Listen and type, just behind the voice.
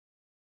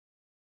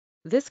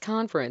This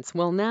conference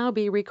will now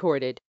be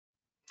recorded.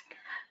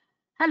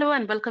 Hello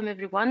and welcome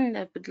everyone.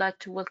 I would like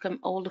to welcome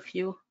all of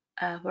you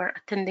who are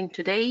attending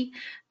today,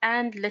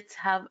 and let's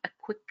have a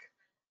quick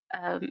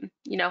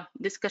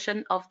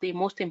discussion of the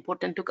most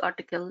important TOG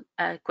article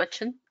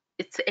question.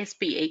 It's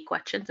SPA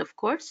questions, of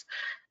course.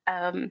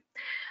 Um,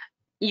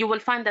 you will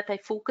find that I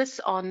focus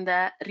on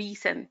the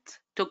recent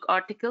TOG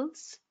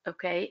articles,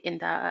 okay, in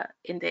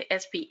the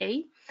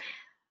SPA.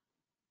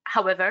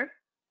 However,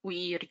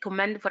 we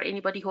recommend for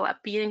anybody who are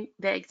appearing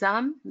the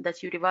exam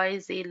that you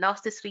revise the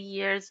last 3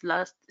 years,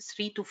 last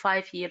 3 to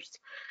 5 years,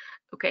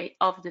 okay,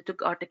 of the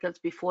TOG articles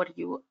before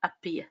you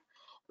appear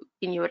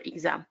in your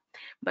exam.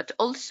 But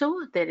also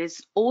there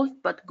is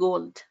old but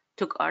gold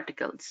TOG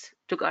articles.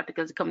 TOG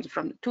articles comes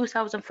from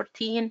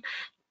 2014,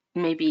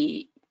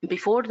 maybe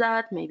before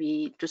that,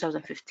 maybe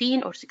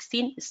 2015 or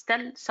 16.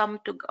 Still, some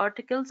TOG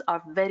articles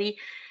are very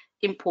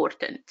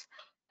important.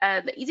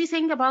 The easy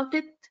thing about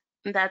it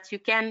that you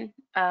can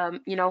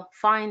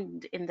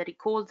find in the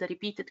recall the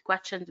repeated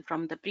questions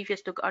from the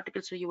previous TOG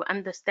article, so you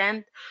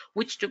understand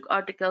which TOG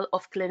article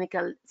of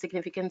clinical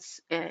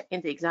significance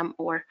in the exam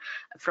or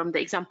from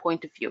the exam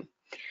point of view.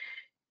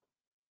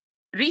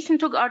 Recent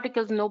TOG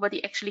articles,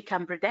 nobody actually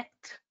can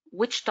predict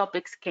which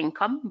topics can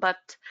come,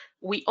 but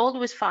we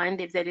always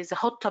find if there is a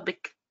hot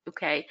topic,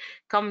 okay,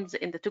 comes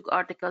in the TOG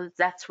article,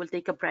 that will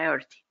take a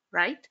priority,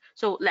 right?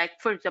 So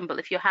like, for example,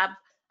 if you have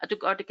a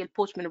TOG article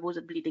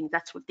postmenopausal bleeding,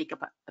 that will take a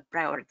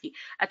priority.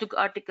 A TOG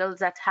articles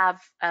that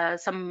have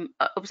some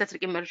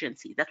obstetric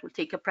emergency, that will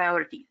take a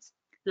priority,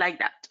 like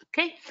that,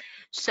 okay?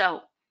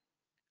 So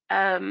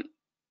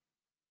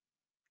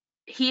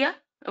here,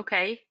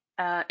 okay,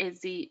 is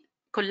the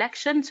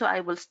collection. So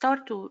I will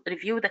start to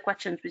review the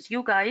questions with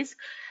you guys.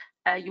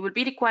 You will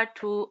be required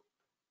to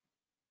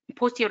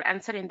post your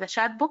answer in the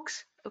chat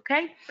box,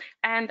 okay?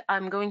 And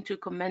I'm going to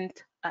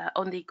comment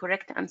on the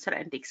correct answer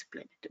and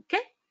explain it,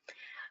 okay?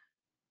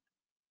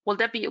 Will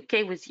that be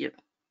okay with you?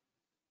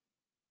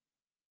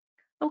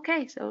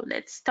 Okay, so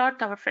let's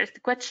start our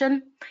first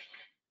question.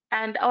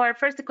 And our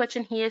first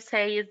question here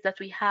says that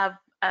we have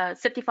a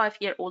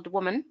 35-year-old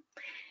woman.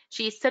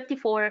 She is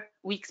 34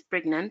 weeks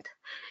pregnant.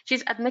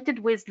 She's admitted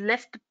with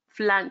left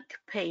flank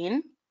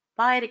pain,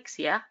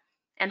 pyrexia,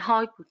 and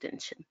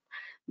hypotension.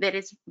 There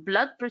is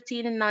blood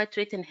protein and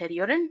nitrate in her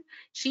urine.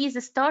 She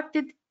is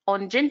started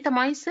on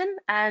gentamicin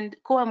and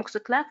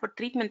coamoxiclav for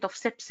treatment of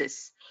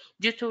sepsis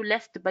due to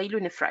left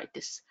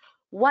pyelonephritis.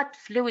 What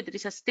fluid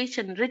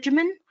resuscitation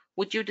regimen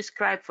would you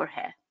describe for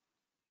her?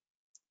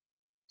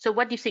 So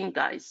what do you think,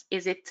 guys?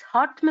 Is it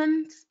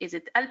Hartmann's? Is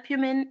it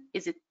albumin?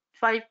 Is it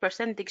 5%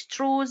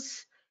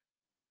 dextrose,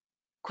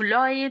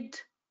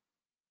 colloid,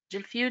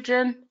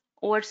 Gelfusion,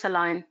 or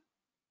saline?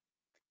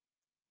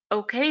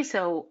 Okay,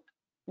 so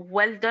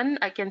well done.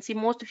 I can see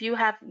most of you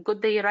have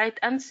got the right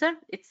answer.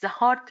 It's the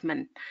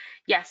Hartmann.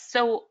 Yes,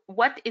 so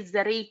what is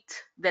the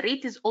rate? The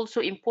rate is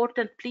also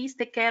important. Please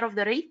take care of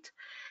the rate.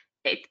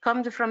 It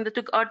comes from the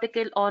TOG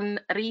article on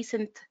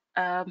recent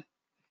update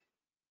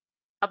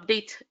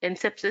in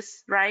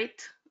sepsis,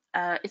 right?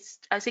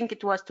 I think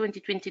it was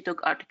 2020 TOG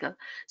article.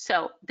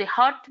 So the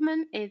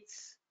Hartmann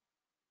is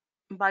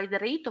by the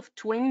rate of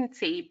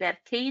 20 per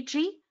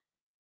kg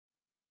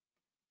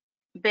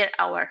per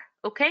hour,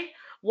 okay?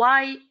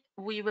 Why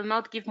we will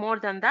not give more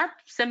than that?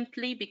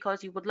 Simply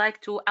because you would like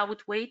to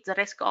outweigh the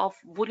risk of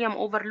volume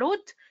overload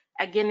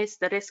against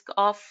the risk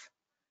of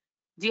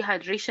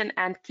dehydration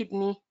and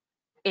kidney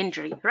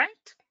injury,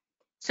 right?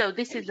 So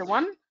this is the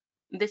one,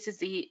 this is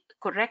the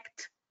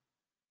correct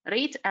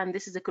rate, and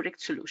this is the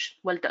correct solution.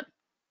 Well done.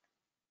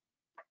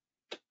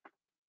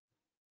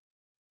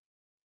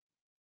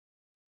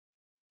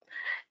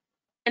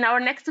 In our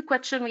next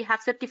question, we have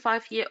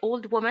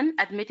 35-year-old woman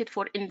admitted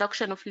for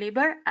induction of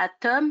labor at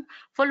term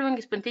following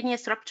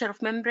spontaneous rupture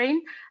of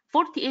membrane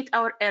 48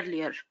 hours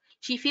earlier.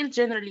 She feels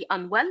generally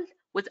unwell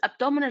with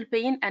abdominal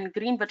pain and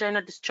green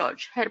vaginal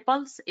discharge. Her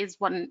pulse is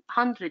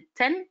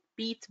 110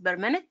 beats per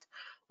minute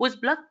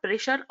with blood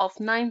pressure of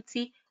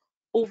 90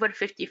 over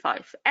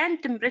 55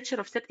 and temperature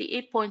of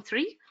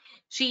 38.3.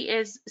 She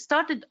is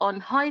started on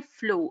high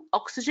flow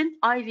oxygen,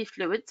 IV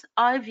fluids,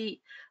 IV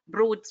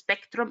broad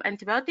spectrum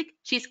antibiotic.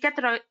 She's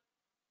categorized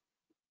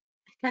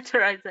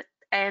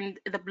and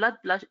the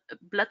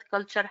blood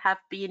culture have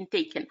been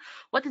taken.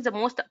 What is the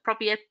most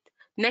appropriate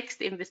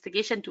next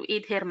investigation to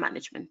aid her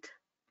management?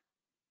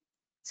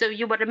 So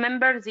you will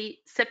remember the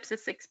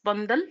sepsis X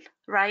bundle,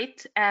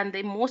 right? And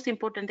the most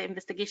important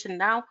investigation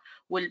now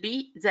will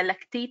be the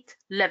lactate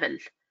level,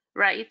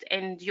 right?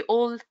 And you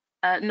all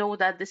know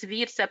that the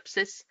severe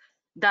sepsis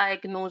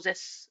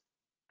diagnosis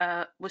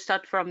will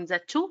start from the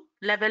 2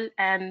 level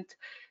and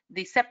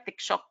the septic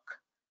shock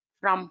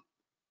from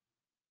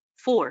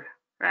 4,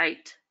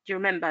 right? Do you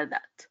remember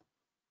that?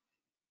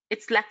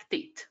 It's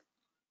lactate,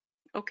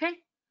 okay?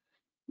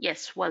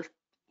 Yes, well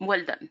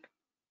done.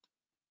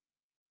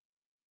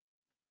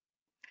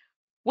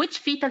 Which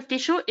fetal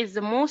tissue is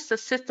the most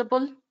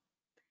susceptible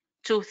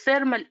to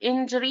thermal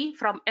injury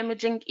from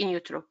imaging in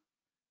utero?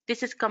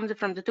 This comes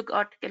from the TOG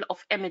article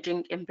of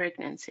imaging in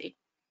pregnancy.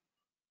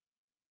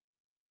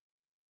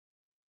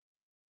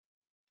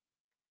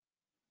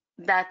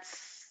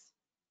 That's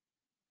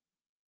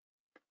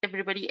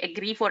everybody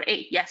agree for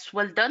A? Yes,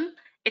 well done.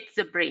 It's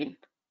the brain.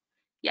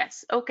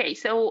 Yes. Okay.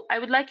 So I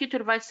would like you to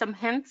revise some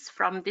hints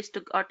from this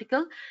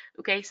article.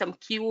 Okay, some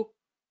key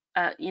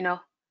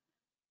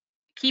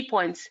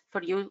points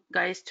for you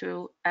guys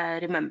to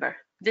remember.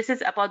 This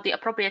is about the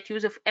appropriate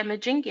use of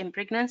imaging in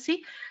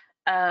pregnancy.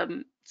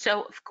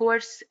 So of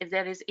course, if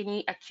there is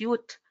any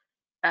acute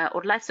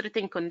or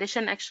life-threatening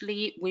condition,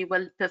 actually, we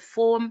will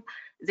perform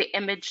the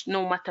image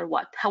no matter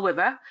what.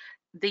 However,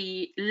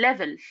 the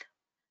level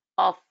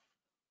of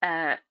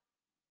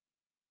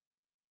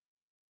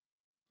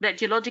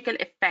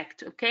radiological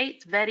effect, okay,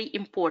 it's very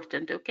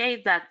important,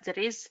 okay, that there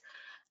is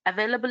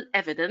available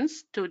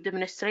evidence to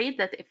demonstrate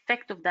that the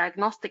effect of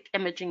diagnostic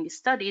imaging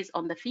studies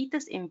on the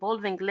fetus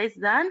involving less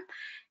than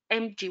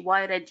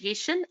MGY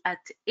radiation at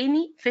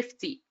any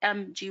 50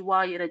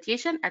 MGY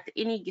radiation at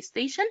any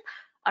gestation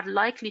are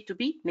likely to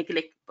be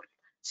negligible.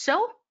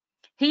 So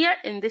here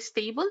in this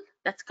table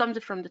that comes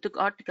from the Tog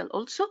article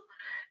also,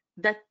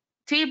 that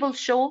table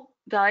show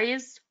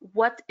guys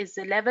what is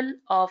the level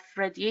of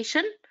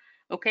radiation,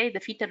 okay, the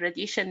fetal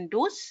radiation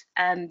dose,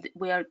 and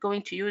we are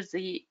going to use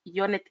the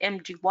unit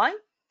MGY,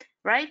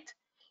 right?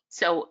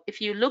 So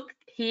if you look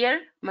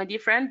here, my dear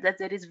friend, that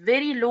there is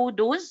very low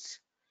dose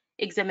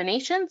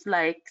examinations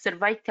like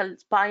cervical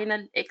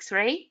spinal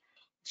X-ray,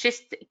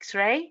 chest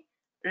X-ray,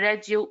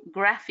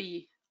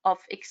 radiography of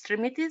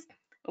extremities,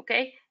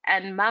 okay,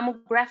 and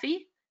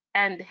mammography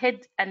and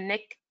head and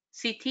neck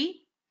CT.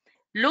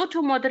 Low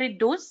to moderate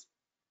dose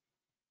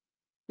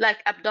like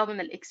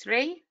abdominal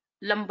X-ray,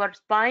 lumbar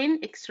spine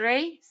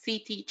X-ray,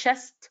 CT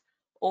chest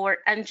or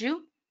angio,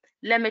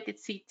 limited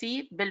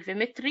CT,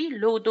 pelvimetry,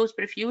 low dose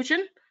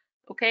perfusion,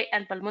 okay,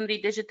 and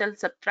pulmonary digital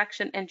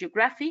subtraction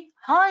angiography,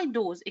 high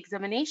dose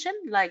examination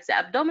like the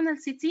abdominal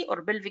CT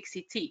or pelvic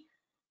CT,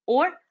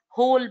 or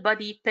whole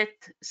body PET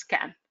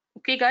scan.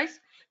 Okay, guys,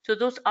 so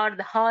those are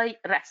the high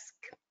risk.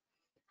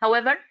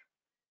 However,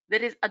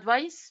 there is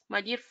advice,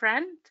 my dear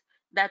friend,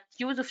 that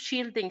use of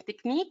shielding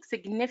technique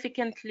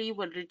significantly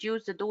will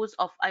reduce the dose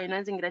of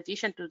ionizing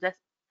radiation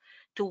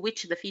to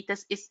which the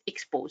fetus is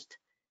exposed.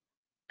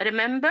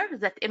 Remember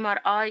that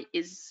MRI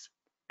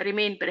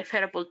remain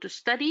preferable to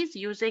studies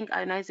using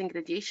ionizing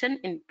radiation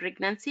in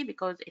pregnancy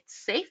because it's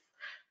safe,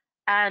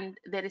 and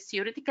there is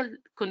theoretical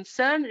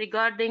concern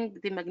regarding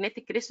the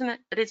magnetic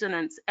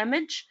resonance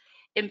image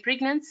in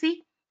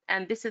pregnancy,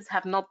 and this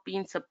have not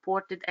been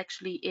supported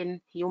actually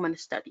in human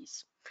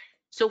studies.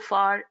 So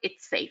far,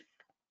 it's safe.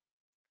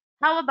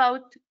 How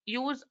about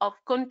use of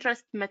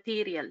contrast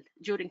material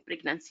during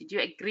pregnancy? Do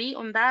you agree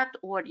on that,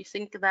 or do you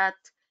think that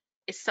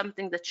is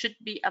something that should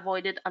be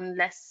avoided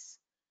unless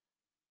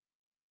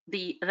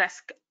the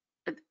risk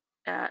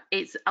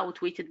is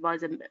outweighed by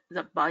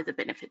the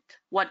benefit?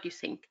 What do you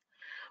think?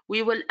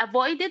 We will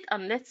avoid it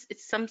unless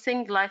it's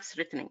something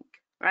life-threatening,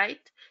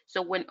 right?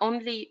 So when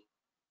only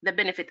the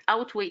benefit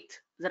outweighs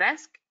the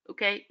risk,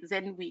 okay,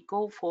 then we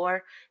go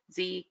for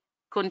the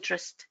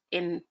contrast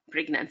in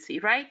pregnancy,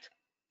 right?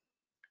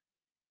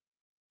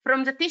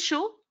 From the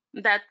tissue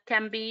that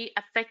can be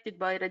affected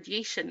by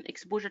radiation,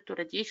 exposure to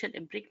radiation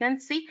in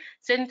pregnancy,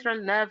 central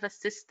nervous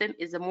system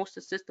is the most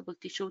susceptible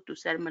tissue to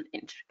thermal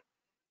injury.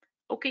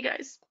 Okay,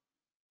 guys.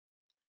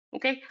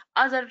 Okay,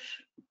 other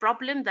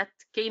problem that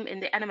came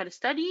in the animal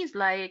studies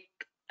like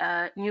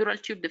neural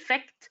tube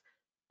defect,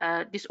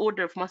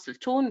 disorder of muscle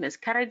tone,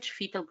 miscarriage,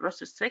 fetal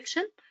growth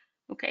restriction.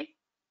 Okay,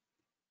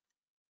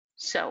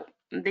 so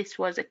this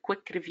was a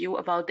quick review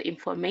about the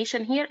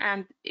information here,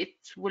 and it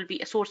will be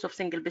a source of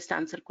single best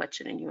answer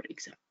question in your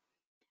exam.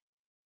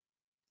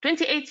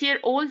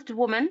 28-year-old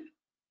woman,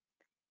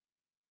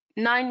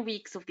 9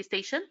 weeks of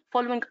gestation,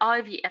 following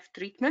IVF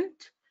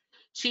treatment.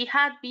 She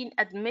had been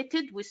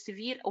admitted with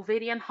severe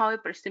ovarian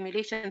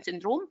hyperstimulation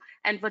syndrome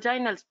and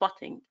vaginal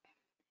spotting.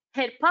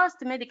 Her past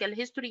medical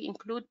history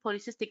include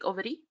polycystic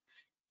ovary,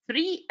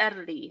 3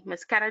 early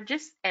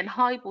miscarriages, and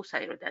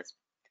hypothyroidism.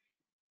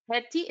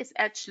 Her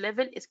TSH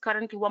level is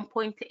currently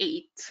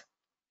 1.8,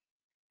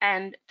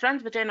 and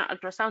transvaginal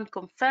ultrasound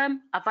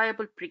confirm a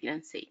viable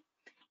pregnancy.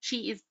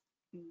 She is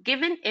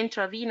given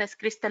intravenous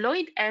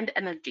crystalloid and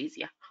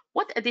analgesia.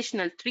 What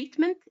additional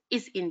treatment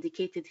is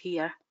indicated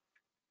here?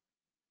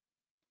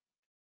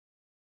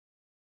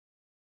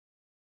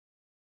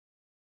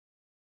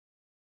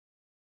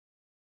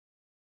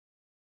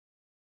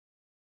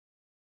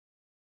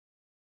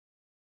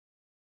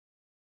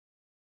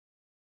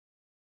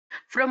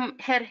 From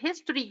her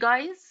history,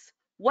 guys,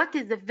 what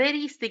is the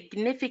very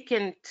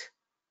significant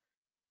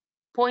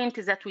point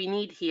that we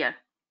need here?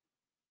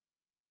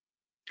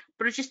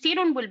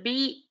 Progesterone will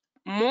be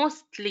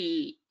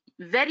mostly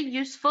very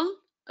useful,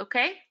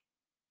 okay,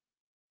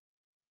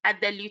 at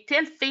the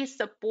luteal phase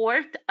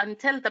support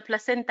until the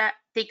placenta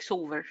takes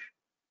over,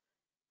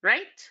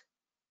 right?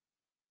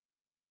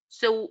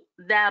 So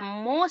the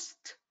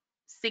most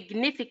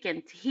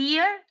significant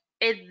here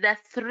is the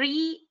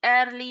 3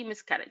 early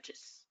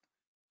miscarriages.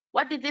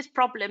 What did this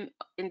problem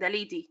in the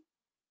lady?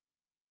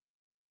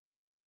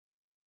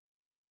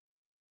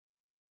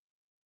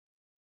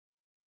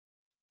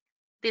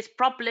 this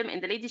problem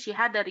in the lady. She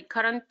had a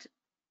recurrent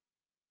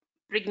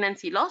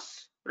pregnancy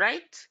loss,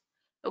 right?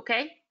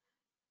 Okay.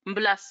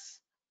 Plus,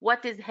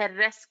 what is her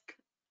risk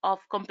of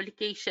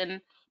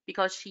complication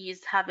because she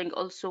is having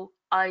also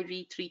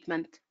IV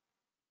treatment?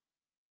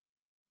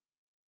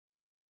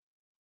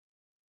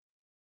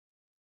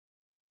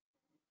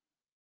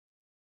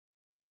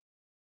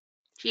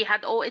 She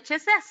had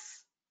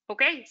OHSS.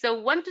 Okay,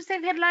 so want to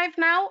save her life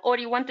now, or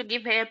you want to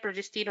give her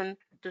progesterone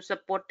to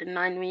support the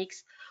 9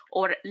 weeks,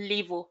 or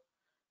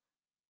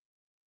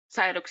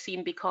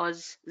levothyroxine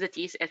because the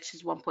TSH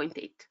is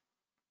 1.8?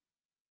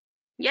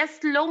 Yes,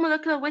 low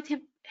molecular weight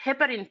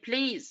heparin,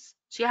 please.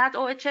 She had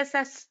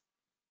OHSS.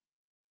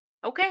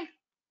 Okay,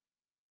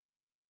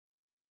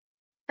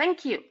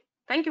 thank you.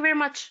 Thank you very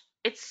much.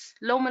 It's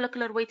low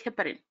molecular weight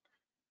heparin.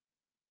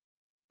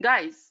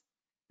 Guys,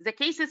 the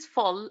case is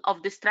full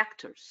of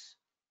distractors.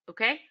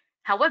 Okay,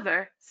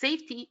 however,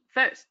 safety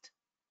first,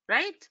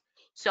 right?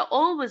 So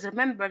always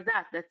remember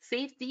that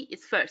safety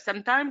is first.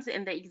 Sometimes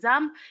in the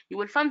exam, you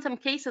will find some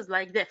cases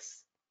like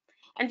this,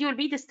 and you will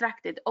be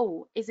distracted.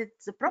 Oh, is it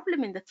the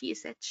problem in the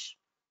TSH?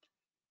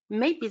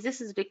 Maybe this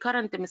is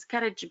recurrent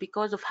miscarriage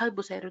because of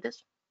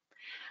hypothyroidism,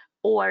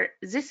 or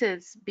this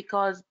is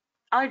because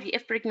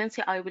IVF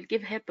pregnancy, I will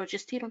give her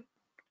progesterone,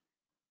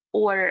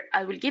 or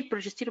I will give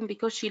progesterone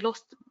because she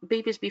lost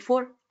babies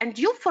before, and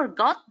you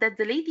forgot that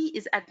the lady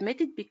is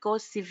admitted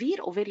because severe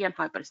ovarian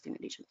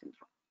hyperstimulation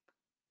syndrome,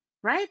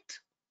 right?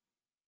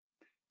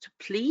 So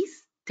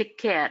please take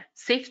care.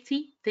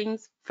 Safety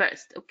things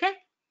first, okay?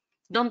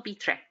 Don't be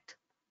tricked.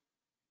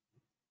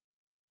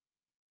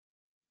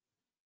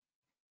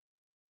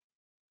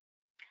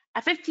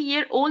 A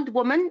 50-year-old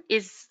woman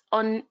is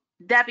on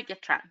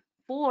dabigatran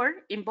for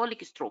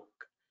embolic stroke.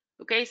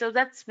 Okay, so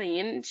that's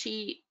mean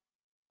she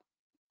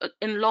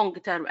in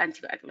long-term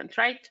anticoagulant,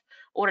 right?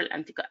 Oral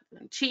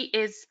anticoagulant. She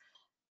is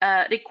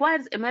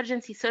requires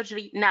emergency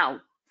surgery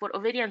now for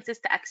ovarian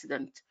cyst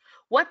accident.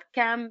 What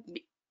can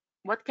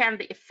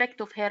the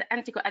effect of her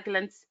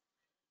anticoagulants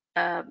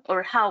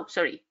or how,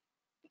 sorry,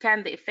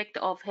 can the effect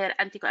of her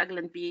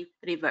anticoagulant be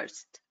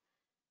reversed?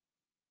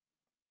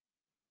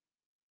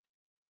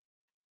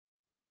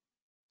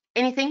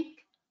 Anything?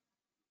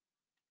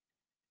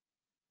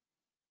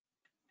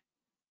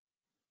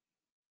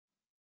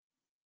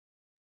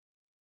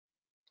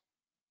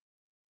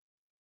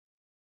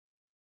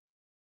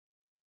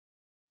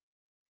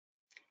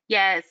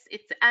 Yes,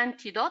 it's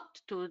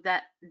antidote to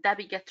the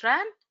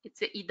dabigatran.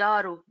 It's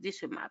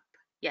idarucizumab.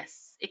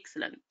 Yes,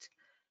 excellent.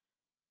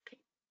 Okay.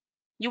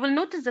 You will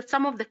notice that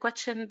some of the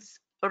questions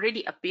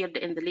already appeared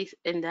in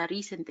the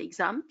recent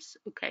exams,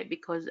 okay,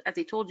 because as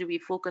I told you, we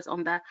focus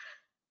on the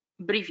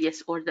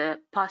previous or the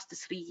past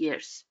 3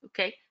 years,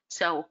 okay?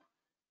 So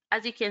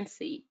as you can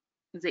see,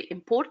 the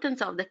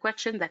importance of the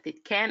question that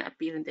it can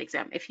appear in the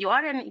exam. If you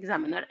are an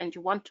examiner and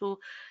you want to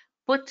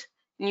put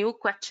new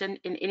question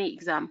in any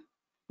exam,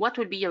 what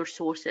will be your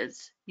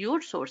sources?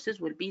 Your sources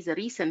will be the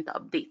recent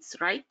updates,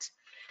 right?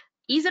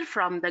 Either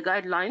from the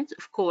guidelines,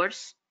 of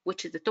course,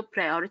 which is the top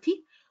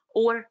priority,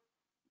 or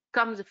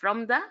comes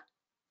from the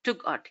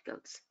TUG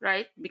articles,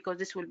 right? Because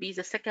this will be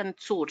the second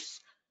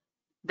source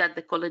that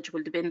the college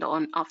will depend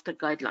on after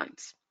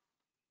guidelines.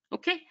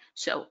 Okay,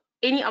 so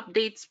any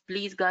updates,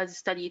 please guys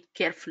study it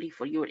carefully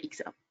for your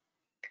exam.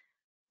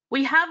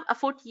 We have a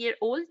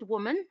 40-year-old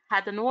woman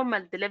had a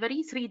normal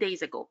delivery 3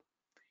 days ago.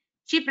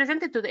 She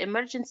presented to the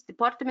emergency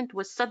department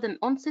with sudden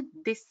onset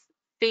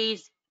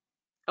dysphagia.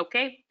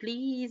 Okay,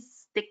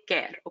 please take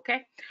care.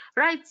 Okay,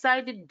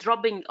 right-sided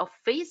dropping of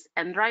face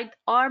and right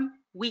arm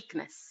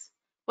weakness.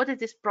 What is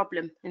this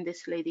problem in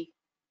this lady?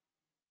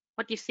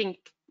 What do you think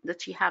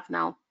that she have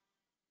now?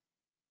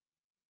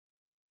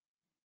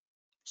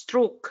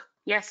 Stroke.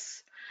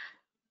 Yes.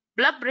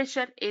 Blood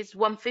pressure is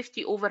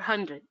 150 over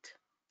 100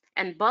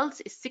 and pulse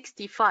is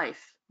 65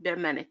 per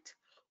minute.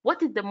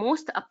 What is the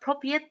most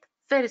appropriate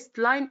first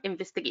line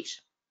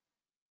investigation?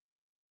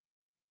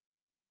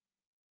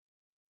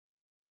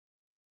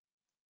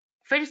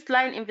 First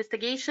line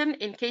investigation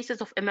in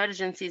cases of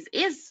emergencies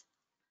is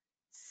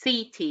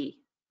CT.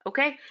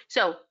 Okay,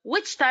 so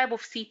which type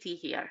of CT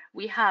here?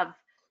 We have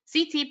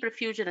CT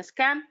perfusion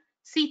scan,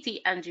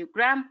 CT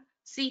angiogram,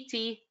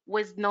 CT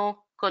with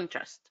no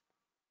contrast.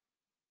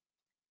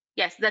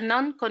 Yes, the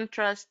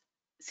non-contrast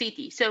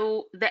CT.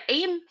 So the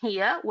aim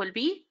here will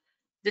be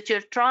that you're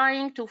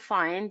trying to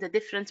find the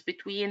difference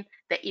between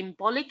the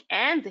embolic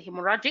and the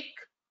hemorrhagic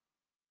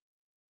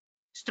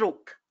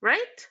stroke,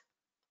 right?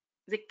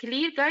 Is it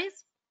clear,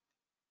 guys?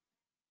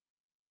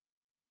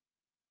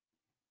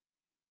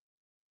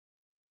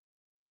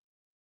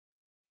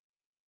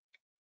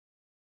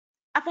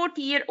 A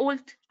 40-year-old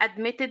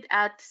admitted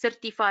at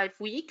 35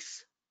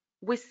 weeks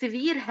with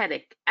severe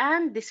headache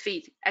and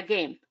dysphagia.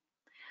 Again,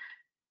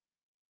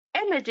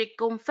 imaging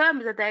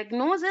confirmed the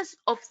diagnosis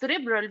of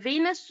cerebral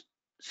venous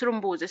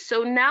thrombosis.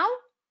 So now,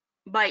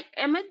 by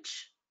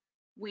image,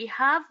 we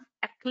have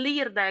a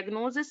clear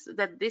diagnosis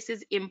that this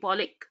is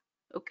embolic,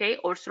 okay,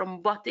 or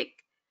thrombotic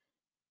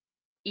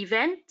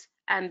event,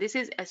 and this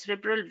is a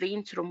cerebral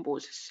vein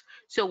thrombosis.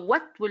 So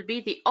what will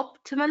be the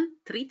optimal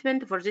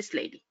treatment for this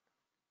lady?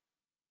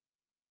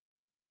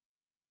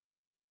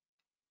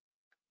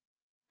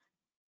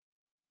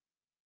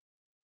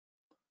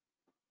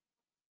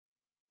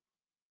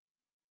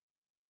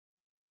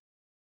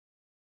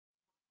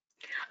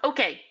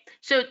 Okay,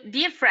 so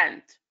dear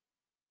friend,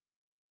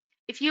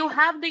 if you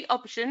have the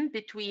option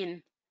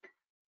between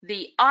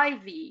the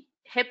IV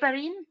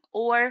heparin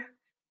or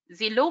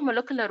the low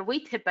molecular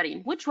weight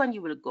heparin, which one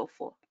you will go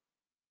for?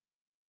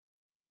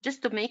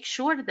 Just to make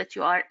sure that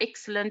you are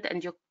excellent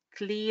and you're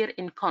clear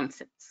in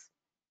concepts.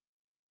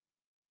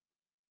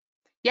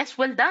 Yes,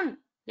 well done.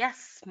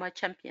 Yes, my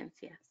champions.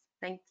 Yes,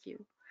 thank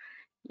you.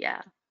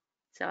 Yeah,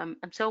 so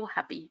I'm so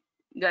happy,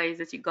 guys,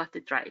 that you got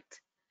it right.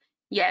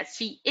 Yes,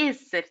 she is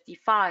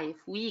 35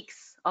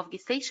 weeks of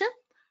gestation,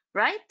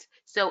 right?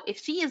 So if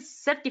she is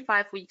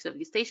 35 weeks of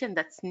gestation,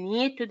 that's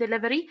near to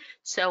delivery.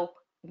 So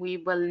we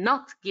will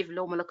not give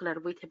low molecular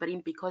weight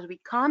heparin because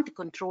we can't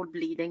control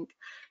bleeding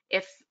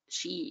if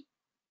she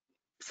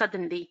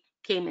suddenly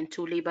came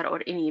into labor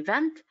or any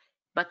event.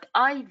 But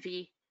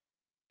IV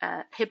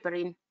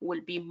heparin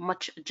will be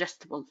much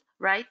adjustable,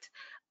 right?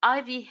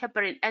 IV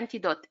heparin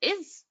antidote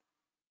is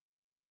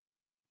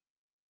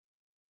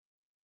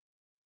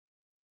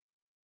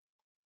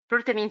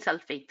protamine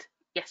sulfate.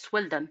 Yes,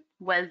 well done,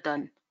 well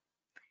done.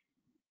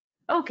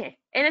 Okay,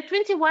 in a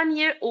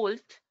 21-year-old,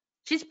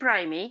 she's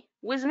primary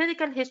with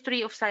medical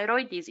history of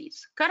thyroid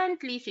disease.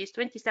 Currently, she's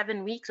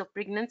 27 weeks of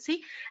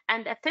pregnancy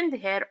and attend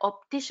her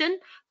optician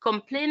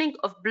complaining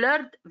of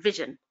blurred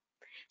vision.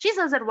 She's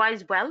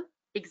otherwise well.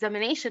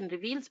 Examination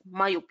reveals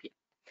myopia.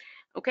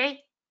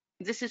 Okay,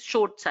 this is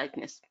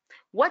short-sightedness.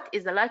 What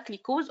is the likely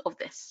cause of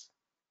this?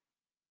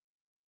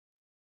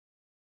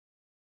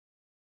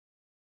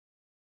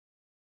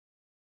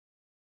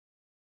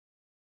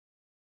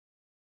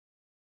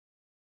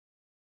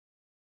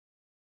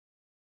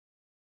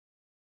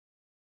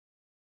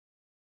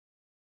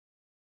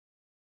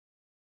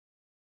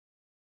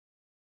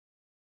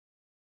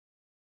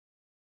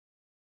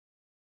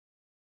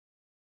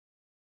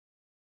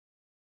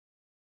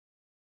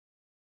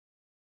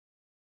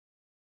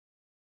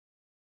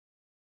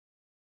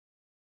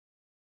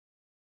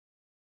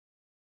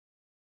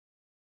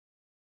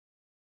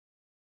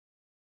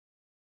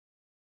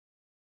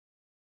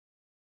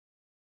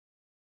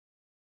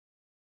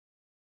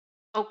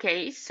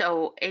 Okay,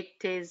 so it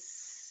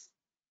is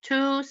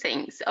two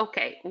things.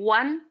 Okay,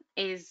 one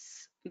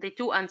is the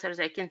two answers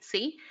I can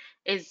see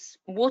is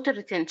water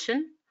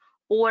retention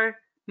or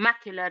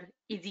macular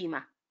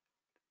edema.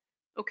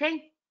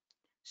 Okay,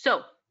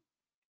 so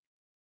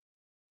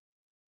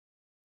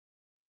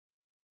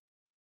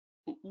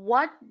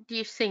what do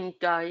you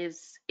think,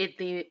 guys, is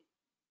the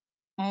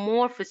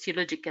more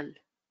physiological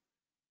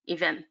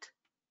event?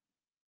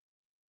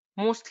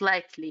 Most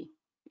likely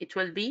it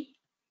will be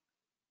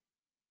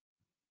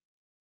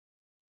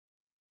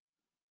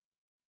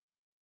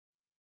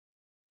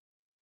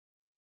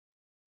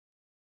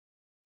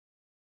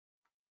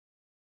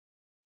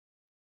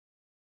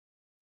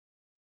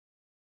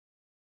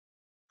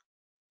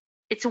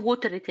it's a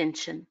water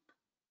retention.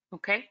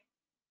 Okay,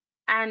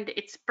 and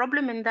it's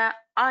problem in the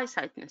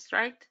eyesightness,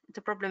 right? It's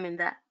a problem in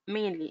the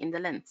mainly in the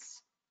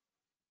lens,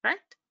 right?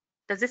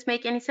 Does this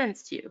make any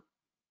sense to you?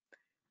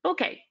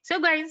 Okay,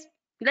 so guys,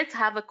 let's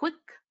have a quick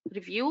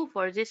review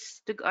for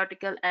this TIG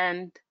article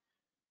and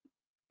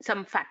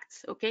some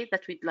facts, okay,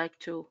 that we'd like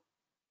to,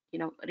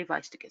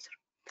 revise together.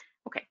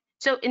 Okay,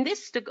 so in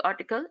this TIG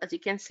article, as you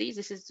can see,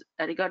 this is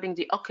regarding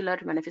the ocular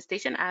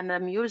manifestation, and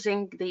I'm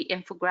using the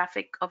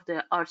infographic of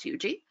the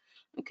RCOG,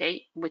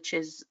 okay, which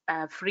is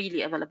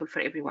freely available for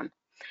everyone.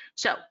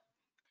 So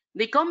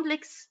the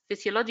complex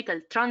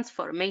physiological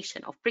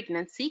transformation of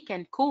pregnancy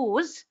can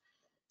cause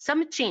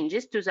some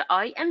changes to the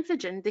eye and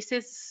vision. This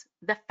is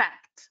the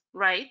fact,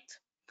 right?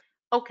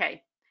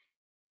 Okay.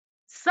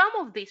 Some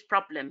of these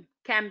problems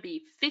can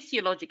be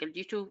physiological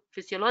due to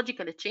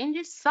physiological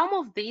changes. Some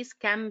of these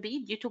can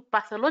be due to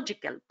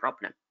pathological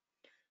problem,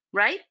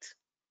 right?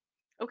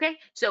 Okay,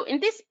 so in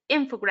this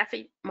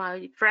infographic,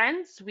 my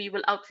friends, we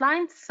will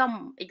outline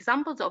some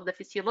examples of the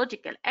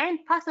physiological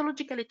and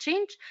pathological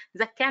change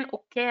that can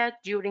occur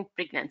during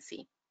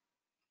pregnancy.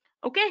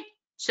 Okay,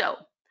 so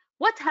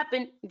what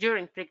happened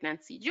during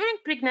pregnancy? During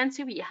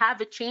pregnancy, we have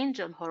a change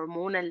in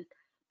hormonal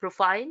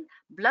profile,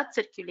 blood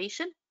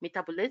circulation,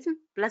 metabolism,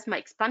 plasma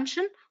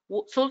expansion,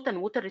 salt and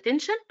water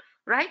retention,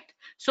 right?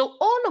 So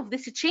all of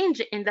this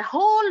change in the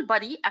whole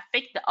body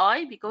affect the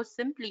eye because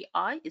simply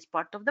eye is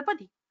part of the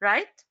body,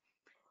 right?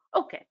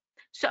 Okay,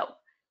 so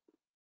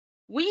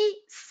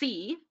we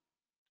see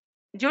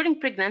during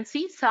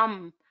pregnancy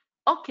some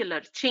ocular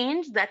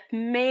change that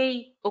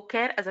may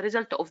occur as a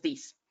result of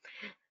these.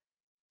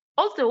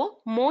 Although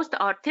most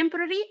are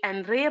temporary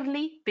and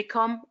rarely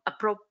become a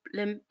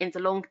problem in the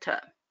long term.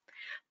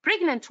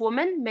 Pregnant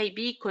women may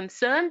be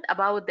concerned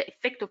about the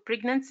effect of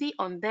pregnancy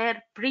on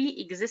their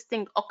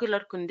pre-existing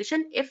ocular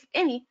condition, if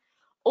any,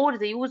 or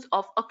the use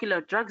of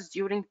ocular drugs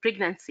during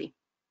pregnancy.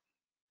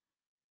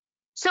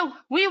 So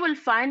we will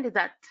find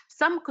that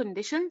some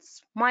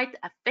conditions might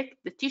affect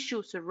the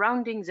tissue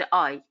surrounding the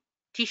eye.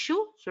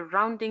 Tissue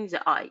surrounding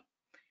the eye.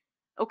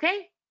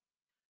 Okay?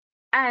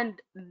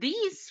 And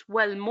these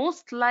will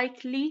most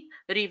likely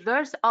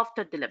reverse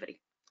after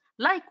delivery.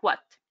 Like what?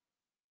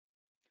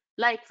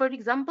 Like, for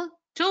example,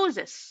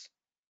 ptosis.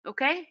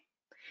 Okay?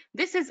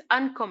 This is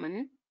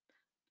uncommon.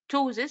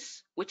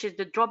 Ptosis, which is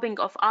the dropping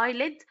of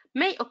eyelid,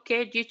 may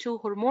occur due to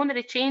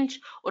hormonal change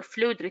or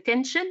fluid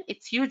retention.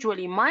 It's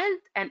usually mild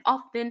and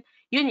often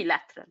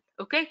unilateral.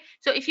 Okay,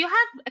 so if you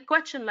have a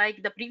question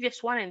like the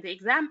previous one in the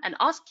exam and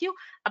ask you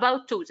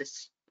about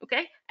ptosis,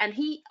 okay, and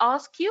he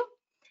asks you,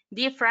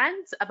 dear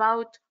friends,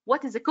 about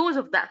what is the cause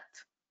of that?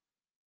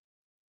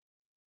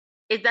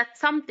 Is that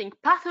something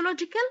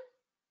pathological,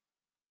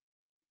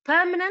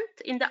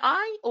 permanent in the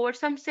eye, or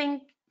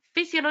something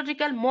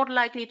physiological, more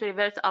likely to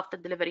reverse after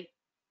delivery?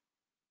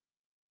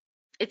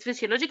 It's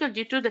physiological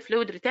due to the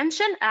fluid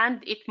retention,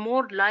 and it's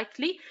more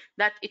likely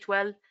that it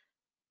will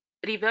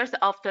reverse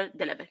after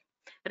delivery.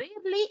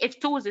 Rarely, if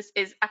ptosis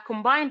is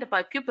accompanied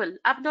by pupil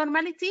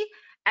abnormality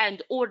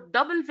and or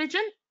double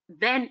vision,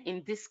 then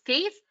in this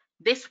case,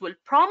 this will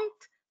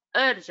prompt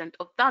urgent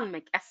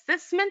ophthalmic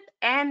assessment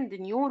and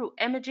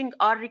neuroimaging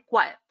are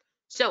required.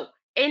 So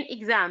in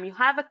exam, you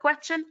have a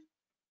question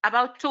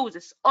about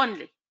ptosis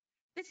only.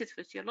 This is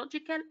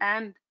physiological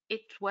and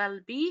it will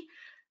be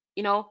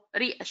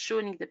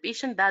reassuring the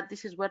patient that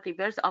this is what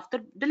reverse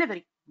after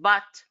delivery.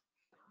 But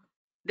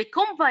the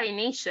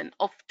combination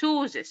of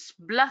ptosis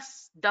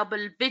plus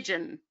double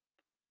vision,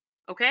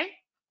 okay,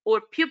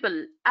 or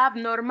pupil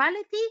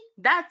abnormality,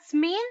 that's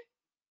mean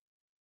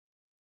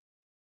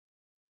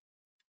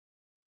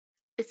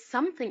it's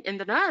something in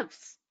the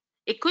nerves.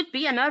 It could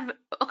be a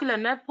ocular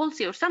nerve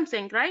palsy or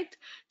something, right?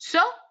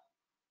 So,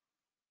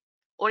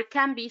 or it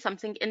can be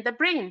something in the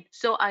brain.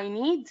 So I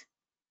need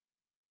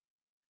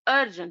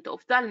urgent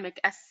ophthalmic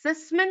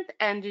assessment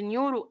and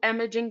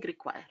neuroimaging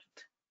required.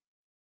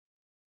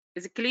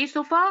 Is it clear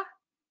so far?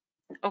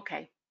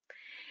 Okay.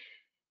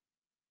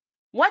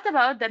 What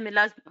about the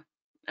melasma?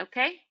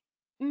 Okay.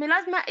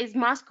 Melasma is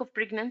mask of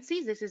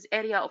pregnancy. This is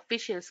area of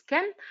facial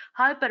skin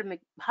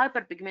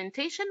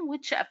hyperpigmentation,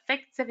 which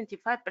affects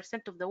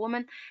 75% of the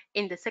women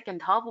in the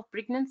second half of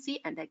pregnancy.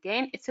 And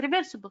again, it's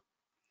reversible.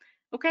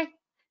 Okay.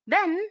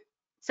 Then,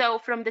 so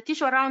from the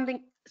tissue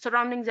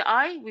surrounding the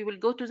eye, we will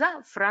go to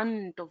the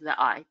front of the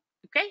eye.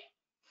 Okay.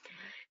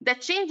 The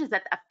changes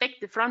that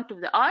affect the front of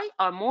the eye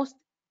are most,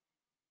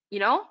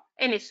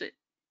 innocent,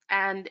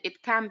 and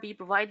it can be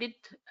provided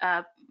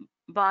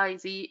by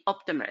the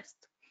optometrist.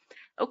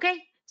 Okay,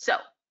 so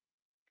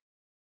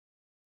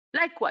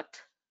like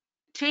what?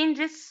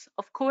 Changes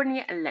of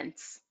cornea and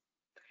lens.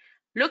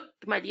 Look,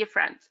 my dear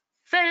friends,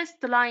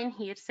 first line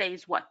here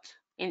says what?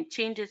 In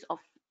changes of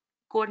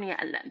cornea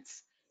and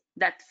lens,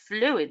 that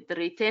fluid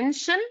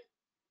retention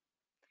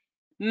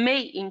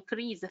may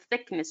increase the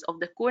thickness of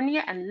the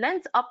cornea and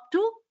lens up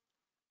to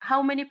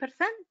how many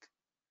percent?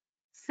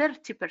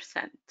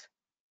 30%.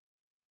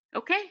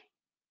 Okay,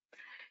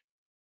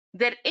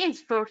 there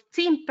is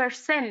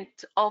 14%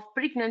 of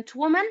pregnant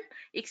women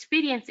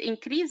experience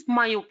increased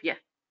myopia.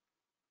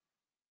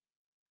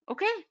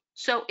 Okay,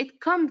 so it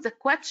comes the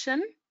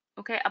question,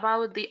 okay,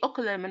 about the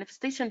ocular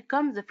manifestation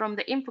comes from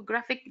the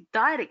infographic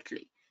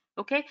directly.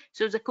 Okay,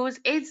 so the cause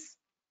is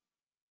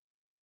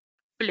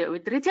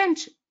fluid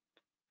retention.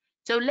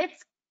 So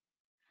let's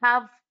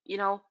have,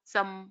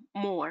 some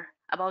more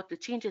about the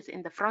changes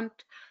in the front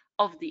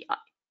of the eye.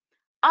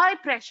 Eye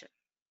pressure.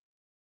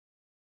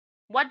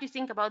 What do you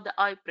think about the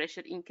eye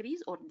pressure,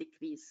 increase or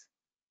decrease?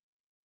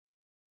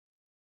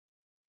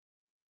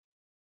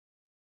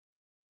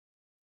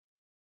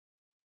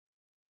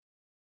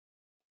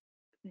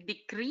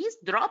 Decrease,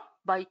 drop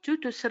by 2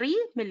 to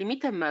 3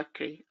 millimeter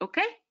mercury.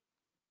 Okay,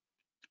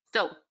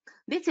 so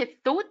this is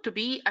thought to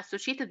be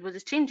associated with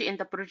a change in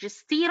the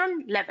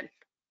progesterone level.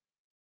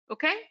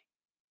 Okay,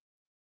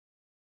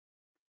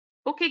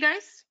 okay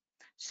guys,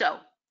 so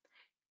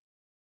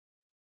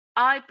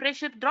eye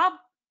pressure drop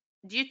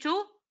due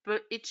to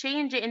a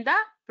change in the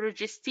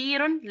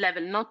progesterone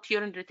level, not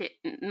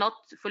not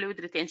fluid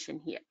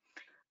retention here.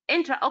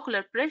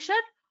 Intraocular pressure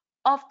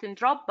often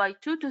drop by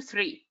 2 to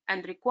 3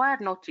 and require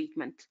no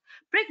treatment.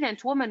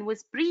 Pregnant women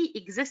with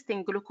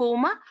pre-existing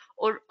glaucoma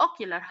or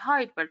ocular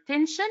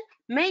hypertension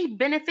may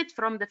benefit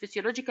from the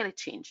physiological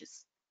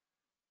changes,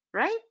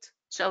 right?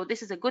 So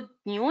this is a good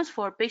news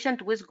for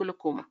patient with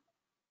glaucoma.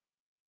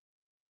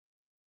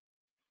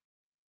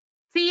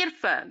 Tear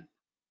film.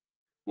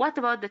 What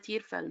about the tear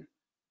film?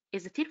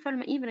 Is the tear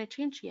film even a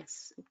change?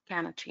 Yes, it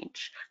can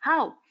change.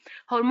 How?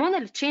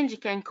 Hormonal change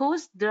can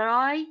cause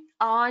dry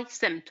eye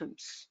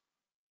symptoms.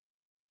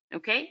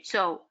 Okay,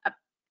 so a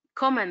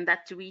common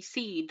that we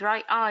see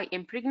dry eye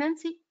in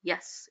pregnancy?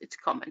 Yes, it's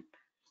common.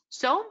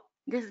 So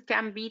this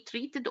can be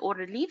treated or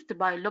relieved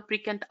by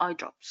lubricant eye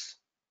drops.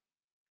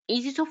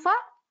 Easy so far?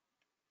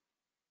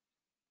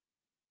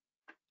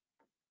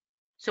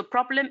 So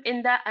problem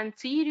in the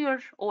anterior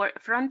or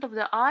front of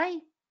the eye,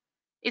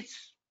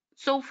 it's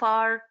so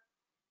far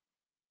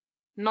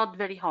not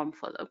very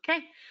harmful, okay?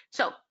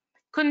 So,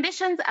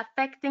 conditions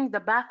affecting the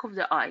back of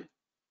the eye.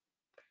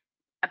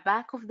 A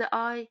back of the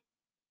eye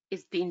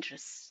is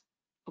dangerous,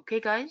 okay,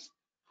 guys?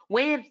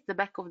 Where the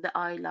back of the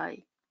eye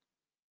lie?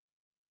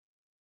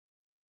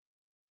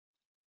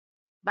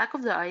 Back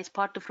of the eye is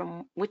part of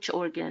from which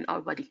organ in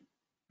our body?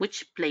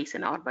 Which place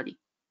in our body?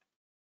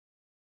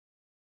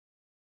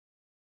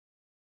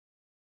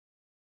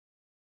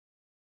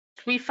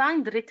 We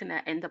find the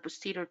retina in the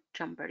posterior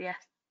chamber, yes.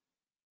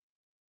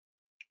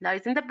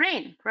 Lies in the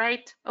brain,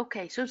 right?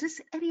 Okay, so this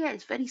area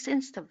is very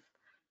sensitive,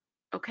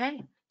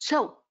 okay?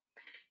 So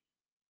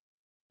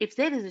if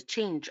there is a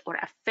change or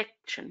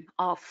affection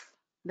of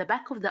the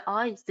back of the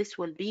eyes, this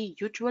will be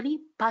usually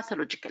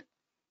pathological,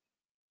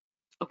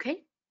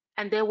 okay?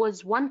 And there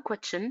was one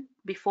question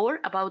before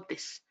about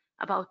this,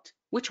 about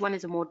which one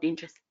is more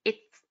dangerous.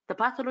 It's the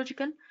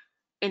pathological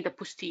in the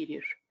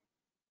posterior.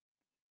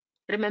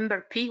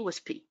 Remember, P was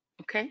P,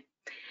 okay?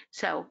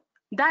 So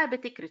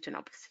diabetic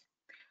retinopathy.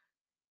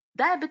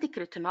 Diabetic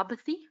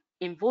retinopathy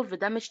involves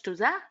damage to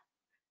the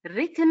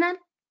retinal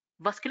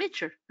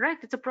vasculature,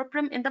 right? It's a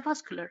problem in the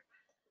vascular.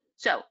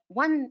 So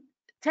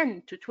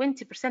 10 to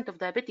 20% of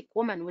diabetic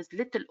women with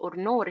little or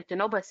no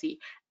retinopathy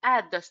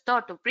at the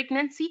start of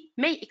pregnancy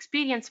may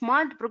experience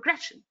mild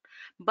progression.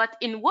 But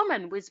in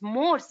women with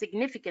more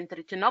significant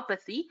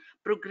retinopathy,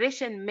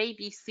 progression may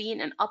be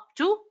seen in up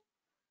to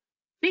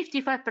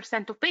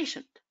 55% of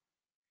patients.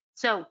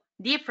 So,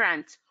 dear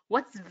friends,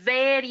 what's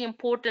very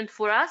important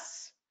for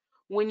us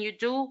when you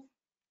do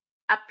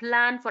a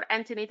plan for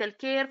antenatal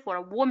care for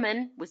a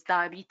woman with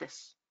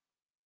diabetes?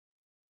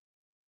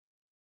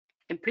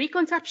 In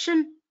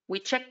preconception, we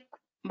check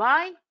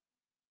by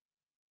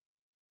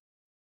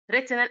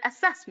retinal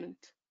assessment.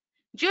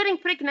 During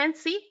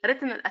pregnancy,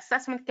 retinal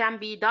assessment can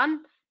be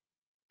done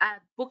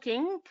at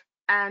booking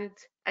and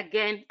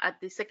again at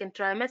the second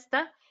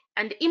trimester.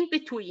 And in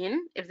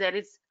between, if there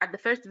is at the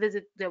first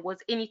visit there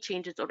was any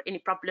changes or any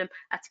problem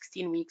at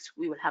 16 weeks,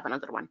 we will have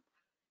another one,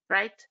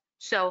 right?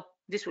 So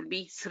this will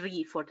be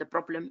 3 for the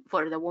problem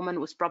for the woman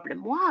with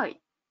problem. Why?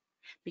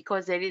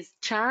 Because there is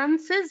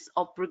chances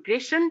of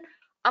progression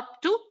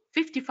up to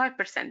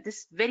 55%. This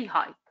is very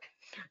high.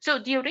 So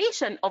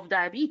duration of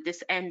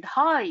diabetes and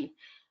high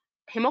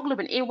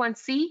hemoglobin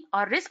A1C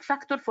are risk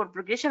factor for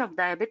progression of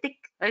diabetic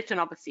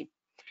retinopathy.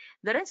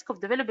 The risk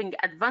of developing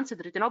advanced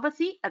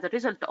retinopathy as a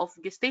result of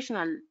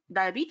gestational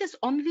diabetes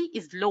only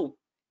is low.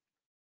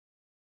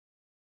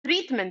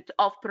 Treatment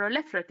of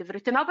proliferative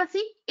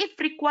retinopathy, if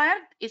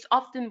required, is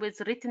often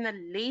with retinal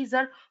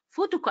laser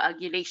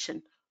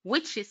photocoagulation,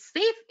 which is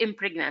safe in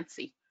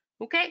pregnancy.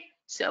 Okay,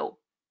 so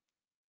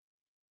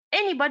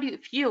anybody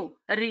of you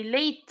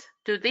relate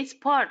to this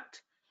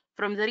part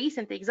from the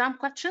recent exam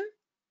question?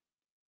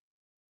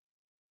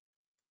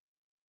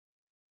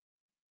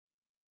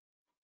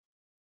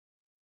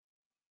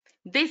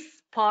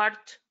 This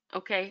part,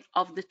 okay,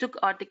 of the Tog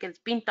article has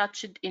been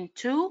touched in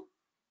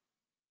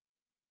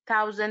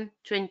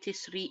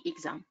 2023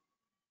 exam,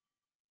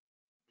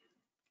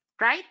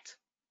 right?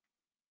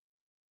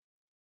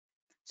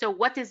 So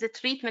what is the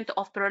treatment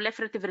of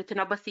proliferative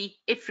retinopathy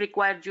if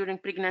required during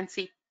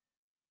pregnancy?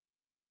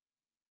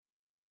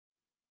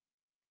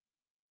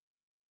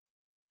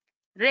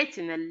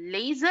 Retinal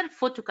laser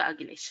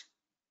photocoagulation.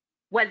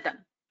 Well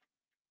done.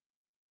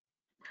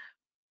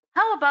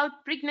 How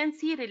about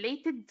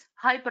pregnancy-related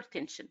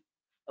hypertension?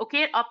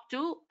 Okay, up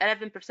to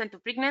 11%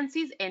 of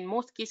pregnancies in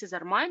most cases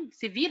are mild.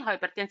 Severe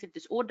hypertensive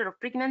disorder of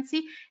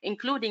pregnancy,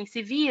 including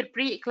severe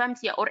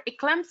preeclampsia or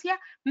eclampsia,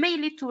 may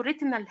lead to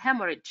retinal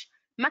hemorrhage,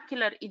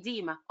 macular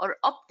edema, or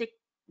optic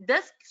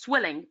disc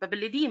swelling,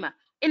 papilledema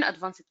in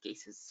advanced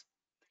cases.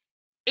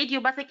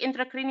 Idiopathic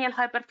intracranial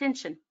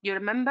hypertension. You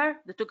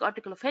remember the Tog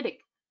article of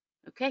headache?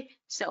 Okay,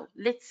 so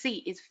let's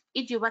see if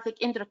idiopathic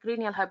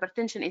intracranial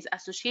hypertension is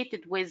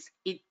associated with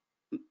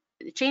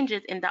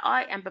changes in the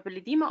eye and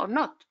papilledema or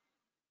not.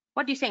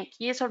 What do you think?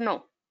 Yes or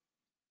no?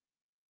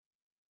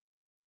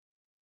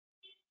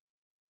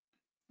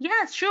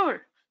 Yes,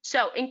 sure.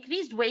 So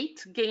increased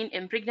weight gain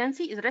in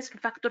pregnancy is a risk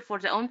factor for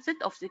the onset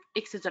of the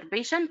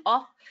exacerbation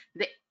of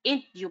the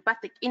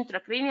idiopathic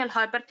intracranial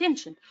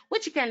hypertension,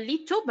 which can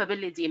lead to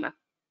papilledema.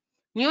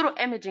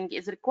 Neuroimaging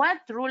is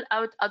required to rule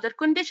out other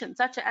conditions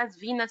such as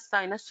venous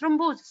sinus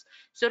thrombosis.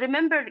 So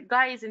remember,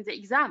 guys, in the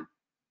exam,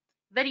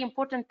 very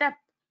important tip,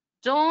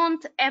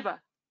 don't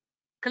ever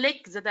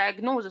click the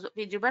diagnosis of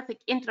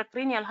idiopathic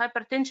intracranial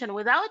hypertension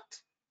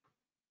without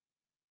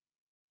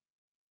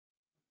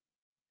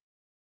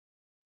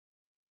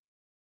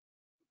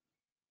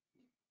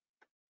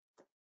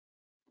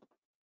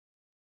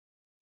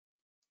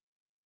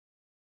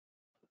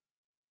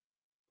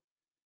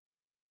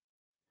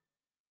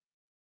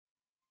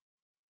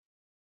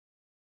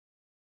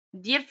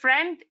dear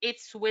friend,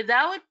 it's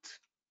without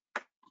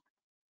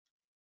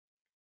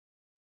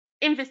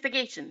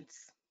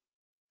investigations,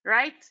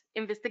 right?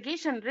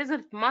 Investigation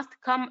result must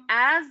come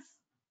as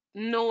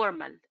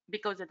normal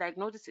because the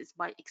diagnosis is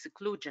by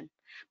exclusion.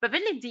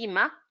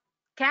 Papilledema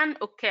can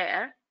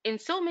occur in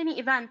so many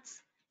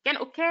events, can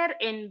occur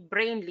in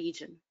brain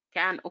lesion,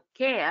 can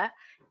occur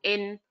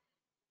in,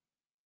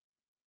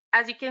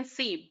 as you can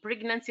see,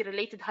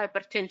 pregnancy-related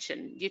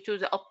hypertension due to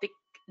the optic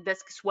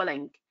disc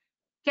swelling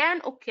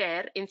can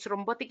occur in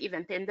thrombotic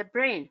event in the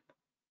brain.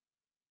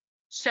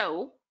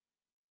 So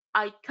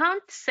I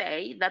can't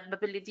say that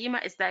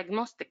papilledema is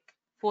diagnostic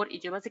for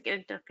idiopathic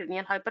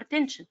intracranial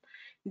hypertension.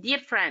 Dear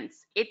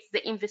friends, it's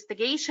the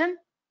investigation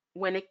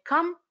when it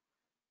comes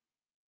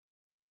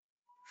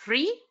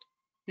free,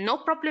 no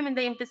problem in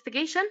the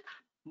investigation.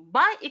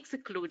 By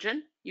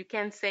exclusion, you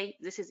can say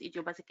this is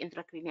idiopathic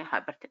intracranial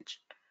hypertension.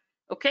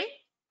 Okay?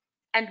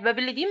 And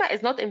papilledema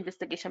is not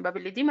investigation.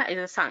 Papilledema is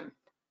a sign.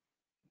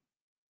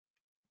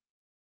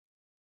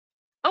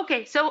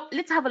 Okay, so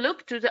let's have a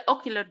look to the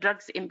ocular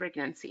drugs in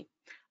pregnancy.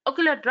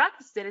 Ocular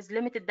drugs, there is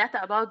limited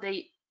data about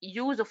the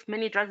use of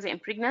many drugs in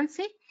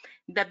pregnancy.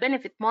 The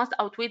benefit must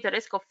outweigh the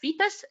risk of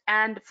fetus,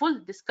 and full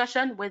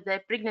discussion with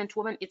the pregnant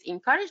woman is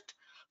encouraged.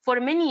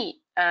 For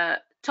many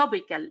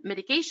topical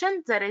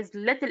medications, there is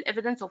little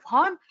evidence of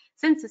harm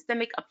since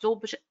systemic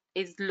absorption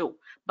is low,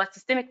 but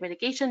systemic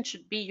medication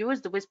should be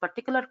used with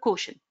particular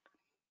caution.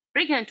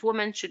 Pregnant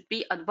women should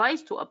be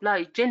advised to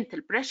apply gentle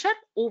pressure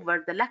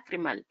over the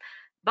lacrimal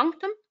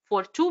punctum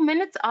for 2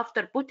 minutes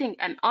after putting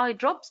an eye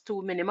drops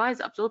to minimize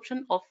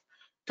absorption of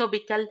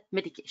topical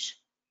medication.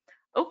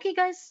 Okay,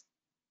 guys,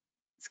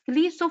 it's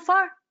clear so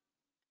far?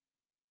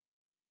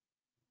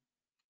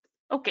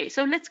 Okay,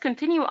 so let's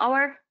continue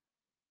our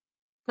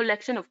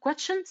collection of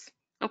questions.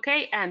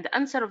 Okay, and the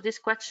answer of this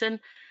question,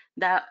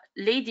 the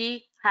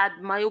lady had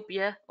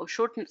myopia or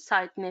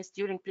short-sightedness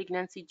during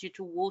pregnancy due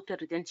to water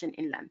retention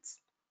in lens.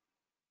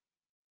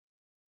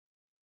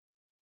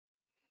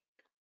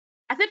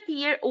 A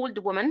 30-year-old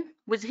woman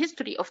with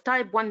history of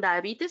type 1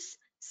 diabetes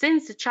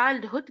since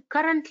childhood,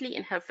 currently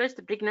in her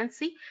first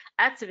pregnancy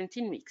at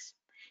 17 weeks.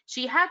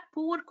 She had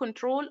poor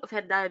control of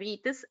her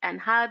diabetes and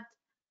has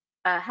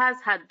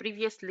had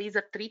previous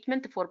laser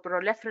treatment for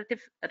proliferative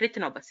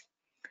retinopathy.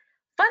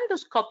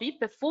 Fundoscopy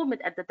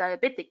performed at the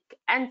diabetic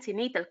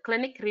antenatal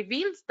clinic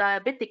reveals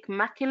diabetic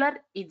macular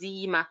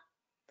edema.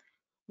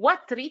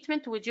 What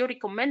treatment would you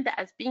recommend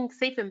as being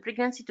safe in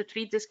pregnancy to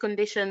treat this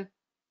condition?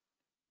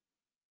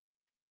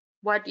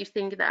 What do you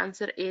think the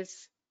answer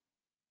is?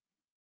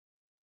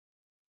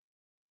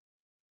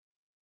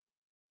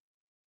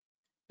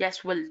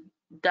 Yes, well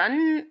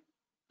done.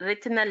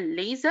 Retinal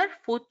laser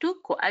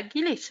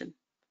photocoagulation,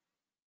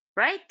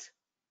 right?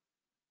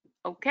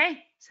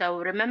 Okay, so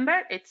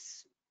remember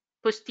it's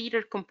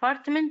posterior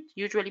compartment,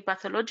 usually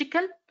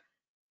pathological.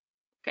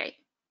 Okay.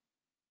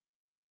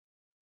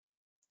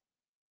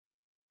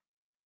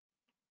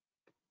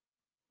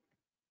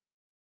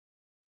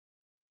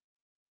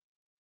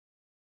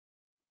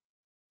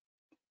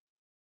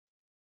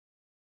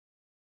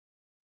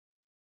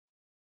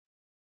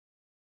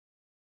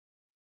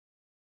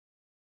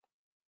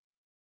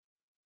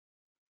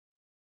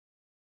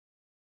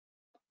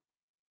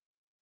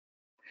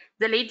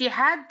 The lady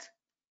had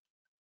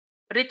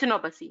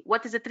retinopathy.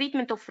 What is the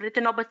treatment of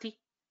retinopathy?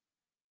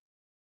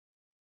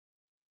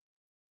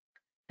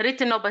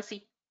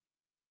 Retinopathy.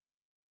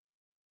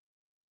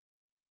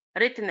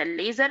 Retinal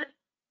laser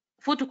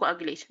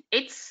photocoagulation.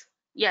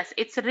 Yes,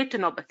 it's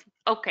retinopathy.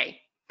 Okay.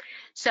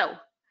 So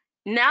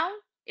now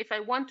if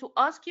I want to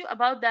ask you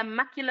about the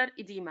macular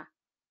edema.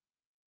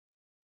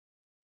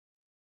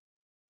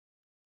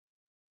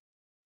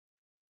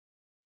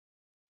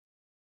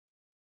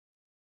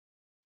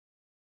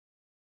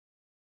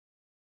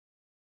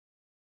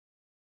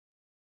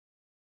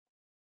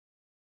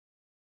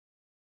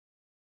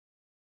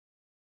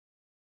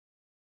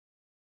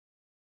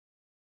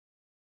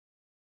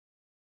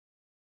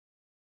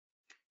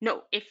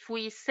 No, if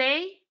we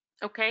say,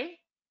 okay,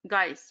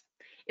 guys,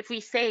 if we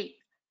say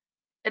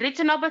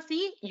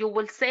retinopathy, you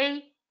will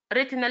say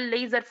retinal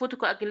laser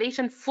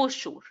photocoagulation for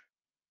sure.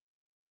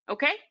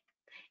 Okay?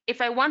 If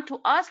I want to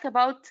ask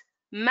about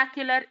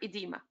macular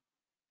edema,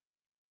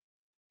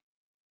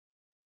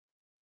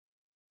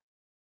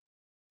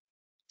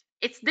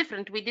 it's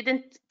different. We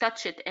didn't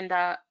touch it in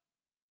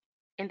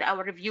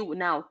our review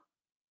now.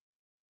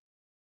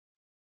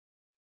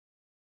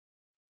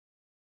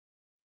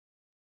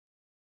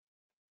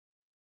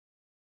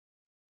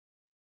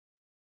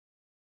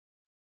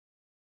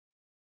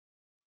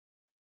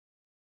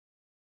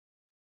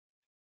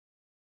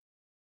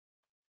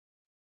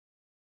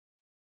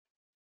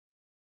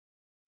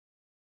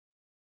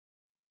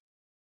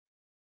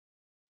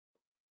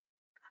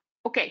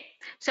 Okay,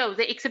 so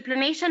the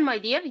explanation, my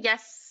dear,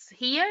 yes,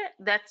 here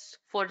that's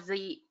for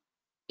the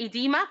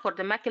edema, for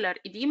the macular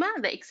edema,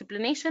 the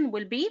explanation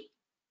will be,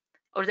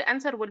 or the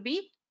answer will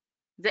be,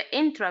 the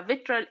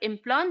intravitreal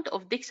implant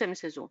of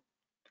dexamethasone,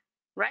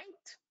 right?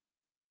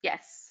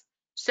 Yes.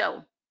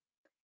 So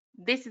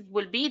this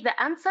will be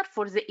the answer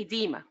for the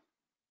edema.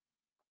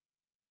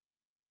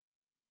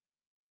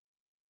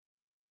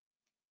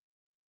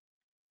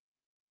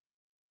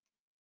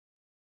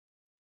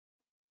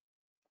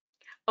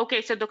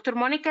 Okay, so Dr.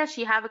 Monica,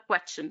 she have a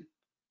question.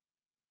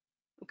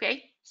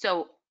 Okay,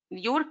 so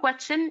your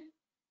question,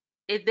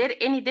 is there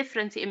any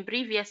difference in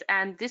previous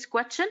and this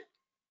question?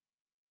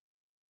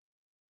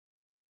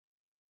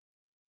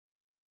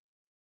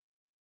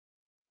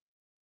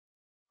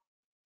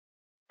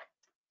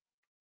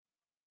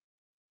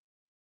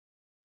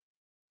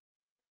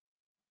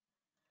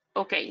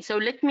 Okay, so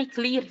let me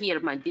clear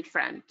here, my dear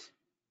friend.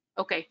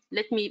 Okay,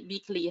 let me be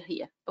clear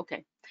here.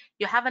 Okay,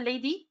 you have a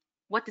lady.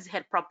 What is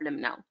her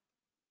problem now?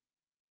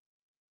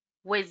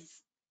 With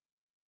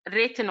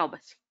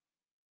retinopathy,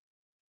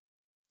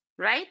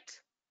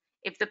 right?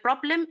 If the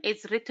problem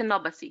is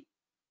retinopathy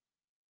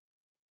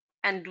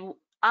and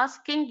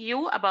asking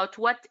you about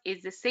what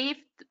is the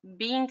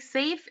being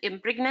safe in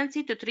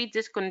pregnancy to treat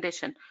this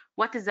condition,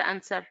 what is the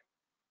answer?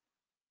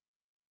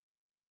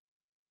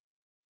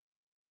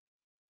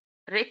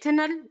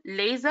 Retinal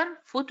laser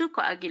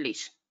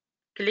photocoagulation.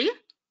 Clear?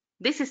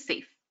 This is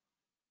safe,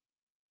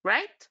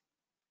 right?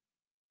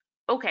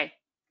 Okay,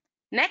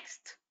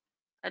 next,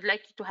 I'd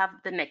like you to have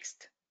the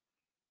next.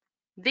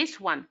 This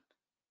one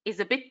is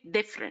a bit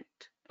different,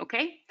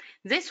 okay?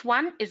 This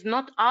one is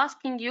not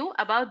asking you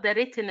about the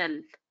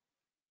retinal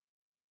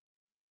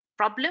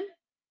problem.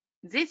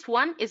 This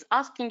one is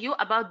asking you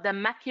about the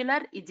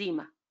macular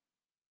edema.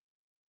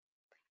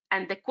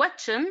 And the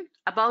question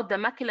about the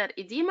macular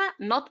edema,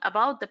 not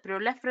about the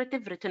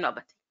proliferative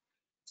retinopathy.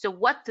 So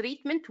what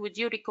treatment would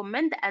you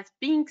recommend as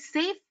being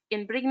safe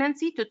in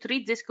pregnancy to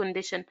treat this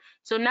condition?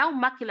 So now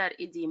macular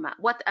edema,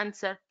 what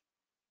answer?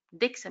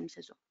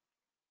 Dexamethasone,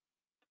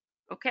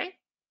 okay?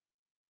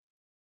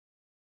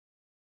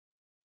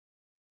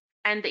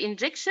 And the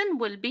injection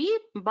will be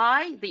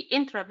by the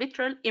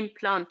intravitreal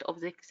implant of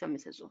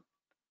dexamethasone.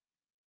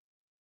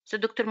 So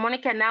Dr.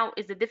 Monica, now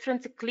is the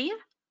difference clear?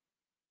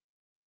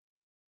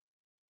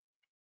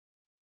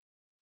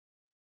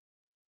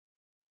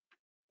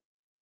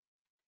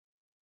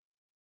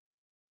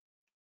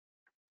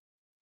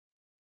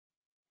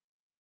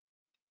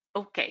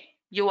 Okay,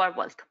 you are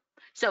welcome.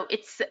 So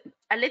it's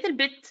a little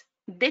bit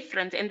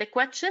different in the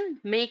question,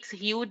 makes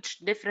huge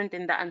difference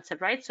in the answer,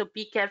 right? So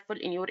be careful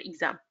in your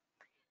exam.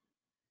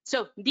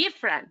 So dear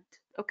friend,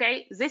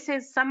 okay, this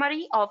is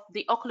summary of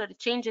the ocular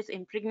changes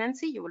in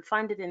pregnancy. You will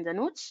find it in the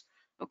notes,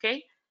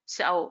 okay?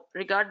 So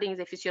regarding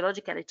the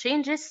physiological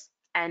changes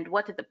and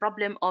what is the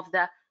problem of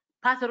the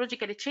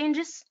pathological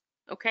changes,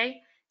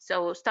 okay?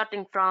 So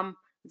starting from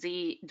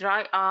the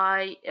dry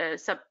eye,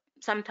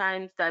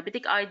 sometimes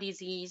diabetic eye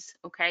disease,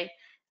 okay?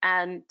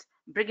 And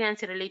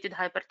pregnancy-related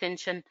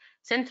hypertension,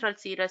 central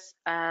serous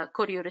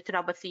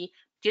chorioretinopathy,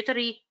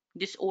 pituitary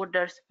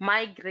disorders,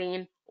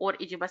 migraine, or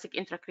idiopathic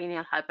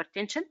intracranial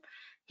hypertension.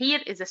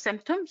 Here is the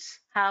symptoms.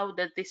 How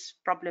does this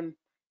problem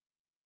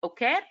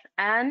occur?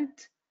 And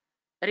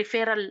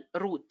referral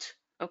route,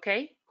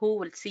 okay? Who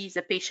will see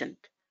the patient,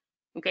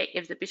 okay,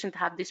 if the patient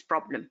have this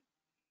problem.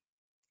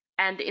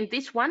 And in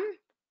this one,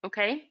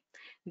 okay,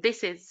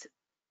 this is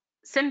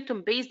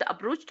symptom-based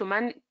approach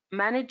to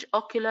manage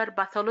ocular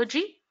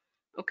pathology,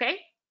 okay?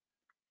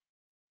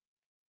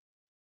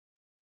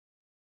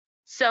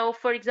 So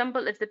for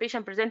example, if the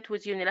patient presents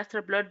with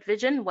unilateral blurred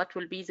vision, what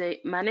will be the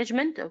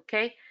management,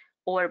 okay?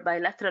 Or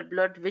bilateral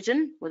blurred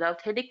vision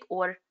without headache,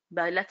 or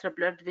bilateral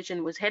blurred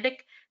vision with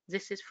headache.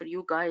 This is for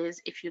you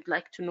guys if you'd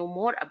like to know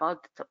more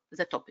about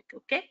the topic,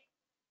 okay?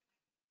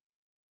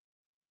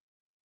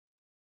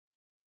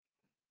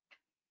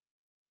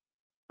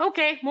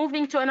 Okay,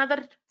 moving to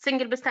another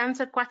single best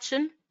answer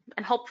question,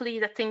 and hopefully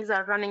the things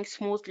are running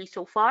smoothly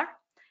so far.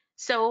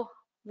 So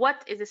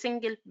what is the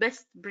single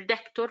best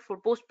predictor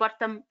for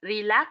postpartum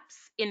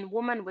relapse in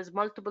women with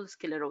multiple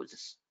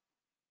sclerosis?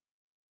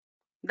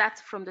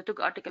 That's from the Tog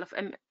article of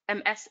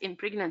MS in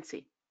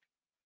pregnancy.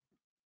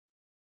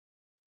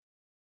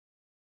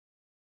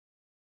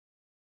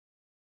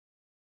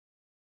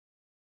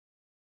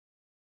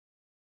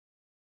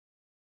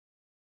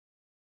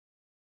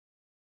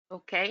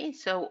 Okay,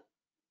 so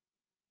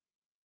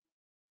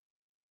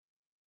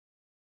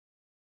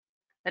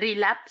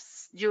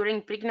relapse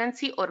during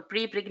pregnancy or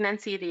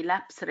pre-pregnancy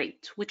relapse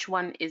rate, which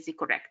one is the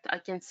correct? I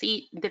can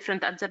see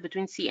different answer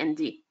between C and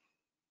D.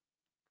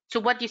 So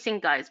what do you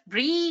think, guys?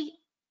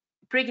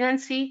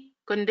 Pre-pregnancy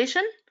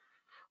condition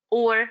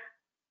or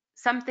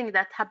something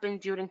that happened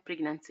during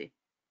pregnancy?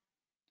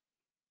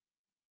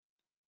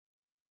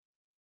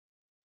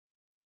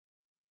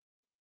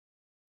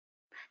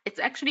 It's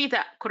actually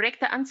the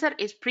correct answer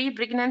is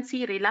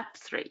pre-pregnancy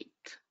relapse rate.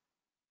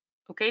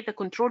 Okay, the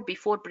control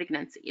before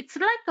pregnancy. It's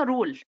like a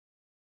rule.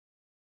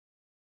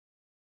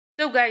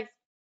 So guys,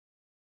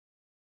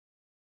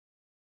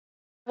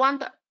 I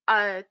want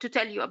to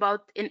tell you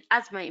about in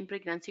asthma in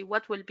pregnancy,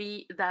 what will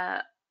be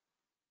the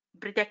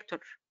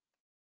predictor?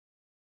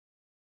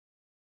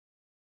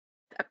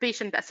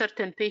 A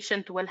certain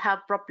patient will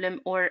have problem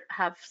or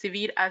have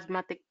severe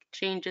asthmatic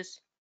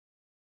changes,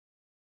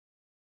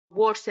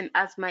 worsen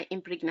asthma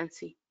in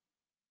pregnancy.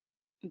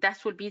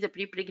 That will be the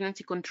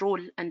pre-pregnancy control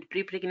and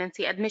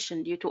pre-pregnancy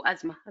admission due to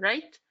asthma,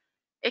 right?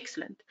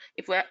 Excellent.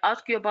 If we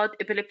ask you about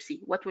epilepsy,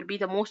 what will be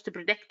the most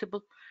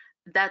predictable?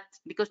 That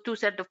because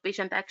 2/3 of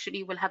patients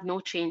actually will have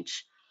no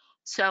change.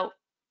 So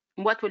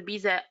what will be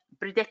the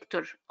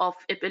predictor of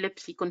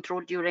epilepsy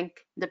control during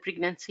the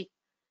pregnancy?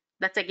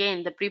 That's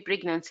again the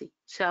pre-pregnancy.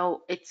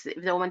 So it's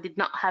if the woman did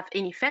not have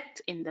any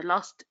effect in the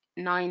last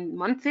 9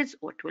 months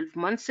or 12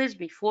 months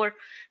before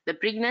the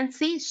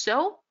pregnancy,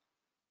 so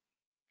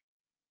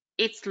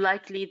it's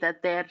likely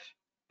that their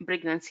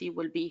pregnancy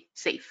will be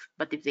safe.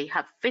 But if they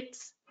have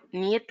fits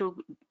near to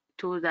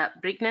the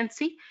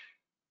pregnancy,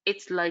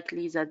 it's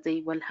likely that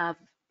they will have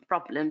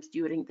problems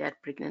during their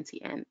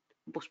pregnancy and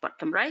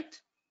postpartum, right?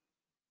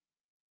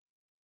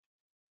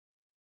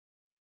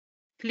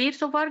 Clear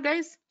so far,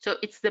 guys? So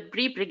it's the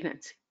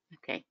pre-pregnancy.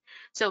 Okay.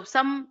 So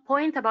some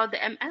point about the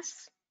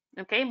MS.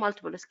 Okay,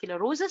 multiple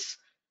sclerosis.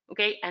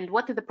 Okay, and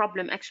what is the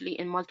problem actually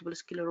in multiple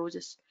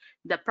sclerosis?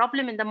 The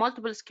problem in the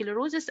multiple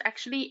sclerosis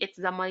actually it's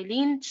the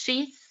myelin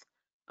sheath.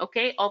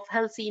 Okay, of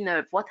healthy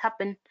nerve. What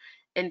happened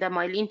in the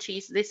myelin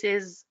sheath? This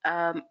is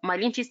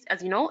myelin sheath,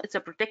 as you know, it's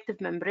a protective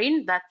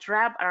membrane that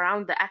wrap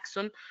around the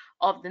axon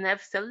of the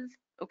nerve cells.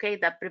 Okay,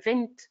 that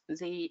prevent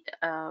the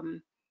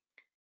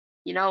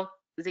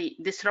the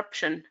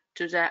disruption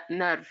to the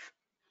nerve.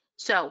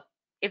 So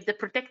if the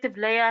protective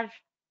layer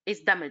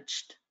is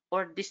damaged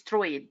or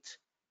destroyed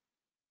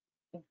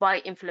by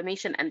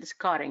inflammation and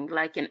scarring,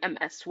 like in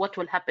MS, what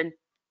will happen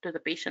to the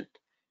patient?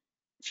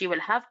 She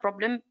will have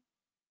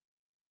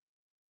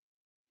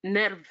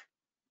nerve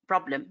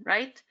problem,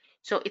 right?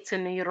 So it's a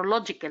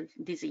neurological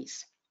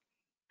disease.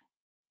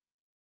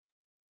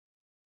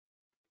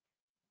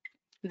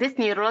 This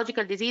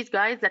neurological disease,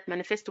 guys, that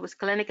manifests with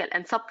clinical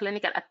and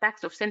subclinical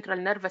attacks of central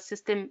nervous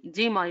system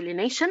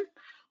demyelination,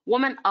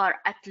 women are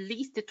at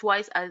least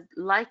twice as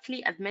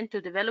likely as men to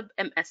develop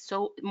MS,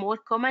 so more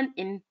common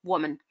in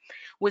women,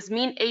 with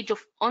mean age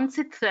of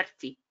onset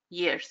 30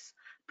 years.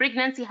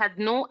 Pregnancy had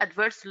no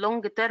adverse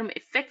long-term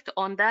effect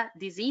on the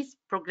disease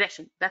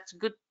progression. That's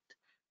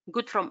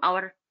good from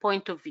our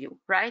point of view,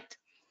 right?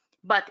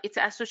 But it's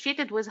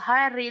associated with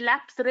higher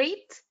relapse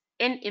rate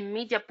in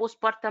immediate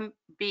postpartum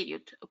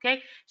period.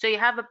 Okay, so you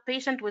have a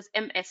patient with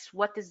MS.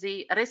 What is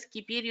the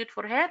risky period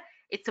for her?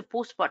 It's a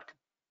postpartum.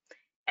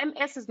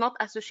 MS is not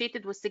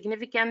associated with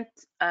significant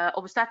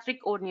obstetric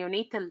or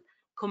neonatal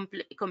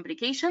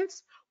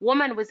complications.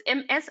 Women with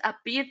MS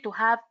appear to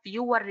have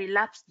fewer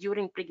relapse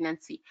during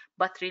pregnancy,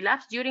 but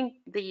relapse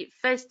during the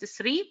first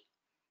 3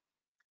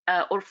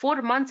 or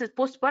 4 months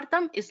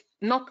postpartum is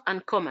not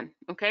uncommon.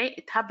 Okay,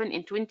 it happens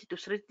in 20 to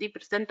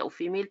 30% of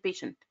female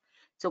patients.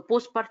 So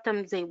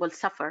postpartum, they will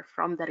suffer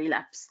from the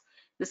relapse.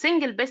 The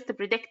single best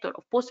predictor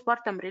of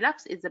postpartum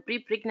relapse is the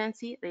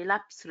pre-pregnancy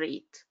relapse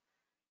rate.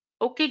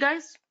 Okay,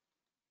 guys.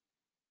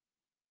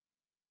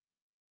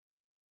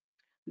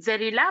 The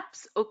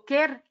relapse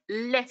occur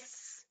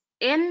less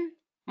in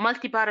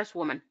multiparous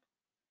women.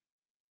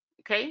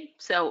 Okay,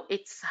 so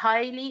it's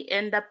highly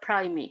in the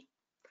primary.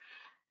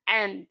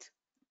 And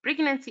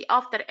pregnancy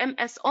after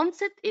MS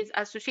onset is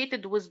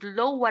associated with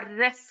lower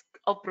risk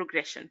of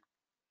progression.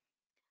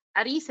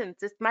 A recent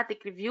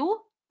systematic review,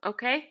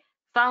 okay,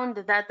 found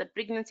that the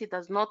pregnancy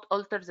does not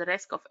alter the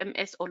risk of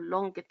MS or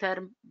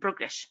long-term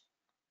progression.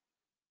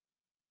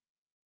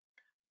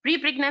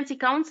 Pre-pregnancy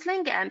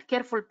counseling and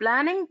careful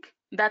planning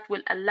that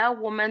will allow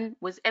women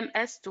with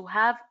MS to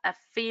have a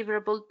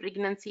favorable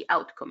pregnancy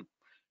outcome.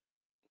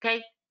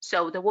 Okay,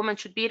 so the woman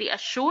should be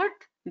reassured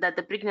that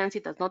the pregnancy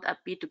does not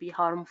appear to be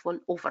harmful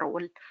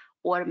overall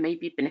or may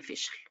be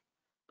beneficial.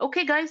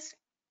 Okay, guys.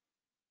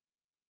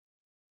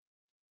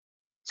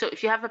 So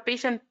if you have a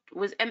patient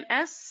with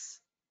MS,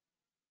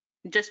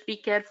 just be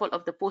careful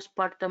of the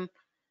postpartum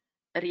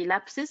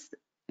relapses.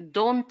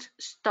 Don't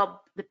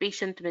stop the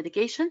patient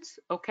medications,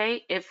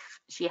 okay, if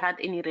she had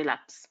any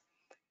relapse.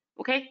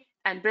 Okay,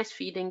 and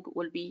breastfeeding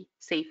will be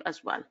safe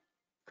as well.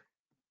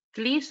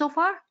 Clear so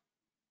far?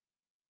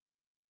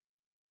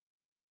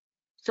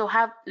 So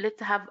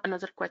let's have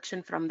another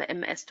question from the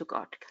MRCOG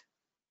article.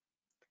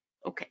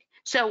 Okay,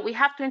 so we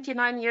have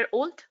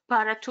 29-year-old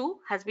Para 2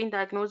 has been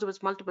diagnosed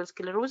with multiple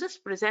sclerosis,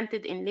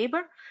 presented in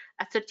labor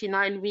at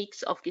 39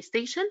 weeks of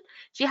gestation.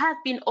 She has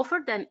been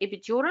offered an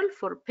epidural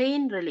for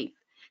pain relief.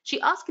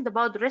 She asked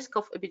about the risk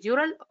of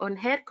epidural on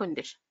her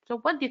condition. So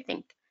what do you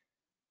think?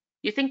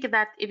 You think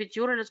that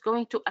epidural is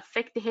going to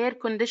affect her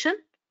condition?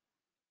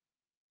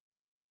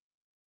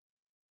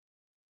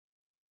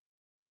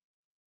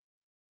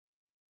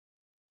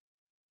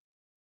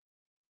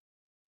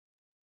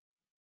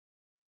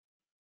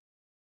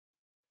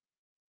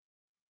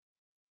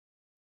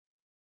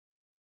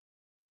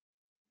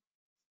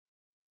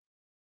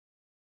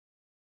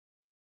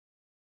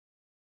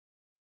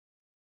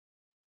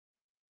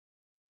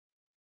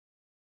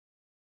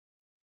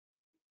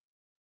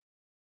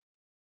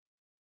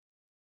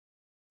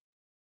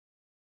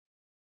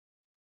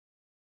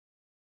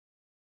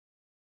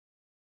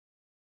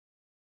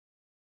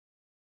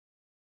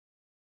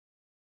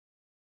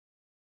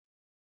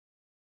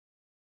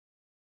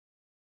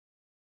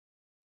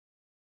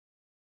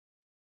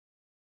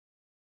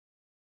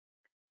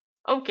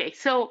 Okay,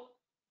 so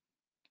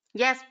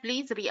yes,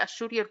 please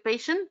reassure your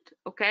patient,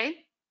 okay,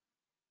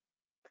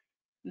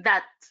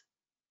 that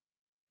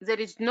there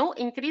is no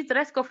increased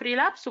risk of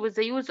relapse with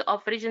the use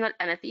of regional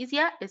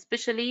anesthesia,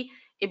 especially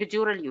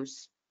epidural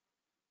use.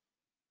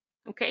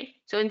 Okay,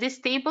 so in this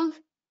table,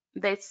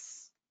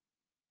 there's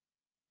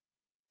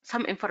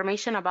some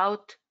information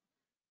about,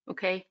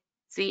 okay,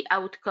 the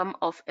outcome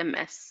of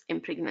MS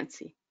in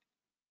pregnancy.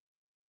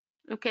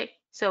 Okay,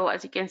 So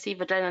as you can see,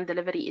 vaginal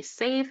delivery is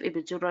safe.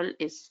 Epidural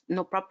is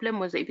no problem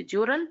with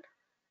epidural.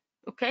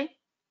 Okay.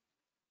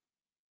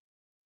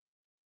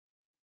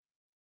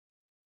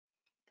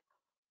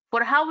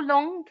 For how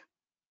long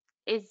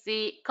is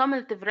the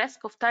cumulative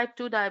risk of type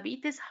 2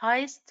 diabetes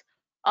highest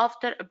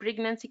after a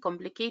pregnancy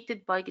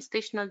complicated by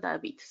gestational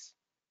diabetes?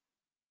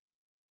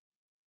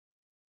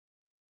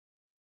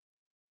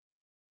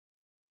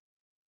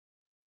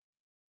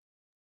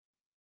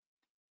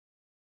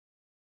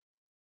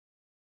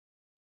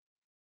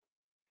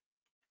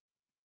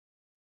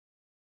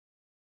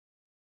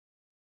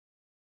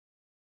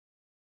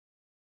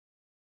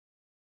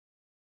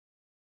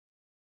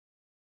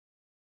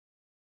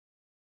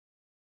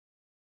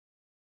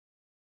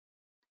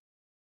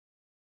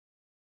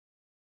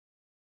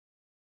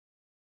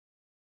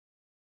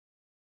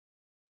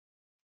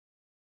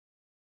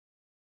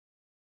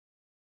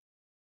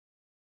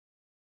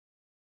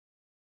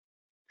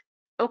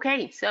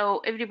 Okay,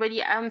 so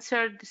everybody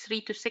answered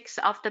 3 to 6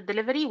 after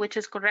delivery, which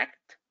is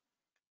correct.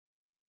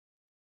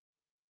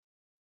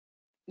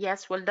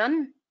 Yes, well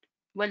done.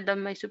 Well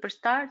done, my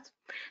superstars.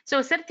 So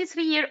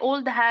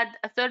 33-year-old had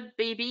a third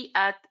baby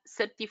at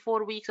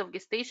 34 weeks of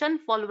gestation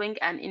following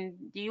an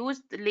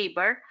induced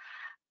labor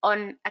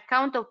on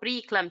account of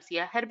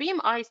preeclampsia. Her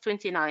BMI is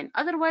 29.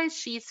 Otherwise,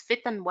 she's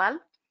fit and well.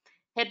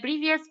 Her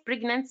previous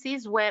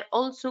pregnancies were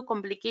also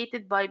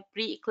complicated by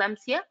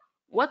preeclampsia.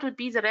 What would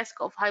be the risk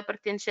of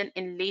hypertension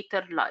in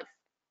later life?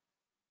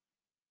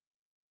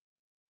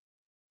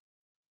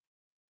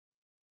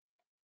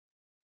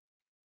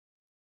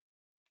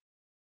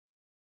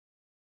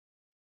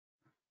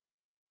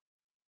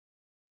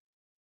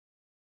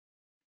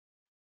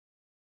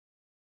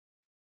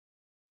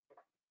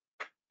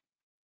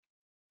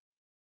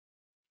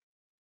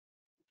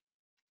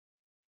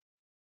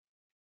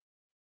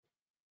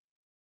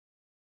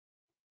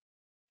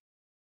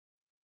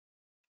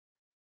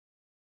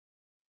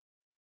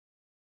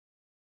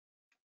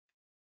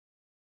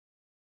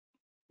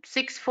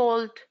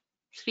 Six-fold,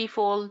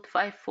 threefold,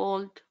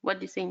 fivefold? What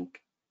do you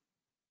think?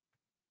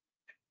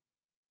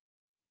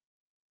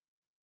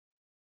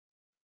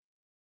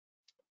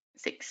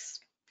 Six.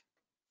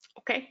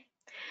 Okay.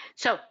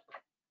 So,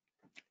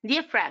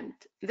 dear friend,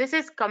 this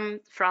is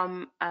come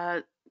from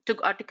a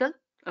Tog article.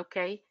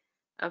 Okay.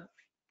 Uh,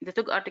 the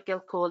Tog article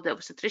called the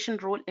obstetrician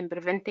role in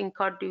preventing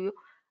cardio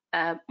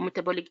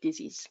metabolic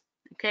disease.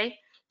 Okay.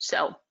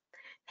 So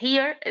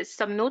here is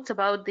some notes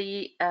about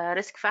the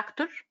risk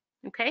factor.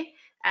 Okay.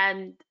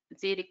 And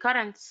the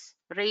recurrence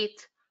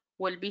rate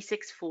will be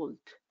sixfold.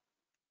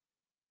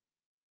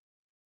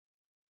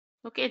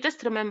 Okay.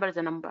 Just remember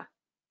the number.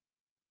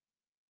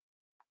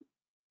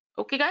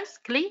 Okay, guys,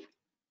 clear?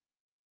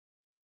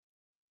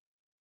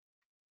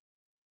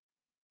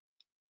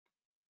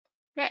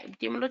 Yeah,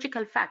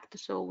 epidemiological fact.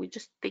 So we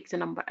just take the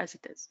number as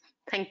it is.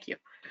 Thank you.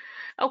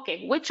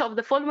 Okay, which of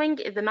the following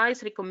is a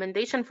nice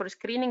recommendation for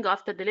screening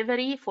after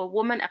delivery for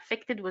women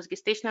affected with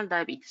gestational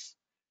diabetes?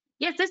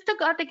 Yes, this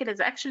Tog article is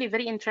actually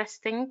very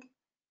interesting.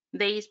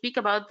 They speak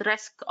about the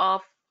risk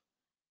of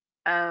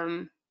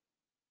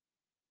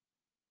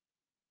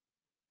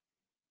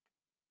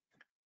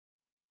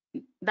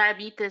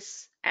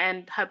diabetes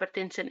and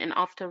hypertension and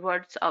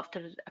afterwards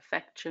after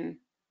affection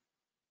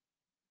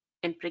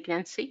in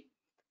pregnancy.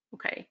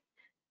 Okay.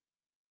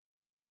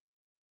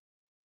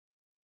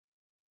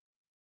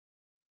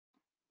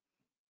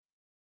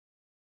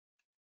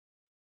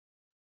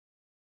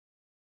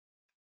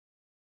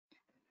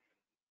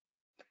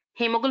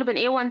 Hemoglobin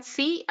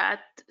A1C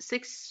at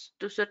 6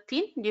 to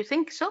 13, do you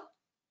think so?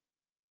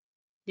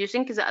 Do you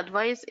think the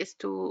advice is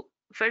to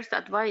first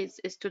advice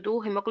is to do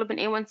hemoglobin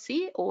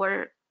A1C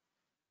or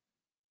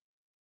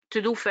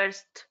to do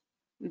first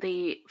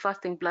the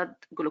fasting blood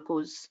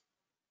glucose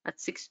at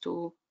 6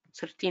 to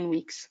 13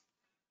 weeks?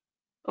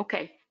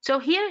 Okay, so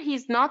here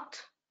he's not,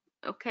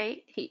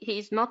 okay,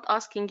 he's not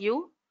asking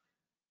you,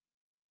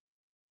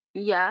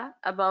 yeah,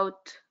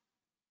 about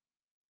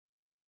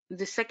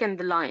the second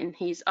line.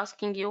 He's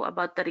asking you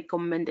about the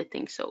recommended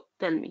thing. So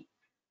tell me,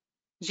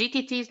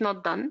 GTT is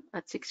not done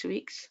at 6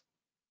 weeks,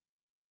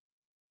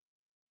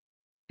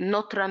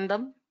 not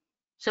random.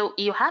 So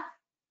you have,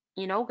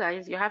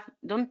 guys, you have,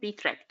 don't be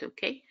tricked,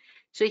 okay?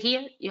 So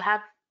here you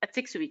have at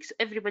 6 weeks,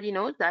 everybody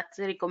knows that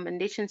the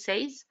recommendation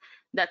says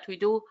that we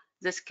do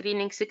the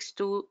screening 6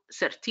 to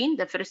 13,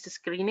 the first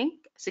screening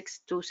 6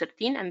 to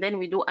 13, and then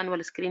we do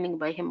annual screening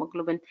by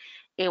hemoglobin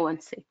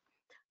A1C.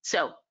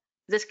 So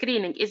the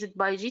screening, is it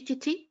by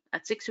GTT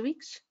at 6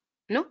 weeks?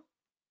 No,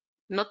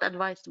 not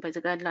advised by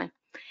the guideline.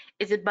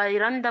 Is it by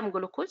random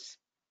glucose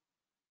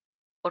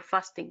or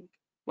fasting?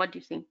 What do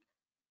you think?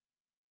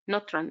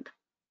 Not random.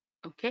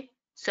 Okay,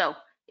 so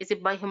is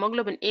it by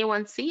hemoglobin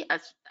A1C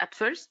as at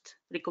first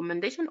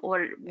recommendation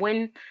or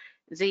when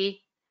the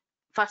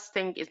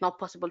fasting is not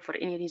possible for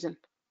any reason?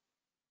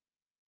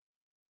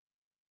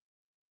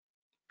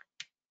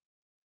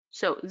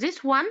 So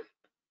this one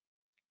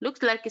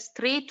looks like a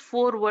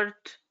straightforward,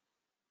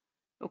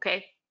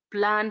 okay,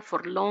 plan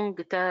for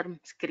long-term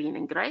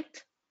screening,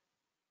 right?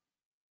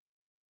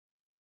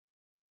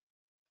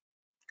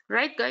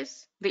 Right,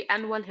 guys? The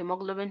annual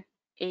hemoglobin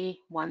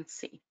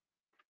A1C.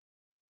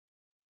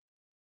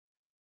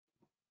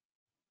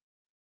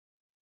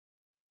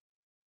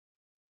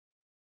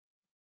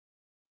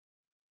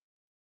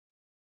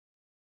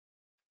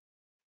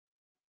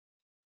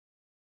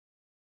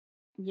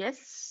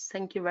 Yes,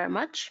 thank you very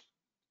much.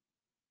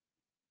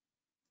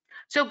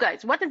 So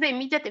guys, what is the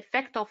immediate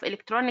effect of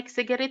electronic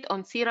cigarette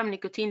on serum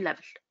nicotine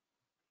level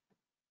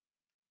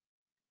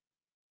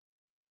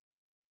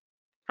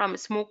from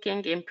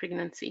smoking in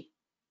pregnancy?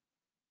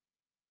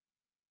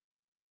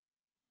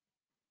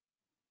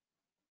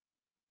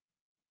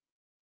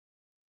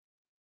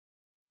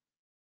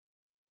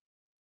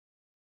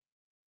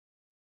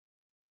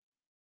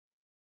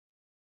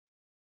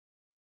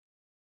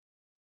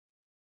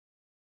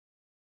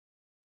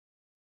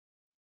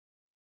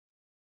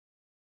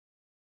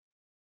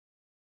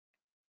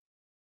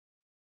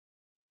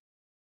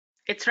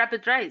 It's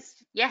rapid rise.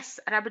 Yes,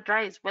 rapid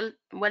rise. Well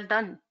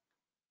done.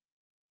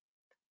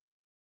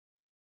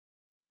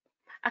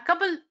 A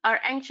couple are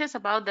anxious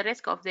about the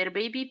risk of their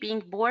baby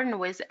being born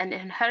with an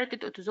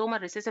inherited autosomal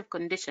recessive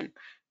condition.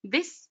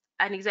 This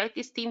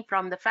anxiety stems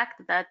from the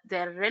fact that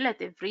their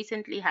relative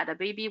recently had a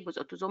baby with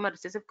autosomal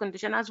recessive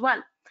condition as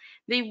well.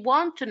 They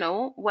want to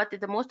know what is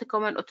the most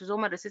common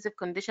autosomal recessive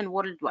condition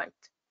worldwide.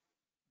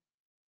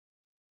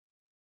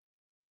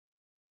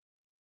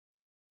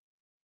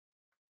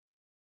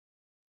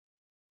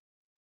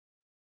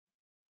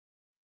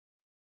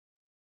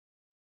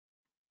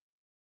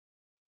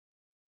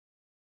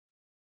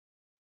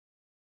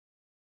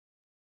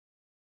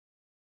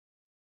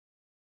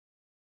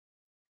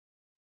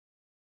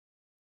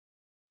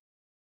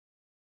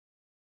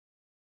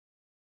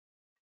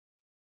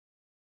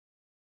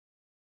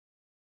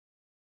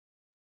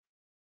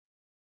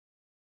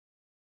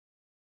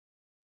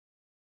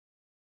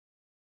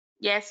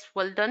 Yes,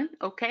 well done.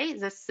 Okay,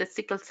 this is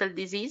sickle cell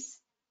disease.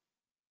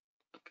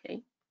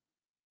 Okay.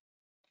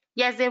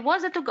 Yes, there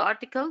was a Tog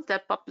article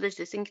that published,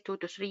 I think, 2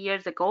 to 3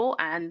 years ago,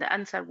 and the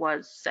answer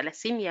was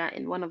thalassemia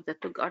in one of the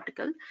Tog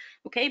article.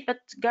 Okay, but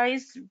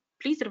guys,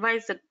 please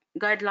revise the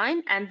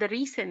guideline and the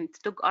recent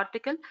Tog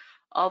article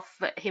of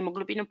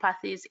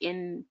hemoglobinopathies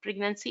in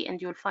pregnancy, and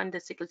you'll find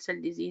that sickle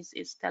cell disease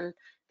is still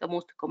the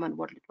most common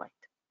worldwide.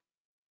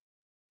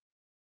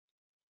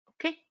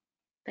 Okay,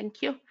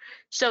 thank you.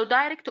 So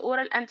direct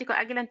oral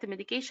anticoagulant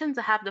medications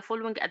have the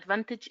following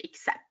advantage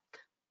except,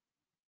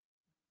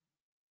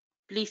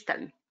 please tell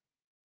me.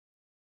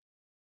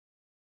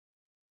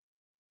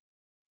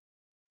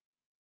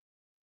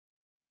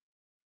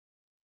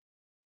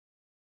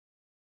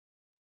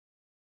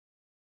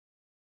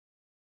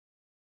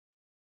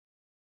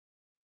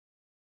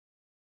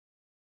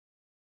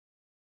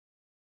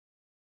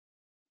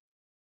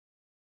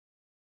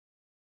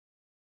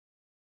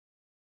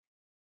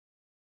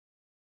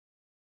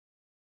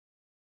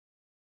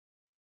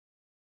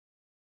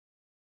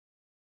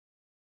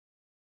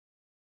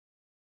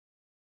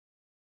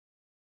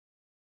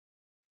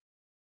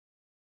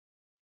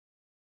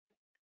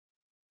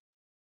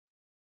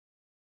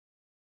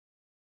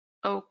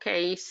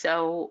 Okay,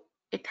 so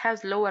it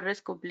has lower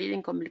risk of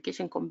bleeding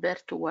complication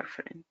compared to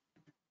warfarin.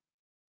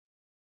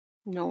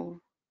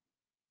 No.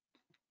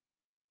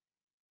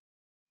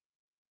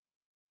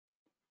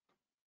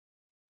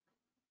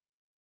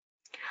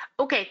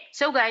 Okay,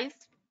 so guys,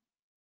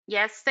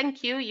 yes,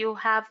 thank you. You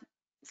have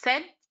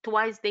said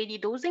twice daily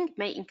dosing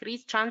may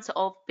increase chance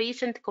of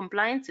patient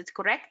compliance. It's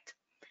correct.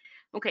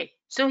 Okay,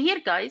 so here,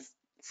 guys,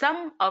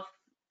 some of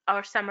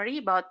our summary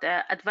about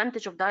the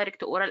advantage of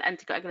direct oral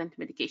anticoagulant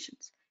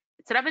medications.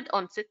 It's rapid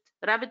onset,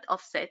 rapid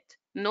offset,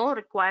 no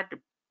required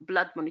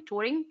blood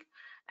monitoring,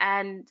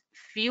 and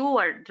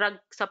fewer drug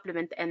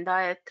supplement and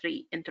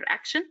dietary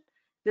interaction.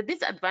 The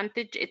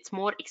disadvantage, it's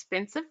more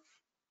expensive,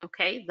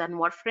 okay, than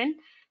warfarin.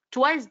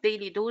 Twice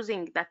daily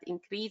dosing that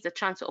increase the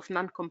chance of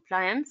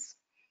non-compliance.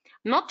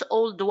 Not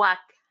all DWAC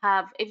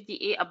have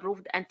FDA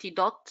approved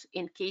antidote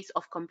in case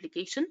of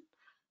complication.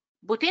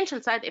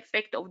 Potential side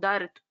effect of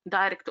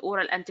direct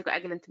oral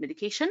anticoagulant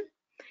medication,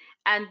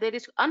 and there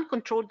is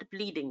uncontrolled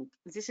bleeding.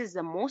 This is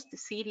the most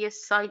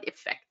serious side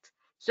effect.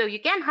 So you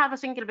can have a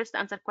single best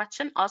answer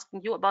question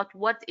asking you about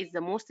what is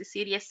the most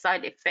serious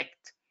side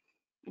effect.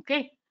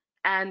 Okay,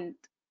 and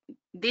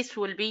this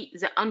will be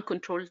the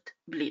uncontrolled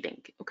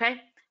bleeding.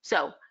 Okay,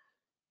 so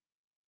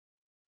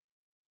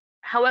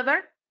however,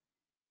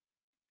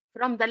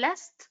 from the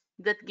list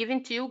that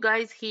given to you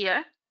guys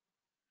here,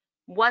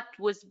 what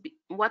was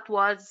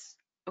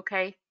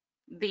okay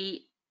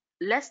the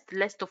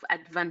list of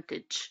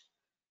advantage,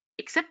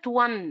 except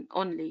one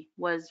only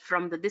was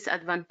from the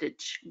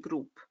disadvantage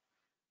group,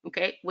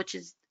 okay, which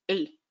is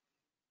A.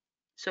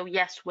 So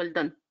yes, well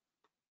done.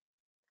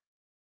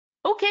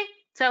 Okay,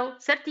 so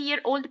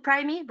 30-year-old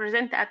primate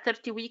present at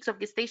 30 weeks of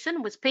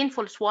gestation with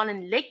painful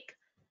swollen leg,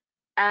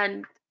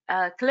 and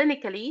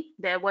clinically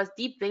there was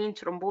deep vein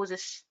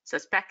thrombosis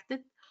suspected,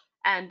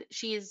 and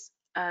she is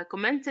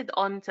commented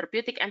on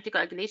therapeutic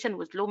anticoagulation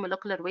with low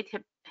molecular weight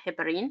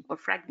heparin or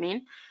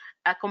fragmine.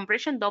 A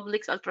compression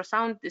duplex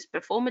ultrasound is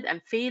performed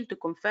and failed to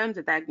confirm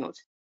the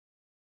diagnosis.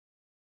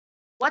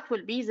 what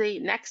will be the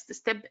next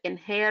step in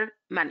hair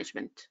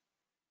management?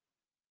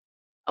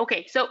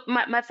 Okay, so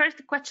my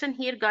first question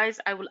here, guys,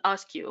 I will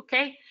ask you,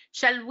 okay?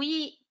 Shall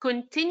we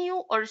continue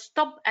or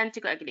stop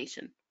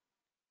anticoagulation?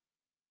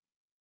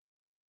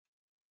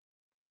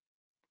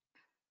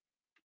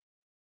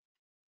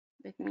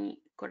 Let me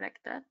correct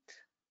that.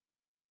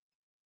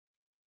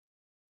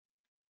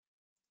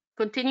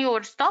 Continue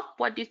or stop?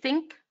 What do you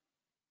think?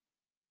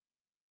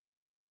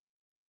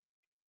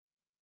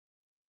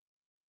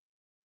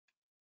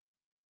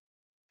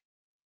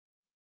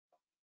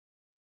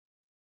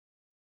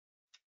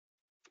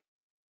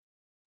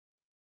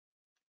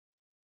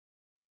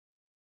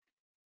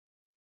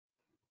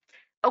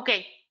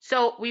 Okay,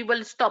 so we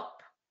will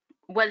stop.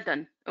 Well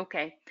done.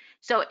 Okay,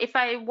 so if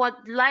I would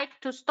like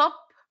to stop,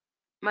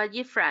 my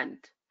dear friend,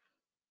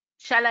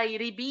 shall I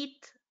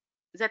repeat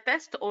the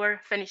test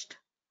or finished?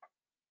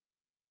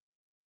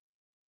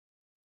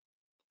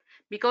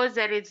 Because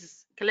there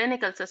is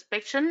clinical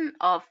suspicion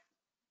of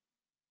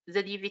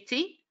the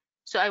DVT,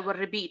 so I will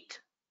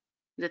repeat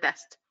the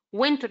test.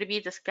 When to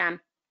repeat the scan?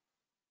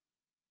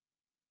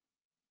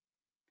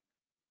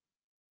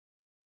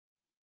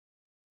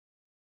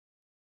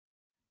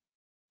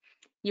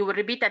 You will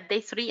repeat at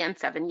day 3 and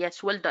 7.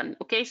 Yes, well done.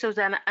 Okay, so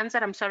the answer,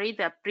 I'm sorry,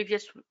 the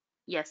previous,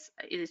 yes,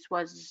 it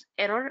was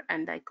error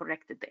and I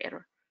corrected the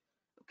error.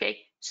 Okay,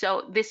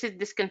 so this is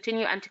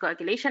discontinue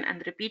anticoagulation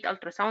and repeat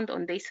ultrasound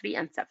on day 3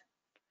 and 7.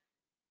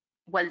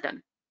 Well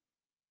done.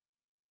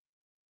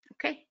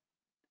 Okay.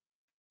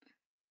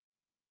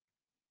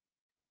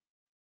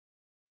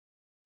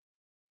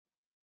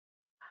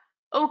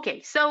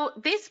 Okay, so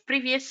this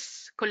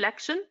previous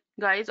collection,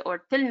 guys, or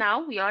till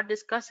now, we are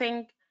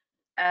discussing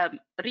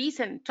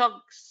recent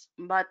talks,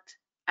 but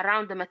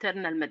around the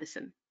maternal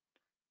medicine,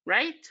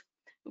 right?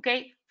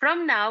 Okay,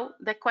 from now,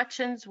 the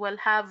questions will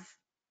have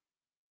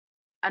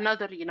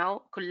another,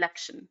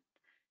 collection.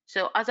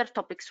 So other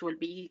topics will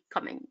be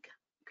coming,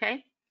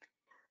 okay?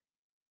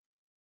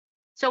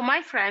 So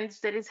my friends,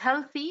 there is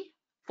healthy,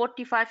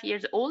 45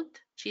 years old.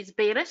 She's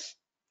Bearish,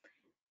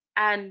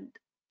 and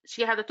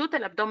she had a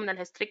total abdominal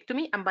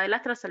hysterectomy and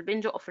bilateral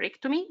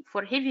salpingo-oophorectomy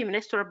for heavy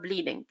menstrual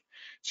bleeding.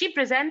 She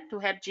presented to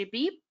her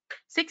GP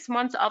 6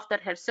 months after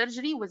her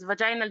surgery with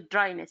vaginal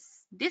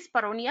dryness,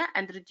 dyspareunia,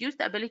 and reduced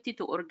ability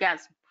to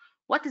orgasm.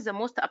 What is the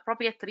most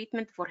appropriate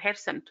treatment for her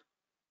symptom?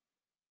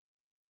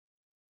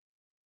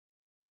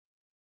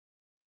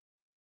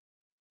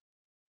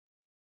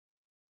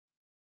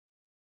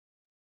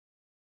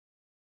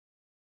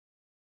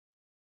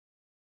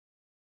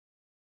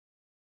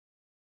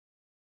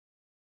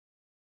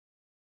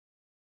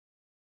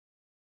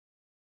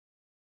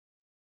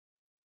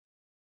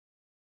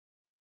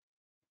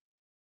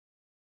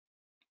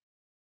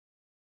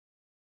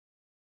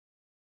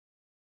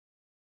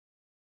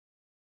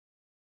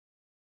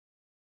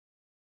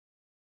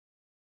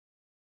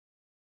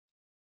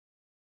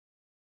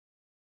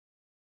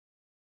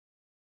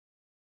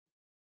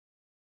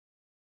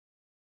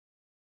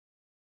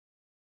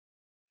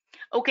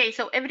 Okay,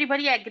 so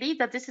everybody agreed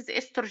that this is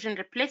estrogen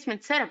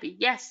replacement therapy.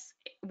 Yes,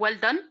 well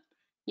done.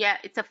 Yeah,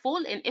 it's a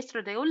fall in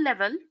estradiol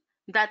level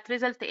that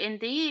result in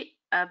the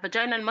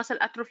vaginal muscle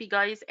atrophy,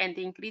 guys, and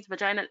the increased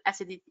vaginal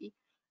acidity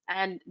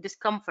and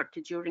discomfort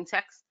during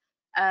sex.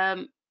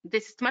 The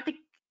systematic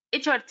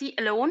HRT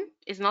alone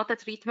is not a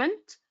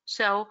treatment,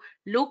 so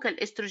local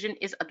estrogen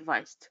is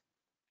advised.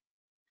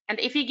 And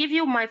if you give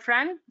you, my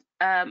friend,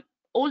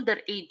 older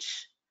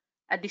age,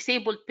 a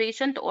disabled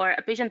patient or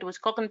a patient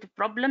with cognitive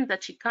problem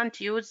that she can't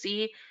use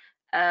the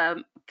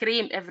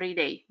cream every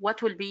day,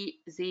 what will be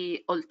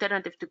the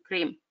alternative to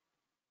cream?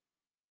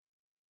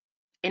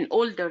 An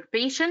older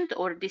patient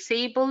or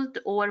disabled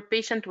or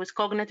patient with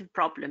cognitive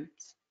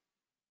problems?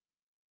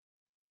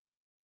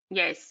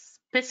 Yes,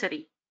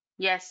 pessary.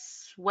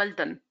 Yes, well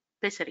done,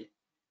 pessary.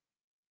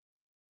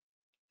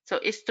 So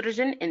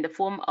estrogen in the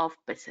form of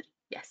pessary.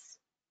 Yes,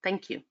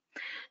 thank you.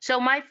 So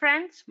my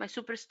friends, my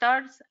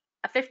superstars,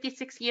 a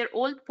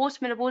 56-year-old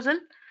postmenopausal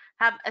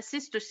have a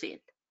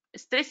cystocele,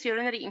 stress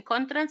urinary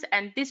incontinence,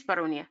 and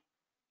dyspareunia.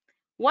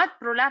 What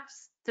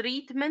prolapse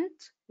treatment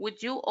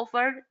would you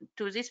offer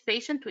to this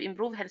patient to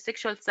improve her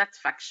sexual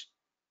satisfaction?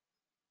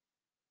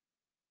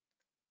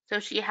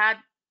 So she had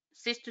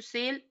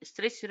cystocele,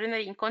 stress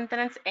urinary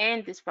incontinence,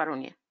 and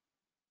dyspareunia.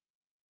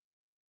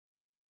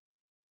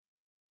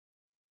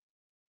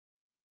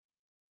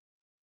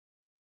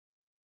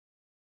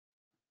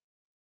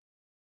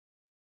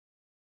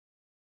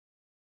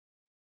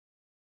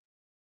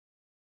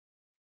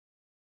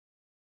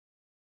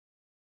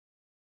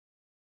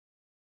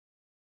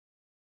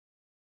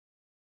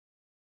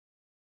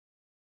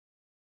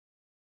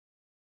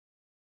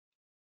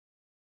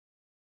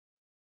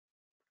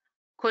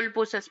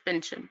 Colpo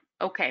suspension.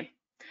 Okay.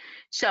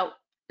 So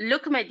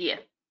look, my dear,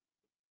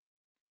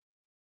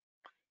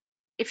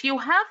 if you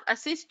have a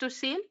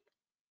cystocele,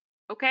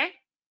 okay,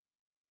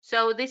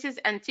 so this is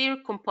anterior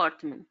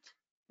compartment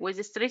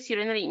with stress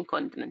urinary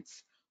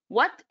incontinence.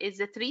 What is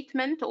the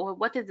treatment or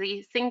what is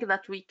the thing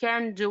that we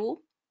can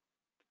do,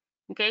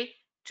 okay,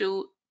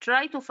 to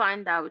try to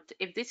find out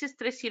if this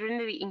stress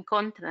urinary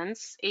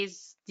incontinence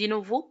is de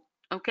novo,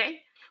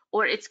 okay,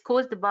 or it's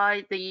caused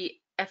by the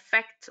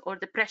effect or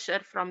the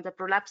pressure from the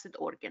prolapsed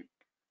organ.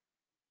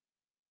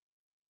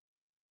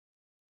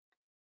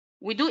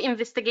 We do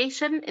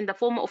investigation in the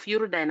form of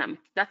urodynamic.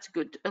 That's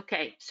good.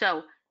 Okay,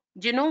 so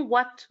do you know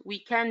what we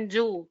can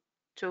do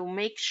to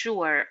make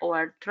sure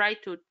or try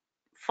to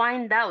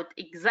find out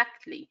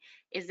exactly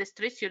is the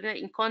stress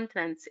urinary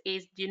incontinence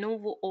is de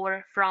novo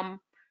or from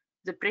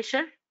the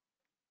pressure?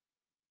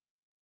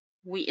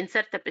 We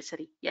insert a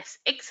pessary. Yes,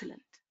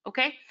 excellent.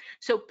 Okay,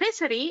 so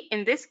pessary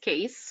in this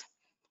case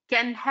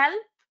can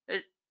help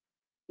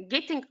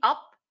getting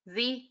up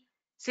the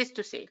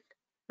cystocele,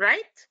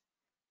 right?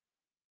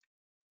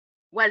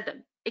 Well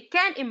done. It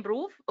can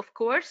improve, of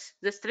course,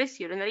 the stress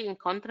urinary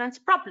incontinence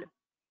problem,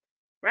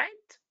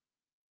 right?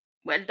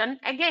 Well done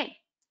again.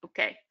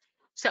 Okay,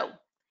 so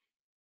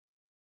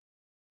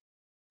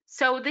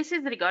this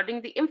is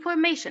regarding the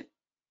information.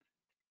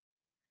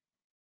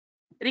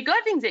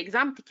 Regarding the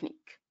exam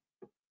technique,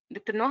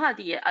 Dr.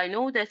 Nohadi, I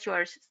know that you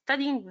are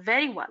studying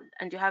very well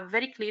and you have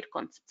very clear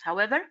concepts.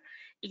 However,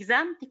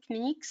 exam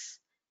techniques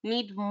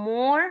need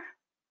more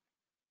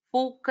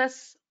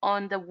focus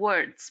on the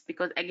words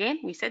because, again,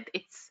 we said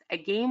it's a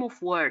game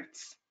of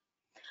words.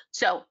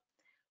 So,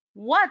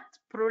 what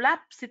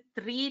prolapse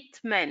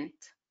treatment?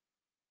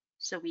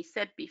 So we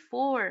said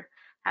before,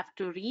 have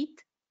to read.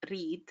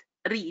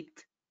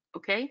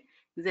 Okay,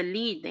 the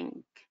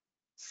leading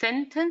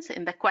sentence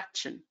in the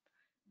question.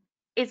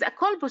 Is a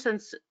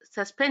colposon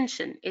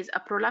suspension is a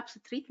prolapse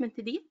treatment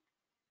دي?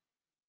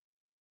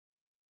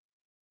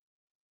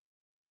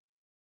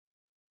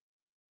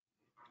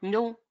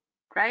 No,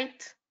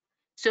 right?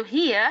 So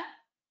here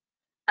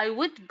I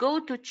would go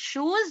to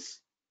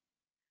choose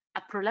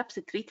a prolapse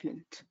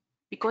treatment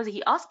because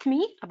he asked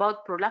me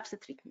about prolapse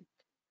treatment,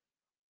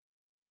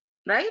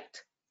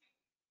 right?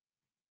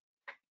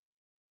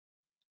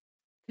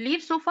 Clear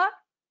so far?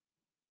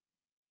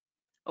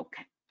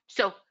 Okay,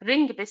 so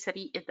ring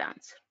pessary is the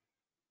answer.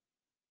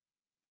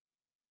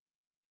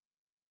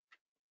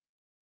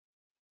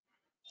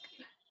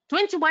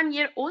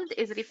 21-year-old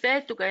is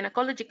referred to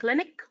gynecology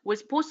clinic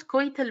with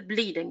postcoital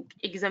bleeding.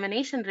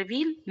 Examination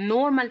reveal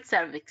normal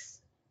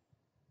cervix.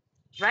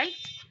 Right?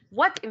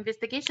 What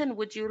investigation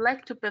would you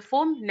like to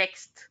perform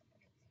next?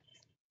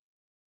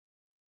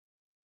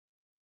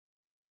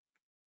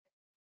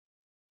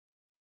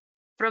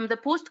 From the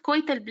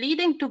postcoital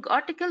bleeding Tog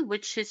article,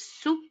 which is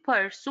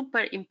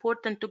super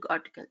important Tog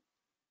article.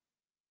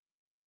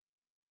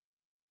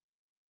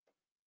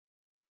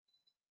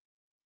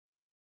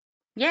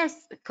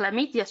 Yes,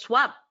 chlamydia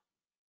swab.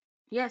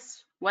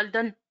 Yes, well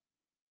done.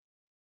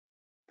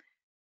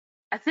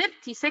 A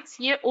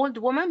 36-year-old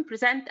woman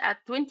present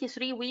at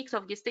 23 weeks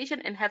of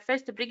gestation in her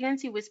first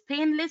pregnancy with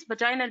painless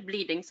vaginal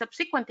bleeding.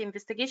 Subsequent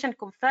investigation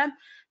confirmed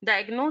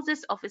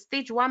diagnosis of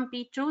stage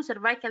 1B2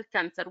 cervical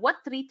cancer. What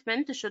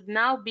treatment should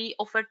now be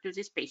offered to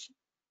this patient?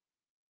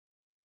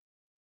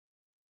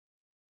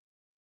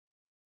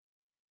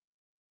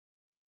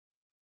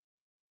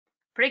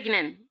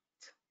 Pregnant.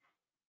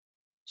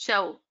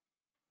 So,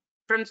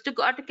 from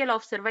the article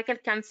of cervical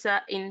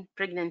cancer in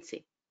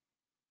pregnancy.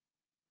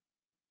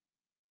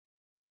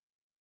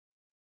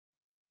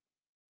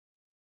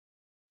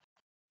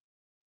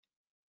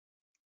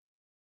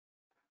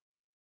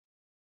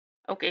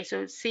 Okay,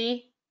 so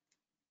C,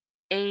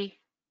 A,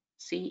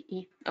 C,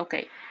 E.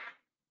 Okay.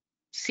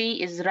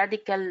 C is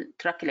radical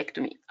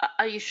trachelectomy.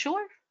 Are you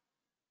sure?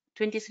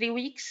 23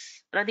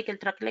 weeks radical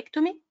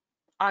trachelectomy?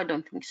 I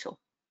don't think so.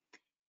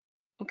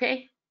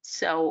 Okay,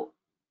 so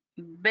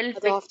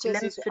pelvic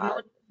lymph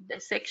node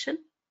dissection.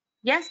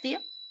 Yes, dear.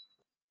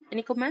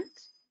 Any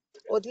comments?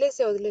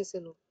 వదిలేసే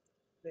నువ్వు.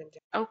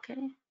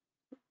 Okay.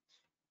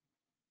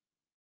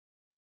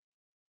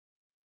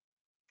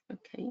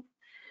 Okay.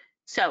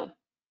 So,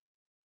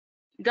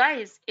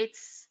 guys,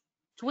 it's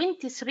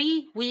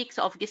 23 weeks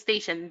of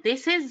gestation.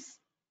 This is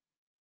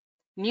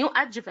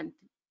neoadjuvant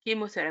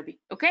chemotherapy.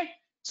 Okay.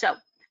 So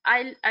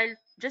I'll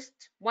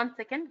just 1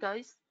 second,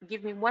 guys.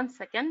 Give me 1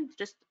 second.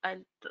 Just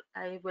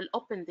I will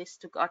open this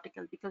Tog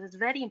article because it's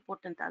very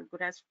important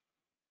algorithm.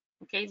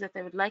 Okay, that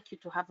I would like you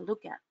to have a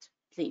look at,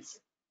 please.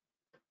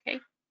 Okay.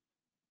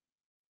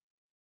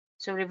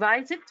 So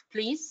revise it,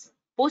 please.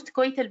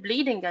 Postcoital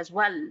bleeding as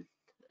well.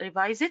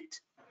 Revise it.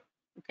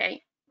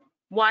 Okay.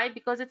 Why?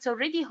 Because it's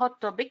already hot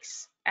topics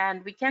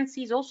and we can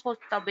see those hot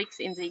topics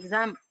in the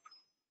exam.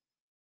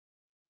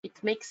 It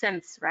makes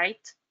sense,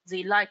 right?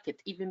 They like it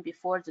even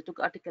before the Tog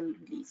article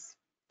release.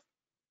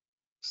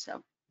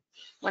 So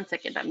 1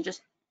 second, I'm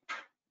just,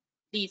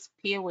 please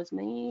bear with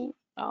me.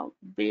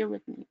 Bear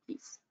with me,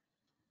 please.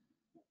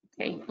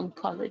 Okay,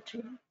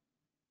 oncology.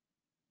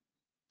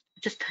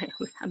 Just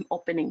I'm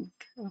opening.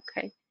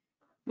 Okay,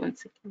 1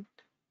 second.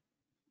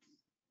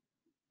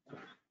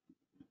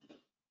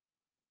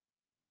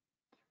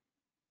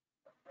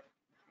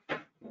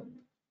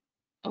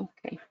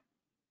 Okay.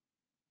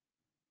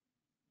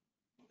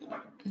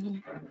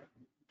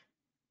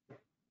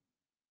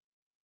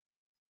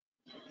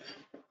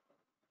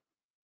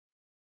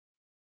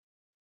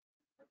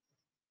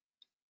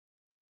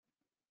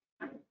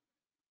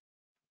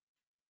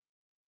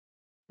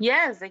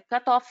 Yes, the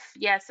cutoff.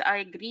 Yes, I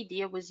agree,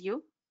 dear, with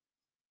you.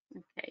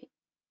 Okay.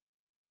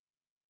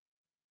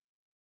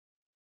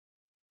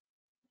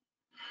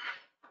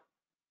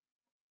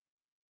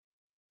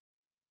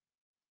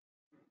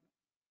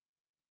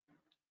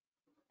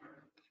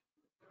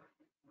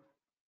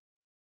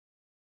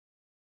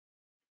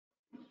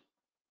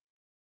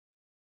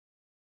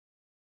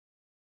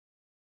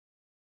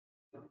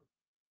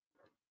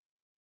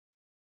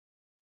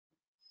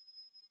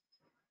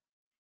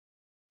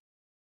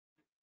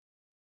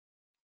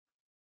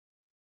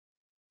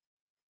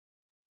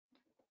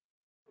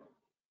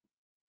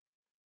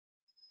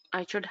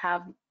 I should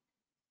have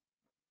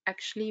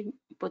actually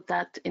put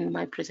that in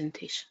my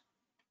presentation.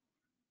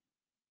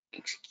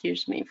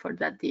 Excuse me for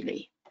that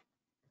delay.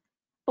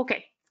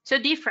 Okay, so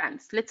dear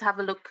friends, let's have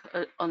a look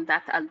on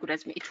that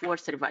algorithm. It's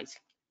worth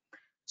revising.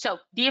 So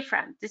dear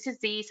friends, this is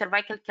the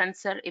cervical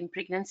cancer in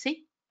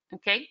pregnancy,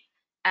 okay?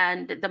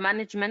 And the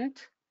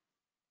management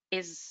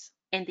is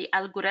in the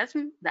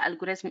algorithm. The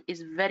algorithm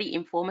is very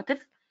informative,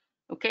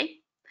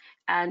 okay?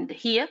 And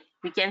here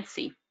we can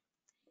see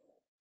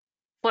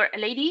for a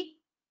lady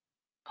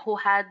who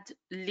had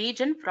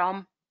lesion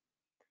from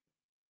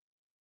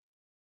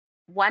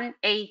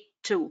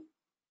 1A2,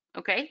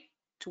 okay,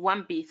 to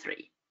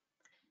 1B3,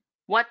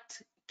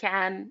 what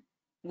can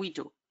we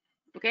do?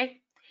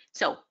 Okay,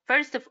 so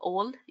first of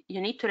all, you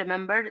need to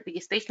remember the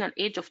gestational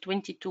age of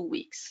 22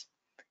 weeks,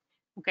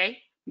 okay,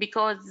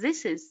 because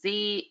this is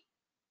the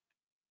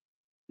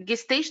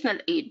gestational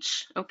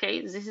age,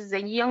 okay, this is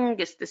the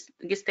youngest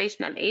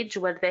gestational age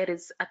where there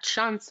is a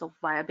chance of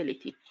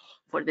viability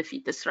for the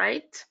fetus,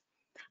 right?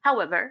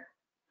 However,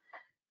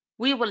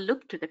 we will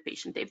look to the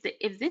patient.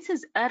 If this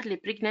is early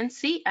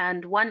pregnancy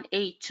and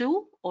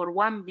 1A2 or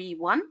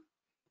 1B1,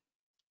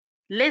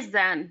 less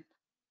than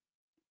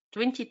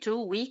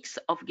 22 weeks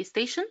of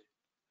gestation,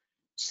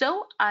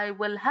 so I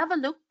will have a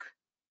look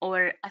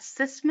or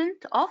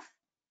assessment of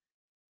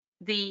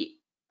the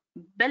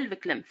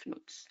pelvic lymph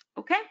nodes,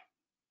 okay?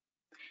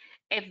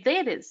 If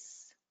there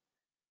is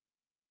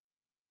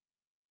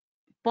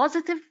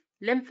positive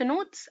lymph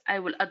nodes, I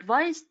will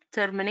advise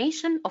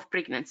termination of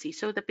pregnancy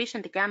so the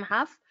patient can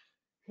have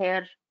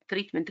her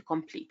treatment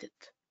completed.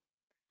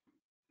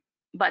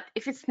 But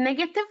if it's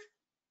negative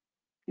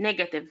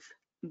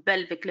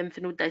pelvic lymph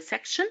node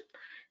dissection,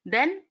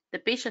 then the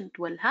patient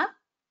will have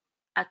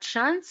a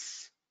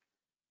chance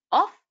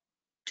of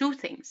two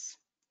things.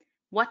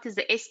 What is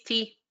the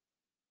ST?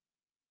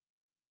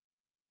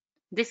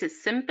 This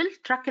is simple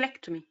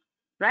trachelectomy,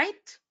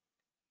 right?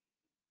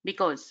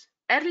 Because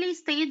early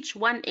stage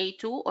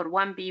 1A2 or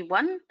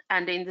 1B1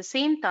 and in the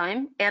same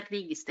time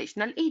early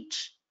gestational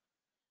age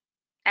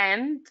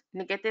and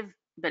negative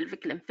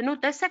pelvic lymph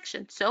node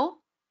dissection.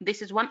 So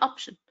this is one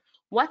option.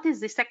 What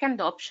is the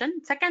second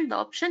option? Second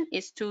option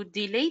is to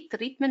delay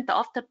treatment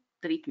after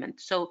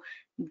treatment. So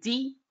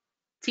DTAD,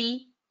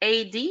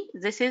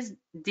 this is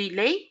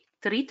delay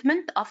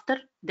treatment after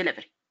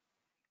delivery.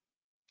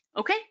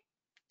 Okay,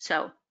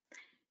 so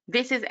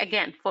this is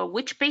again for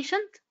which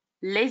patient?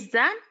 Less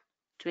than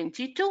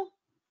 22.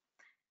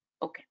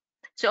 Okay,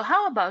 so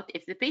how about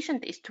if the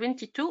patient is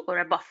 22 or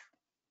above?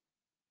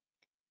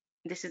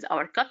 This is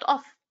our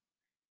cutoff.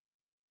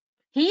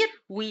 Here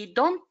we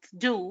don't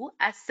do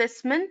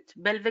assessment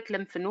pelvic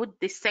lymph node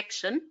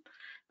dissection,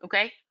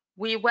 okay?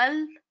 We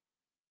will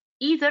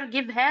either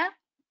give her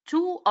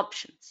two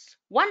options.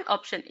 One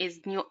option is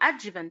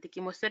neoadjuvant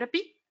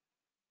chemotherapy,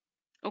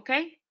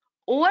 okay?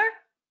 Or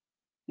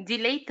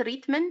delay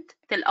treatment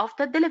till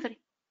after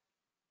delivery.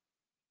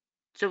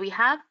 So we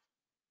have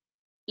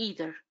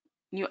either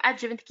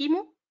neoadjuvant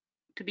chemo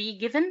to be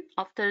given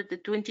after the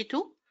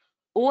 22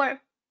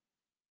 or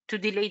to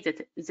delay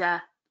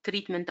the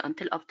treatment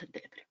until after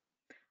delivery.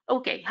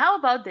 Okay, how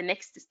about the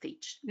next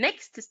stage?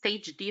 Next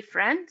stage, dear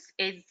friends,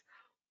 is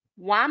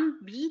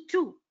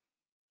 1B2.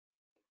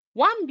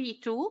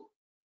 1B2,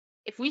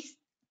 if we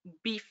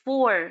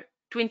before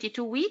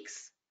 22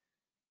 weeks,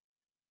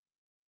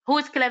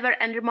 who's clever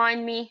and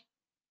remind me?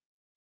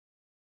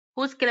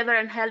 Who's clever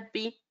and help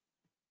me?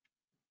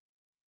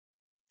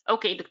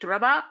 Okay, Dr.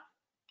 Rabah,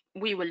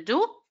 we will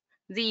do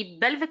the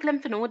pelvic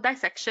lymph node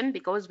dissection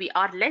because we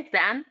are less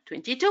than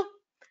 22.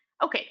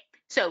 Okay,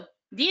 so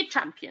dear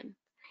champion,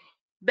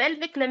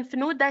 pelvic lymph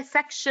node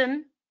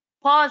dissection,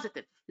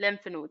 positive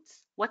lymph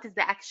nodes. What is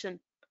the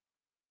action?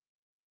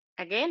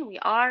 Again, we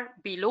are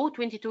below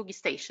 22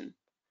 gestation.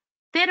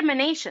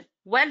 Termination.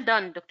 Well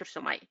done, Dr.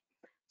 Somai.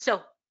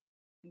 So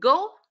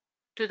go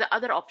to the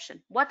other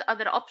option. What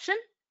other option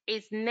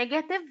is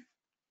negative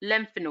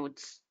lymph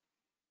nodes?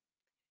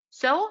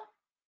 So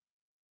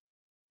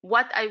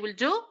what I will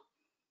do,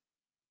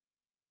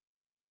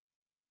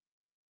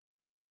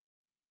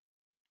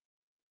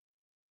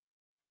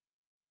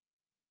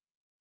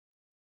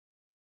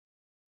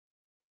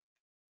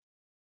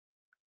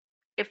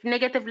 if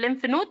negative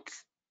lymph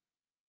nodes,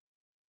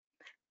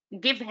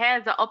 give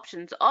her the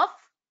options of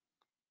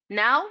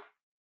now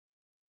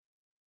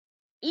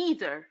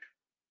either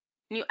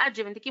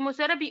neoadjuvant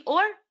chemotherapy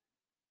or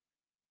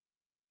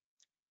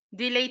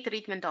delay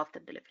treatment after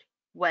delivery.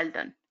 Well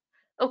done.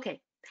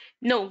 Okay.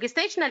 No,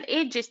 gestational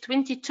age is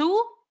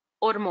 22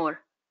 or more.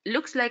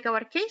 Looks like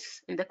our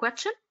case in the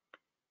question.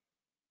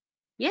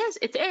 Yes,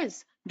 it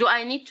is. Do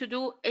I need to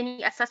do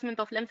any assessment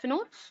of lymph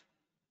nodes?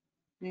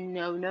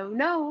 No, no,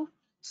 no.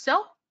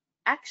 So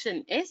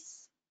action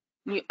is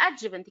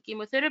neoadjuvant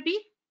chemotherapy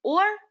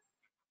or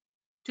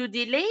to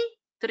delay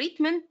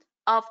treatment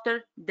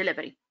after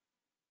delivery.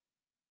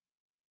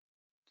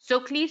 So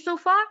clear so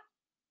far?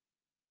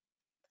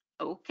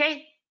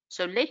 Okay,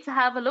 so let's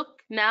have a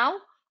look now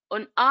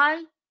on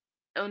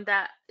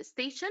the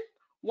station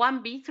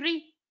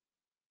 1B3.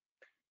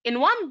 In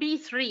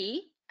 1B3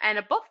 and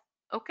above,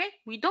 okay,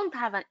 we don't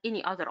have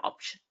any other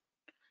option.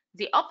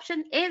 The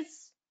option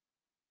is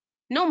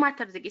no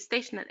matter the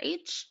gestational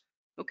age,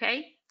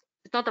 okay,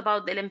 it's not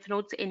about the lymph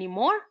nodes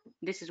anymore.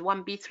 This is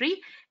 1B3.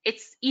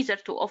 It's easier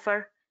to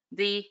offer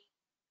the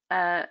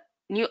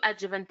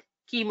neoadjuvant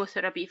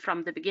chemotherapy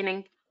from the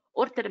beginning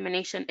or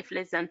termination if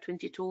less than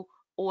 22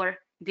 or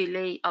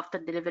delay after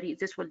delivery.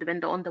 This will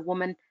depend on the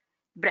woman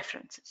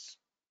preferences.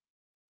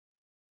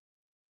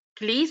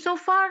 Clear so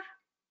far?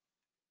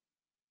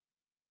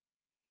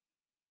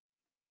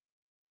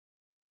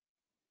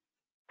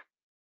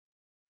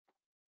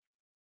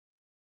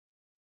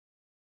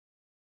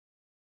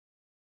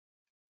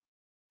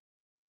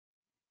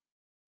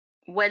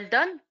 Well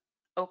done.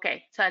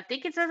 Okay, so I'll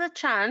take it as a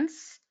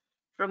chance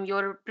from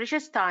your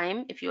precious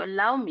time, if you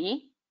allow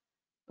me,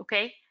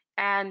 okay?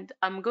 And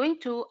I'm going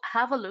to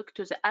have a look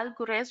to the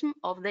algorithm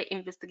of the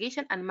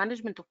investigation and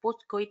management of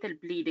postcoital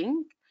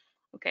bleeding,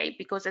 okay?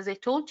 Because as I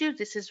told you,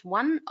 this is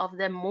one of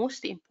the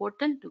most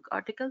important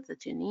articles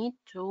that you need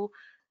to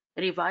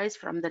revise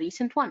from the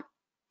recent one.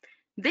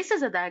 This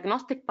is a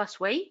diagnostic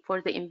pathway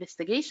for the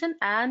investigation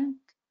and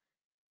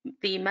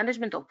the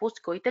management of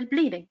postcoital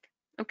bleeding,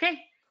 okay?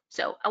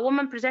 So a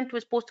woman presents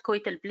with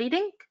postcoital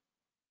bleeding.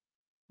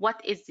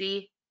 What is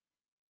the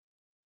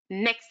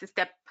next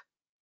step?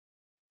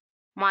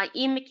 My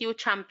eMRCOG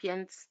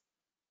champions.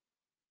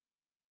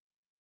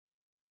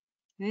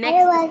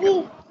 Next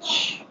step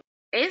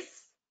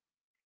is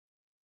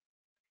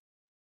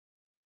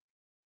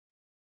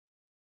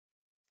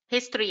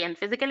history and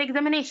physical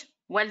examination.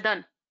 Well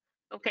done.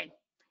 Okay.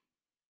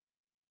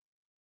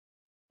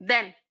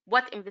 Then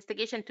what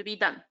investigation to be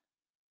done?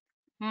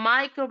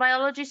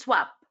 Microbiology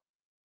swab.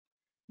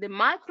 The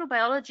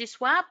microbiology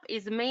swab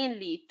is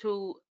mainly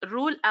to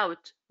rule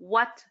out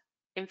what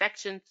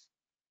infections,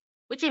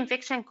 which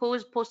infection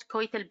cause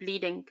postcoital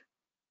bleeding?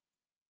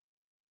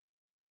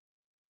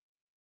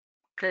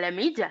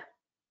 Chlamydia,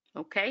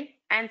 okay,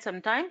 and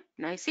sometime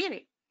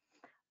Neisseria.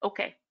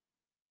 Okay,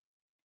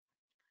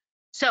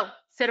 so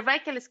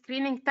cervical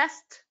screening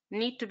test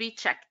need to be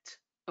checked,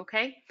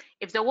 okay?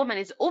 If the woman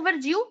is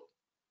overdue,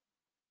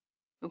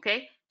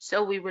 okay,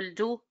 so we will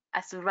do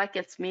a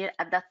cervical smear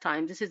at that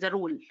time. This is a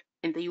rule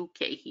in the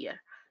UK here,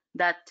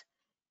 that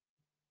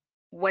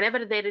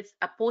whenever there is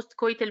a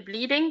postcoital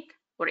bleeding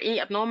or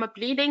any abnormal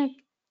bleeding,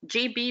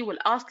 JB will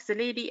ask the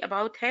lady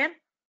about her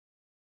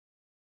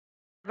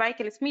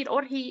cervical smear,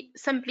 or he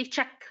simply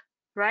check,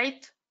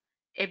 right?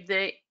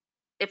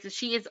 If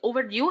she is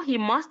overdue, he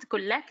must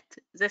collect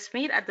the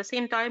smear at the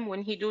same time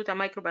when he do the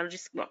microbiology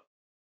swab.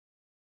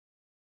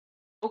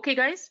 Okay,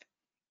 guys?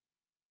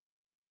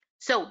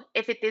 So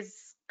if it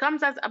is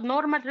comes as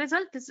abnormal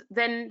results,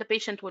 then the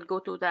patient will go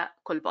to the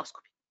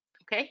colposcopy,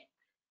 okay?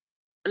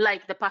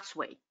 Like the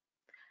pathway.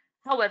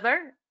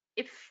 However,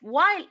 if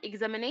while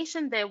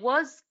examination there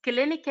was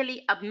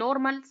clinically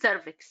abnormal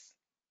cervix,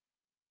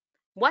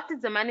 what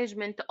is the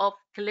management of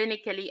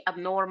clinically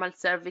abnormal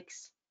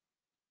cervix?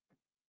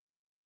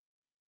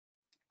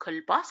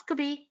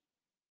 Colposcopy,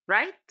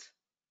 right?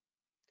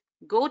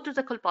 Go to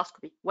the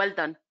colposcopy. Well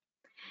done.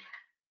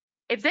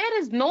 If there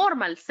is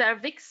normal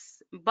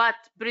cervix but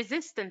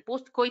persistent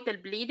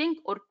postcoital bleeding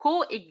or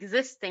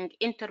coexisting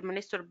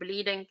intermenstrual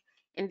bleeding,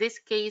 in this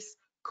case,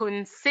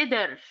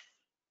 consider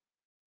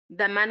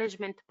the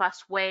management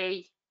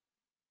pathway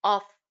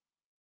of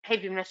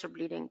heavy menstrual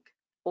bleeding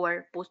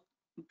or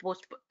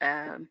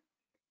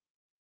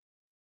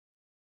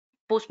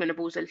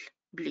postmenopausal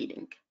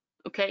bleeding.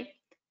 Okay,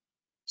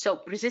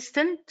 so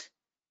resistant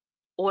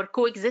or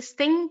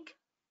coexisting,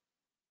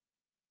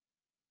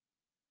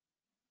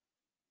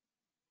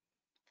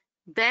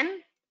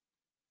 then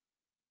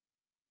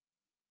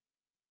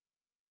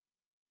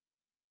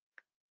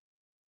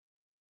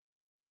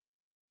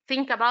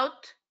think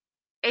about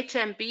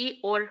HMB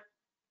or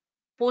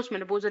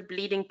postmenopausal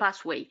bleeding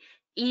pathway.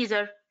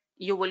 Either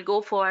you will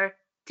go for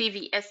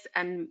TVS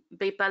and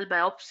Bepal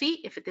biopsy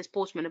if it is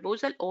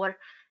postmenopausal, or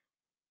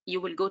you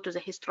will go to the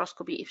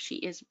hysteroscopy if she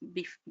is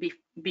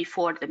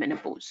before the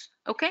menopause.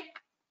 Okay?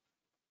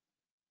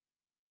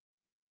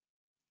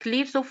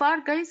 Clear so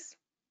far, guys?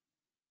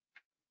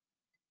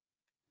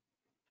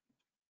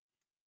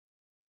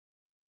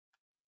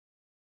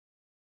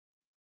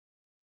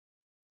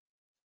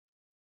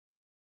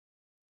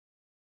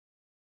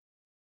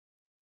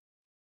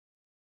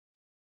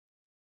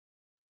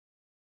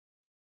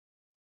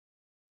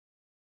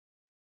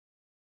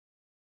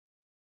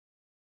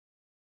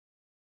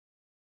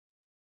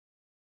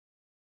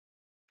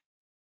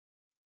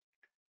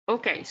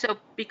 Okay, so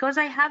because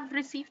I have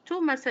received 2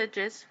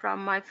 messages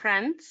from my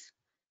friends,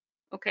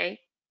 okay,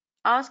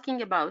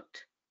 asking about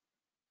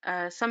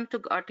some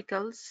TOG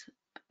articles.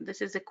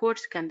 This is a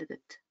course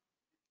candidate.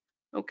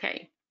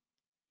 Okay,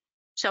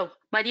 so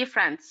my dear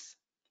friends,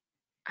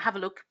 have a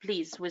look,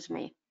 please, with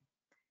me.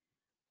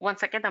 One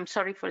second, I'm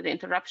sorry for the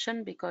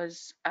interruption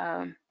because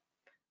I'm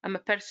a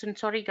person,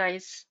 sorry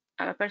guys,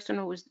 I'm a person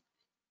who is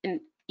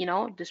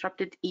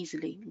disrupted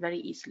easily, very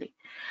easily.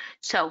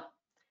 So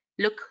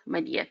look,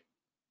 my dear,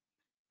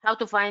 how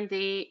to find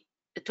the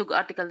TOG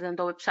articles on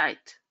the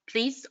website.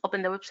 Please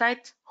open the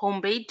website,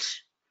 homepage,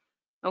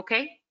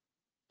 okay,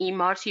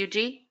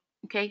 eMRCOG,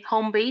 okay,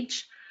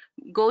 homepage,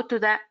 go to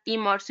the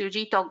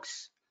eMRCOG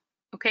TOGs,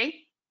 okay,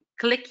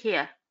 click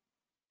here,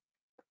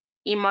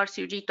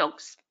 eMRCOG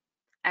TOGs,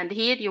 and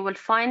here you will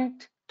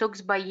find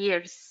TOGs by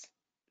years,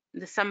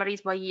 the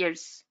summaries by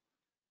years,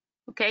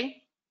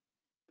 okay,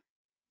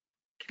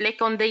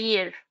 click on the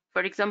year,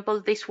 for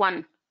example, this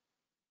one,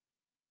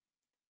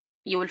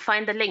 you will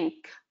find the link,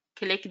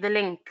 click the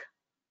link,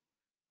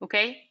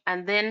 okay,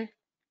 and then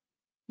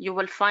you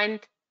will find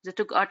the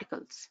TOG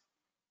articles,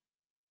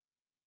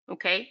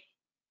 okay,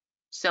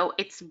 so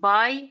it's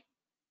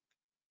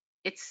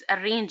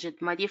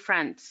arranged, my dear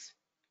friends,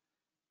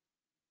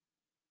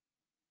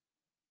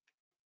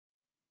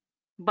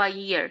 by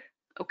year,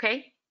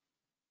 okay,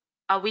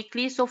 are we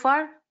clear so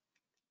far?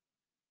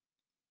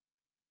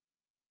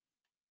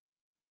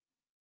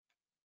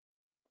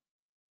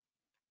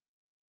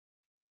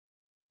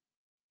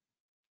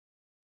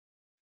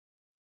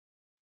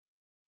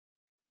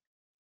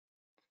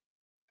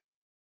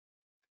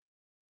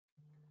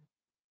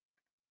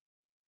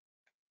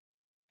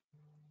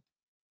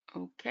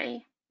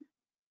 Okay,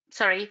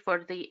 sorry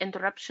for the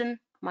interruption,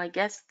 my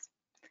guest,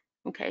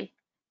 okay,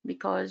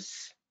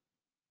 because,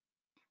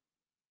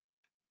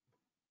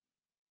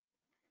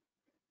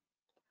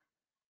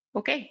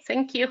 okay,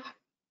 thank you.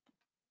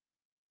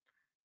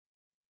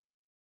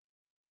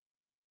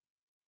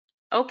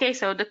 Okay,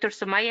 so Dr.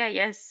 Sumaya,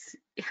 yes,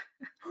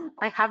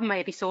 I have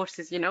my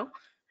resources,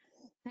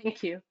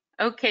 thank you.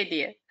 Okay,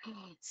 dear.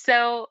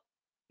 So,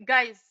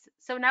 guys,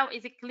 so now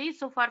is it clear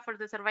so far for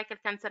the cervical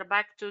cancer?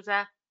 Back to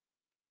the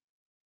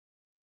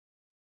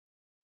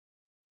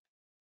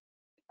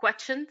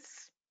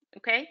questions,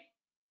 okay?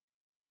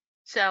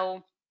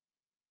 So,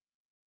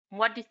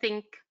 what do you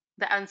think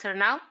the answer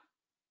now?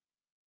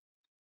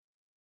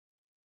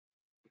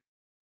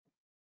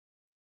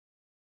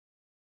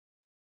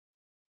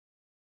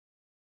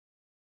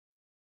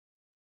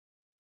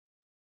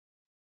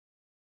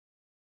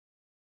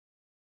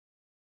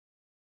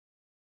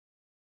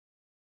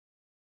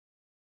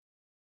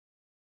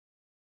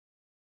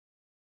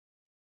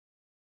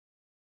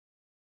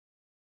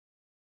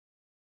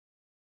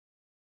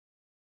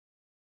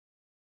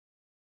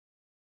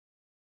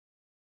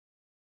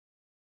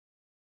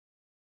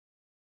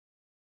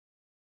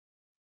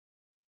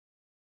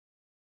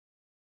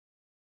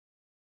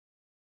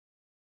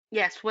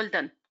 Yes, well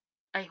done.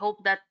 I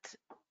hope that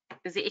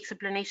the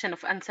explanation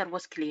of answer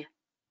was clear.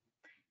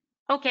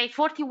 Okay,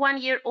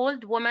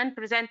 41-year-old woman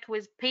present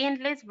with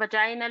painless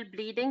vaginal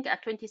bleeding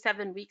at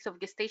 27 weeks of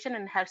gestation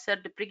in her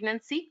third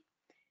pregnancy.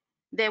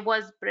 There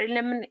was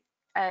preliminary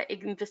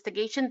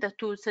investigation that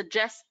to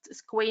suggest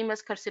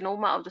squamous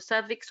carcinoma of the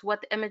cervix.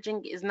 What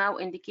imaging is now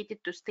indicated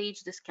to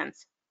stage this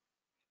cancer?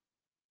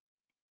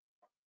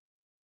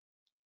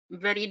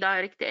 Very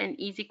direct and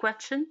easy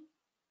question.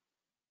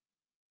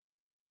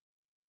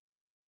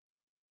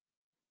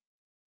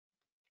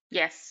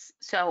 Yes,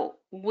 so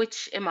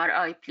which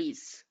MRI,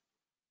 please?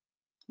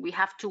 We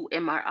have 2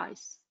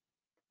 MRIs.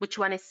 Which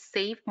one is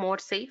safe, more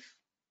safe?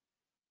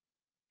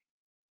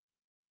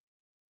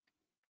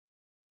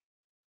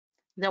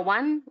 The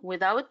one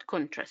without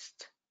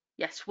contrast.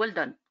 Yes, well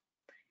done.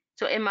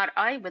 So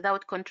MRI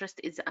without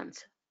contrast is the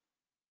answer.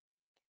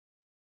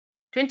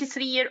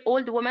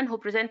 23-year-old woman who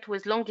presents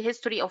with long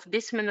history of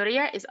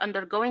dysmenorrhea is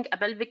undergoing a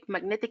pelvic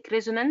magnetic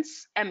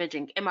resonance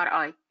imaging,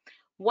 MRI.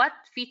 What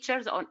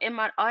features on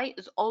MRI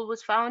is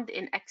always found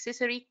in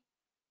accessory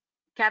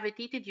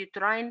cavitated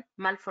uterine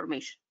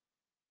malformation?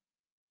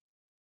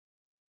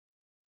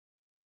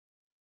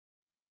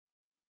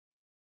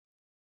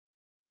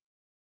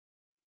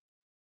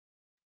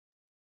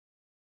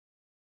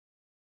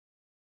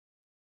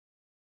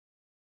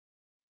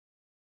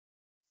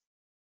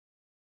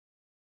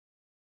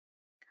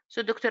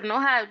 So Dr.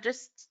 Noha, I'll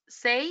just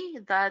say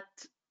that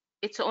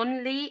it's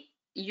only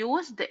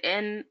used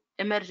in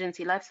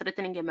emergency,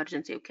 life-threatening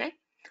emergency, okay?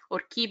 Or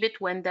keep it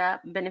when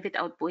the benefit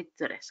outweighs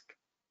the risk.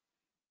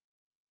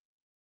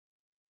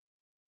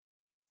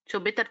 So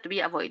better to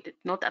be avoided,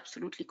 not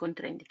absolutely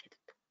contraindicated.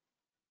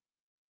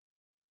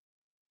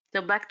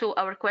 So back to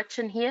our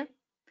question here.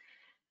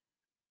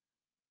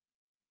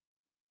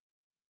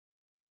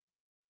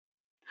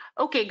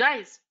 Okay,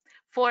 guys,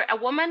 for a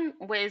woman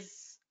with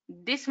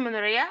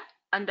dysmenorrhea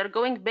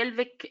undergoing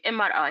pelvic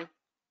MRI,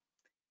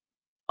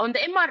 on the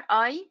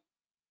MRI,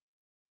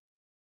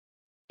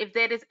 if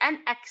there is an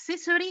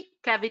accessory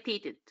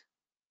cavitated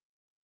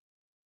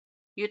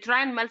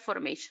uterine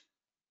malformation,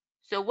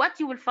 So what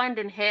you will find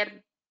in her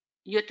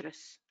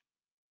uterus?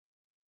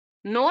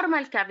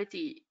 Normal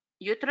cavity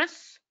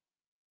uterus,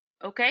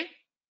 okay?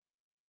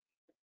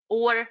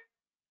 Or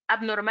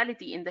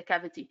abnormality in the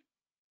cavity.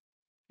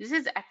 This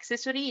is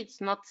accessory,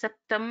 it's not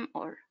septum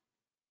or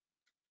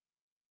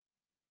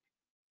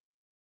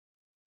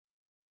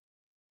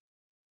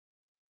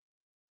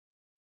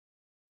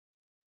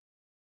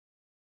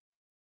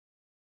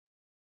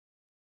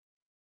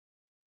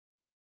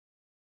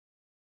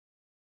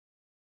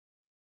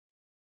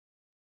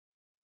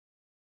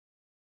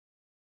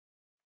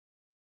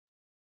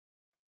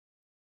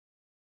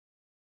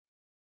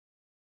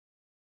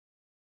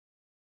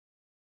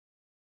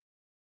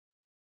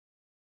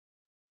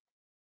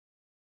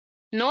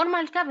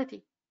normal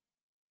cavity,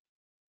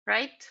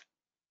 right?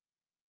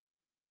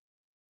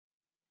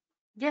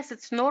 Yes,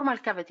 it's normal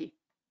cavity.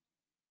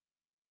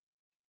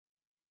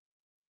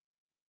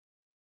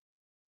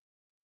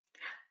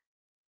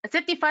 A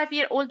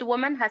 35-year-old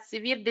woman has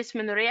severe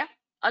dysmenorrhea.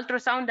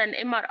 Ultrasound and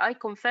MRI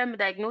confirm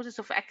diagnosis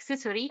of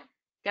accessory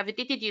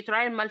cavitated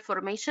uterine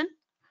malformation.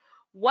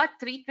 What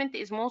treatment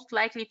is most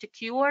likely to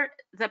cure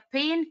the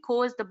pain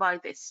caused by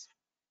this?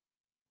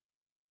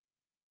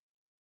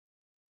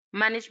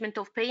 Management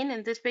of pain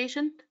in this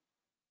patient?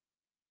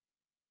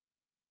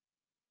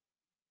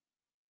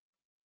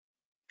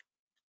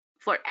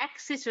 For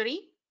accessory,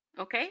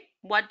 okay,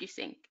 what do you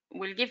think?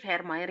 We'll give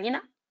her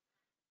Mirena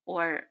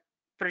or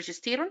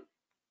progesterone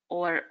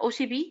or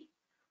OCB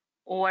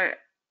or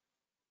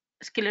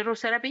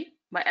sclerotherapy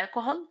by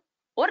alcohol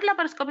or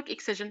laparoscopic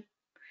excision.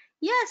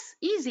 Yes,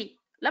 easy.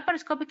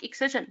 Laparoscopic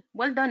excision.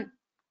 Well done.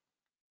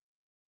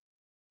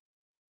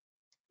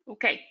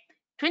 Okay.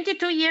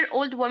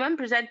 22-year-old woman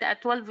present at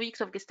 12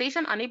 weeks of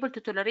gestation, unable to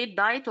tolerate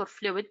diet or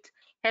fluid.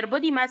 Her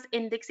body mass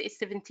index is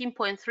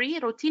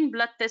 17.3. Routine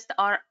blood tests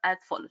are as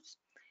follows.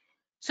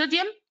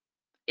 Sodium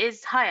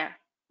is higher,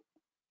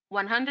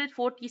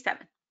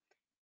 147.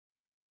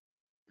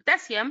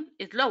 Potassium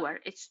is lower,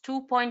 it's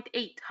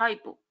 2.8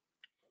 hypo.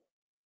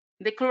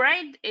 The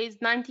chloride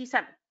is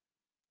 97.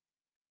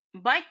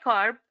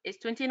 Bicarb is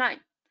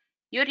 29.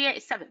 Urea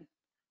is 7.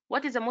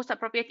 What is the most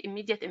appropriate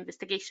immediate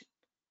investigation?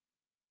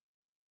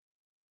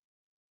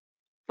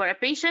 For a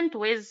patient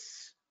with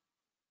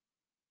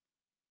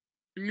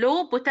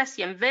low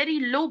potassium, very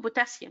low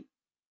potassium.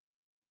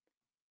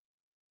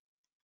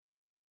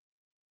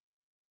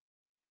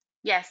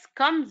 Yes,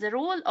 comes the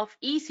role of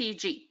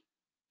ECG.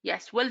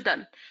 Yes, well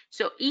done.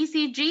 So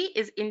ECG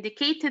is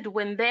indicated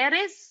when there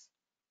is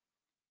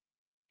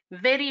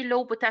very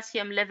low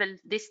potassium level,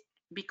 this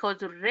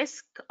because of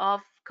risk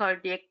of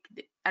cardiac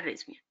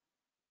arrhythmia.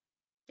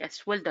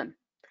 Yes, well done.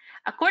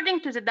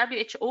 According to the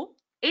WHO,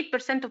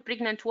 8% of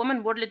pregnant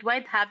women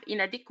worldwide have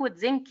inadequate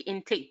zinc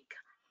intake.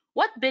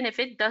 What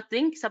benefit does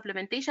zinc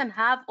supplementation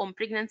have on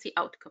pregnancy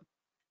outcome?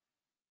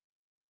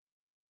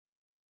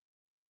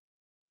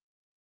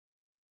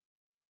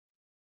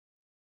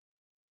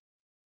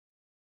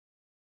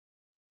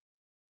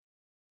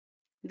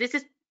 This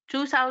is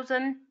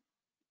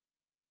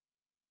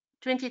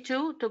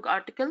 2022 Tog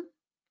article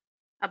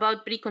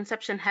about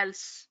preconception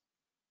health.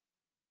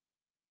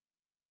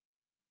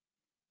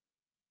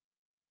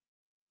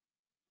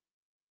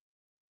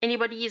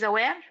 Anybody is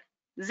aware?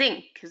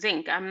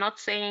 Zinc. I'm not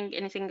saying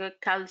anything like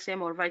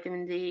calcium or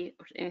vitamin D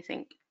or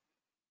anything.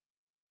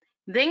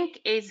 Zinc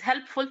is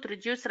helpful to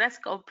reduce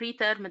risk of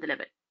preterm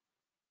delivery.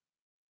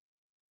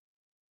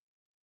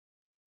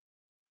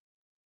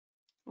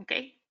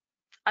 Okay.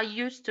 I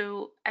used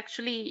to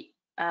actually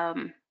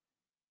find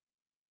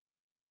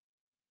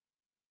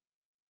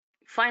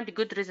a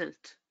good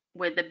result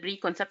with the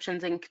preconception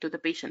zinc to the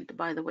patient,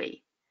 by the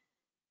way,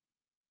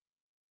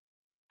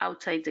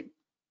 outside the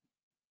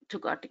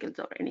Tog articles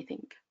or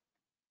anything.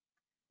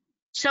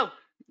 So,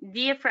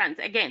 dear friends,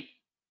 again,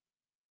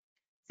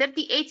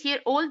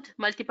 38-year-old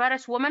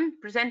multiparous woman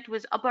present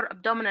with upper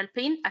abdominal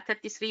pain at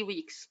 33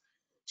 weeks.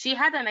 She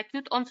had an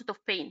acute onset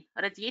of pain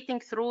radiating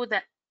through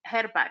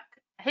her back,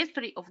 a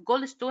history of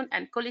gallstone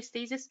and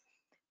cholestasis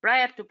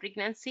prior to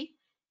pregnancy.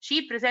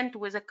 She present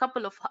with a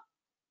couple of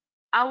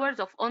hours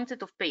of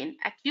onset of pain.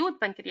 Acute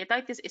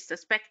pancreatitis is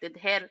suspected.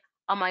 Her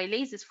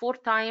amylase is 4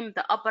 times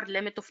the upper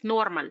limit of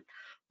normal.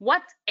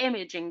 What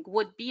imaging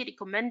would be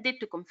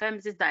recommended to confirm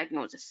this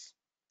diagnosis?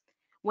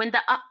 When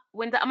the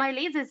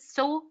amylase is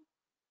so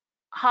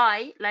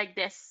high like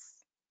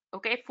this,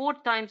 okay, 4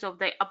 times of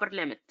the upper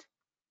limit,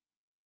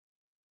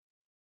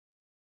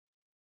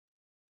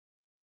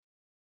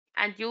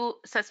 and you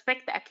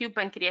suspect acute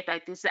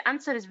pancreatitis, the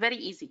answer is very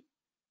easy.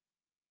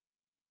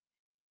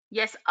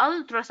 Yes,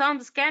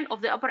 ultrasound scan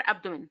of the upper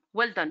abdomen.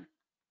 Well done.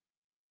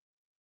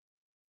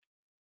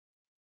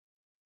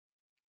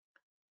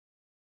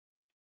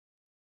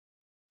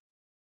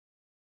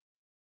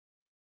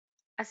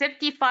 A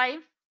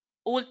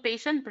 35-old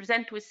patient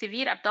present with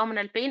severe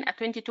abdominal pain at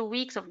 22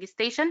 weeks of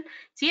gestation.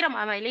 Serum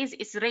amylase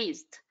is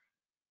raised,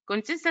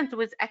 consistent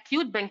with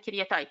acute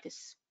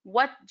pancreatitis.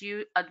 What do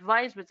you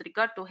advise with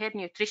regard to her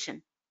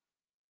nutrition?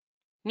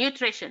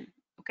 Nutrition,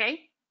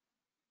 okay?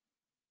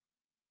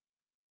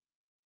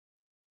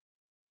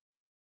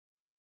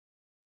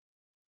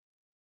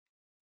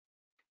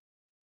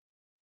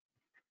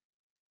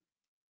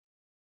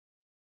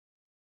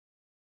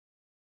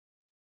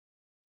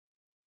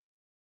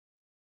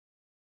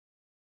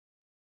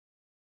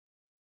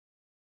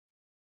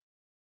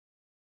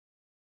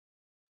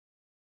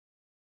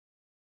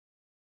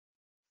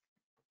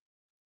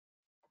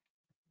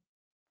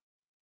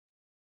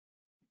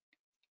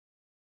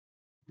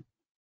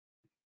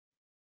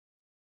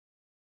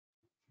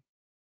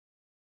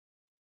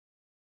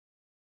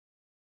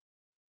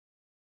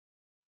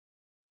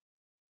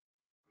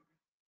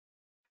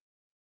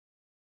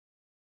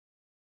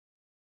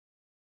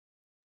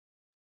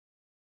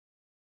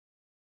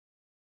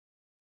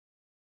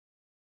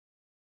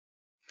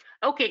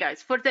 Okay,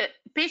 guys, for the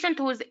patient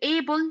who is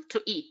able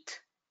to eat,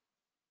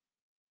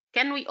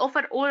 can we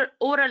offer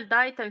oral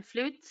diet and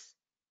fluids,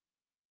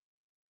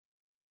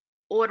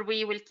 or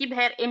we will keep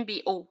her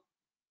MBO?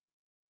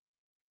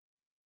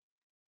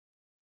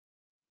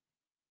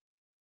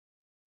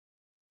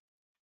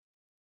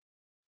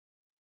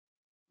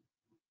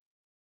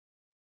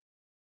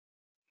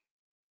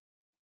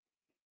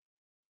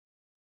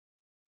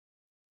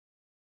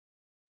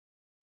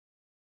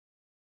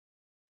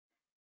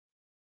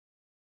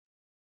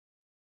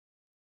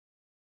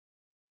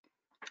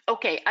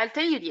 Okay, I'll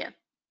tell you, dear.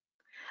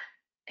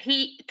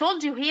 He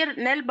told you here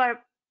nail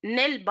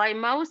by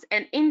mouth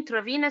and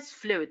intravenous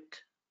fluid.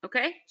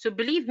 Okay, so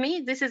believe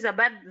me, this is a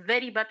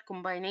very bad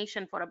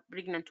combination for a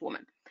pregnant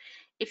woman.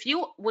 If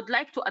you would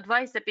like to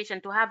advise the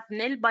patient to have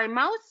nail by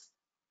mouth,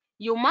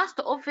 you must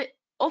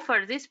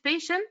offer this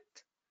patient,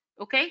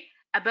 okay,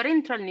 a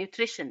parenteral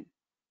nutrition,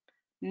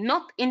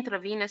 not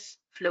intravenous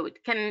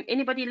fluid. Can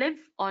anybody live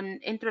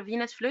on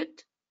intravenous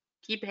fluid?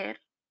 Keep hair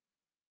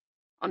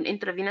on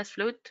intravenous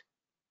fluid?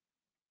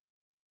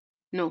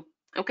 No.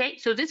 Okay,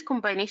 so this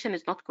combination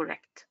is not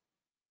correct.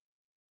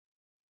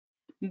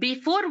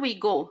 Before we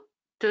go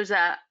to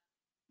the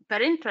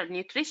parenteral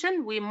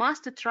nutrition, we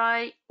must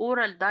try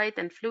oral diet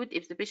and fluid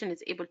if the patient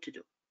is able to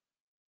do.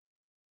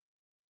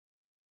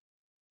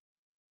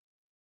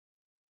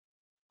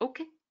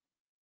 Okay.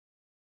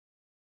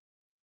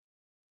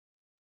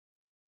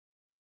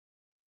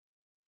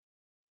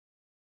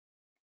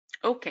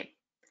 Okay.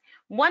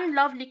 One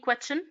lovely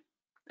question,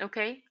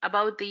 okay,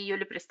 about the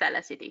ulipristal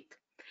acetate.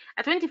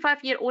 A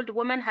 25-year-old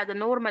woman had a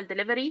normal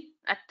delivery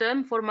at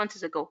term 4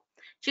 months ago.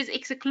 She's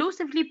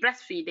exclusively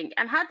breastfeeding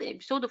and had an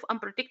episode of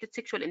unprotected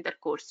sexual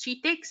intercourse.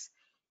 She takes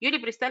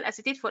ulipristal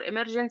acetate for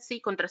emergency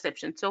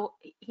contraception. So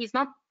he's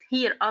not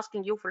here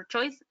asking you for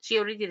choice. She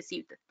already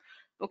received it.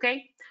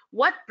 Okay.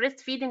 What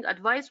breastfeeding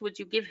advice would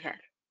you give her?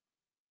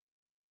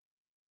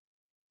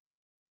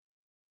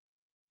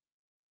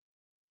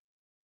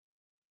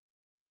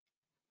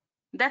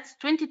 That's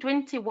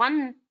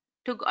 2021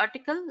 Tog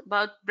article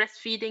about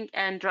breastfeeding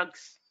and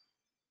drugs,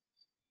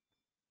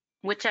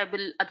 which I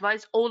will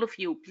advise all of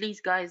you. Please,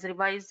 guys,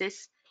 revise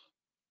this,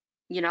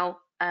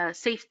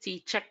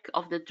 safety check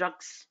of the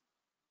drugs.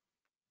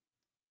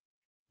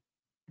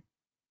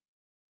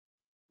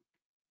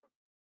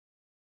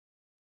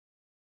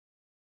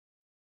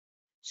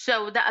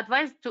 So the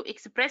advice to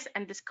express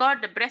and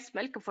discard the breast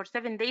milk for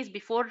 7 days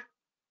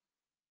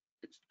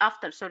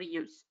after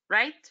use,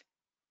 right?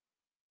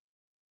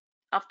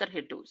 After her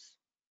dose.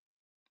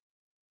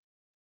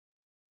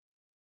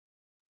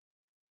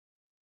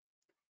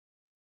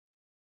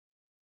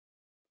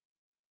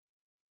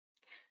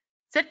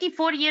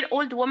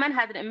 34-year-old woman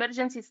had an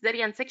emergency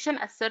cesarean section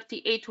at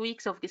 38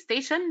 weeks of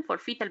gestation for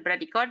fetal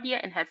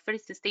bradycardia in her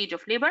first stage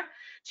of labor.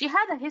 She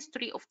had a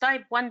history of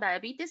type 1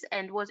 diabetes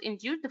and was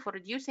induced for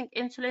reducing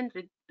insulin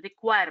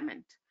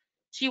requirement.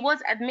 She was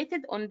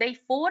admitted on day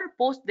 4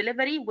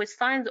 post-delivery with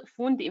signs of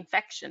wound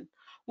infection.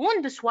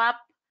 Wound swab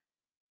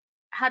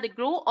had a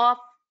grow of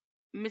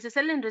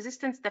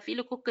methicillin-resistant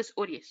Staphylococcus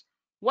aureus.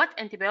 What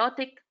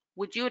antibiotic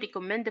would you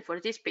recommend for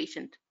this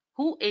patient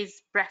who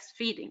is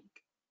breastfeeding?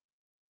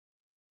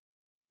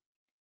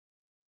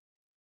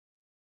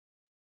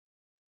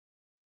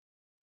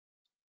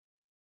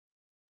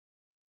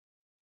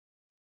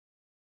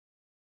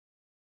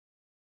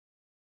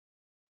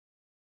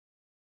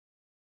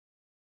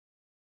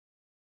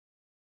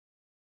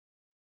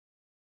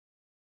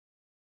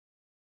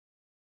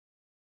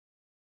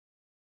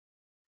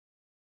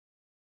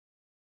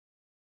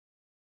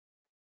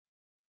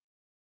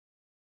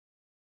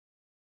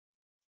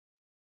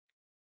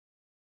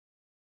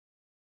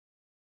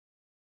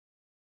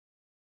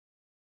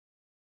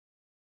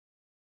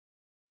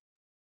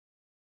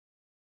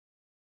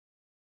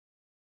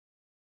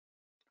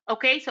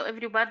 Okay, so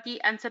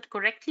everybody answered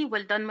correctly.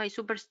 Well done, my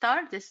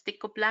superstar. This is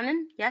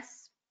Ticoplanin.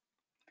 Yes.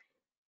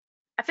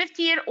 A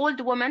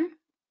 50-year-old woman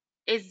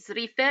is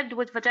referred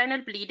with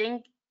vaginal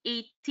bleeding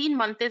 18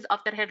 months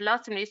after her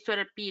last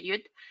menstrual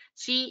period.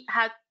 She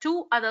had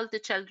 2 adult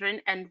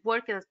children and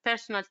worked as a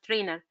personal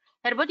trainer.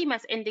 Her body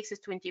mass index is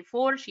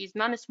 24. She is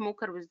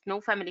non-smoker with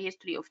no family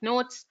history of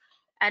notes.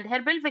 And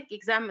her pelvic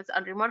exam is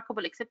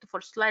unremarkable except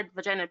for slight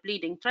vaginal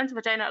bleeding.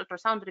 Transvaginal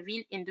ultrasound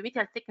revealed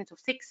endometrial thickness of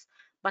 6,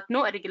 but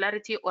no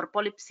irregularity or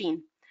polyp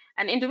seen.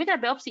 An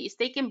endometrial biopsy is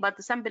taken, but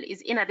the sample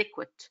is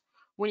inadequate.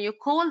 When you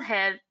call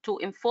her to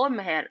inform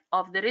her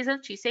of the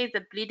result, she says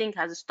that bleeding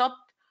has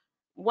stopped.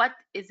 What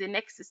is the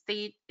next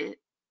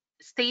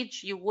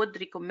stage you would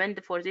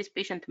recommend for this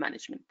patient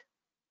management?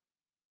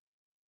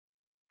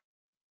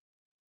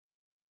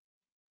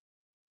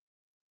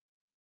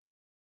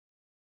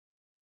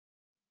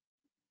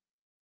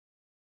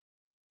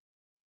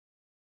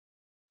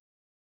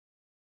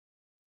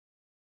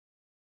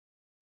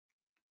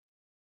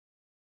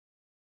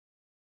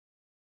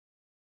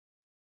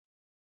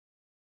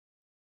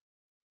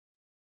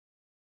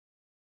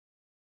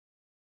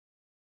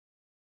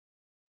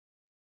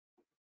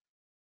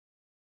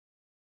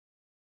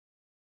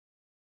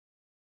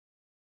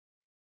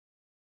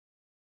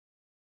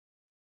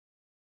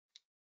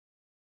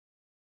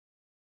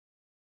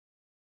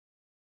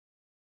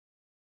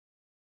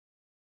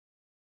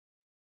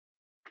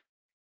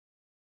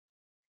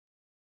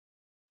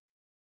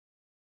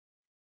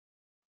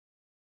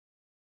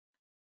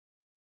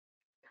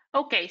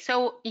 Okay,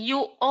 so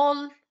you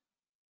all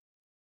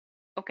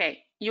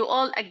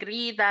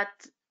agree that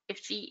if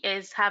she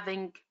is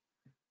having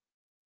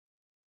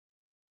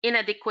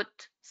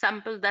inadequate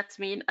sample, that's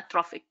mean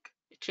atrophic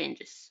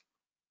changes.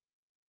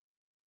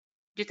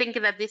 Do you think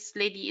that this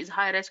lady is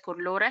high risk or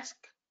low risk?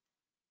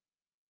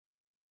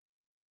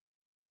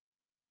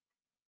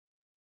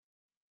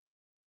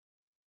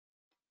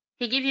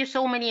 He gave you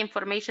so many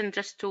information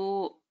just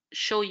to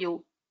show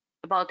you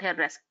about her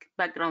risk,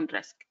 background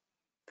risk.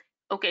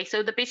 Okay,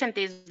 so the patient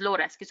is low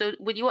risk. So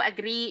would you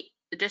agree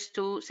just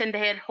to send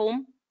her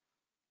home?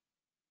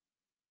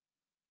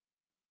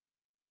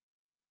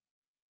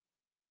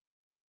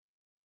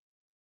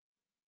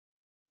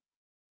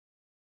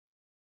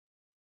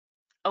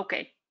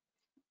 Okay.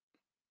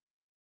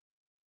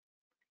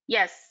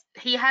 Yes,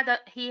 he had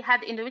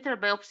endometrial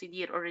biopsy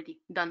there already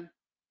done.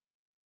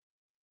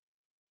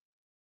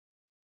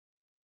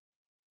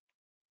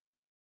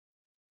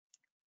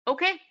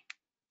 Okay,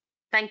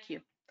 thank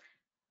you.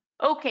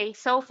 Okay,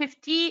 so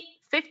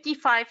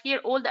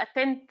 55-year-old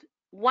attend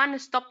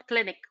one-stop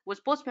clinic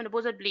with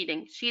postmenopausal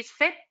bleeding. She's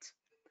fit.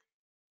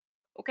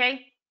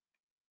 Okay,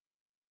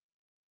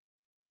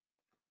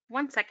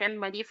 1 second,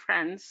 my dear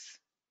friends.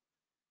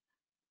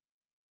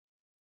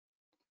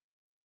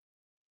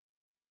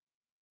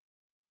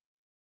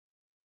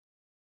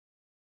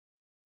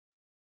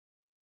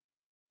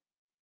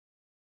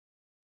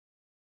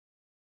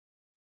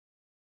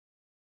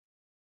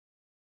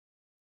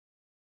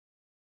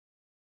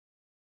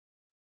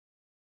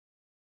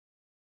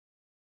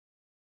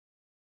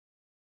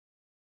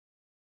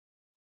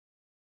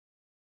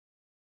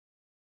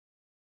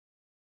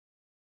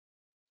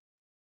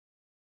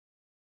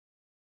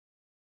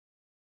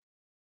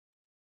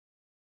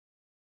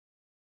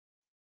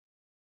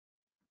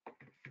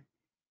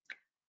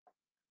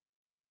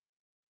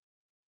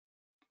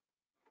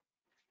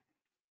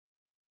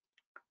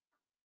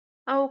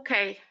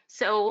 Okay,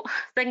 so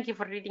thank you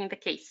for reading the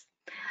case.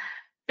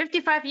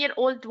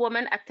 55-year-old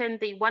woman attend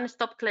the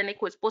one-stop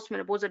clinic with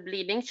postmenopausal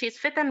bleeding. She's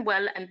fit and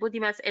well and body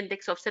mass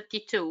index of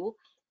 32.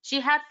 She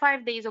had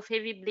 5 days of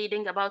heavy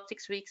bleeding about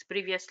 6 weeks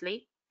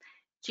previously.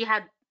 She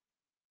had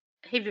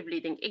heavy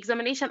bleeding.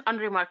 Examination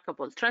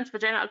unremarkable.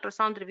 Transvaginal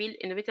ultrasound revealed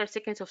endometrial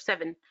thickness of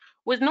 7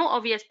 with no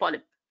obvious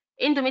polyp.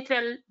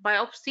 Endometrial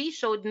biopsy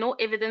showed no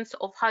evidence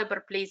of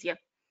hyperplasia,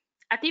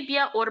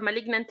 atypia, or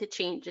malignant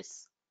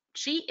changes.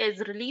 She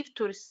is relieved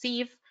to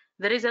receive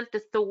the result,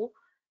 though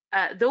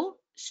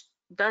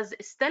does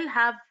still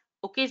have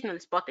occasional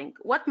spotting.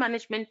 What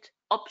management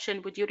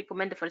option would you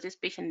recommend for this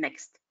patient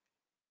next?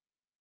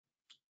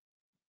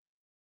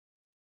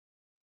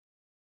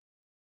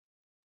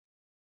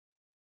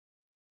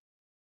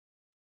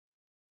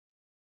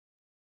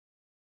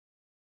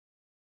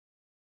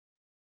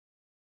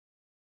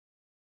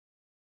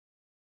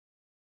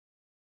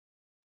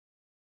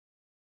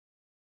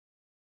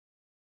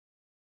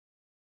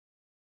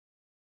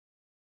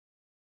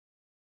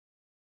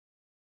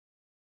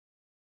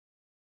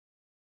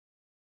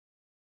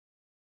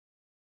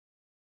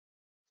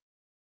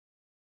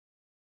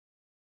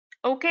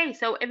 Okay,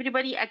 so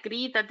everybody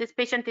agreed that this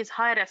patient is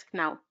high risk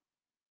now,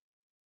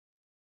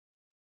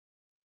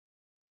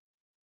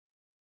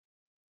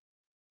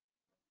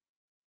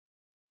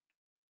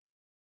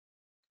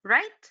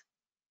 right?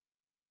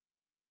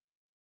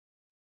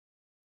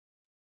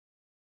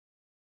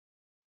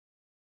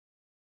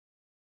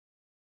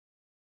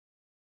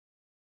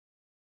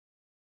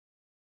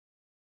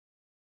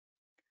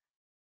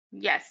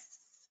 Yes.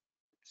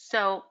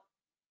 So,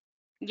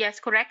 yes,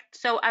 correct.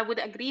 So I would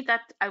agree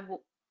that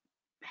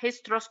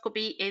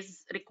hysteroscopy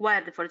is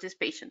required for this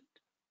patient.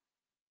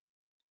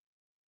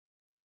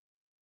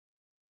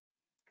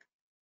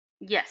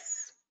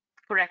 Yes,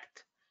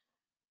 correct.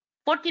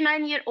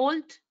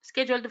 49-year-old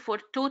scheduled for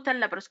total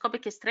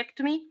laparoscopic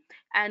hysterectomy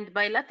and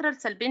bilateral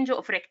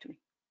salpingo-oophorectomy.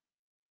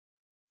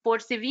 For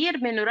severe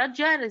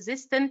menorrhagia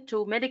resistant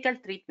to medical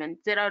treatment,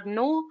 there are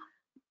no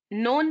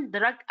known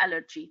drug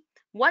allergy.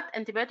 What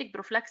antibiotic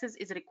prophylaxis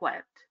is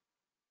required?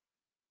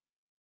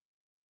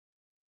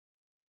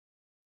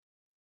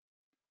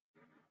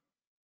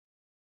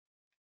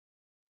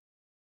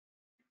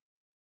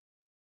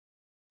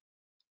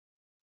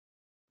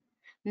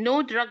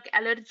 No drug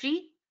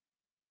allergy.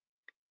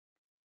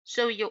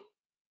 So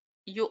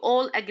you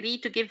all agree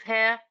to give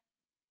her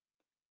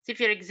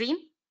cefirixime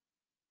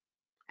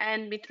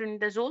and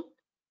metronidazole.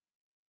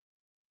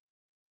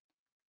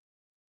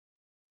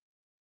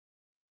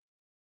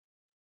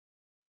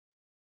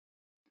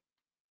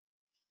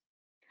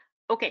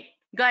 Okay,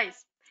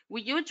 guys,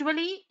 we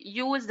usually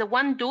use the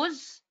one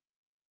dose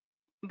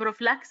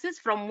prophylaxis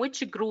from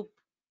which group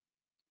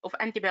of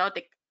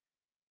antibiotic?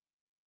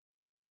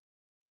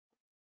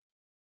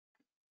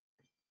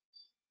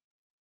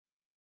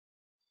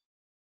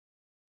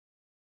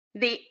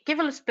 The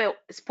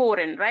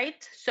cephalosporin,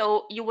 right?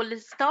 So you will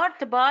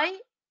start by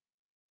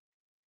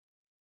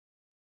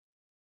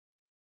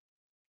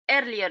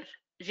earlier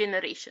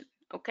generation,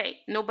 okay?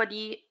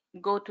 Nobody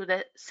go to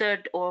the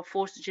 3rd or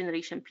 4th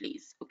generation,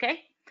 please, okay?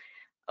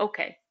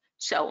 Okay,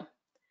 so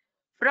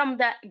From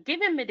the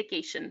given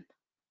medication,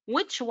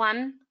 which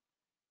one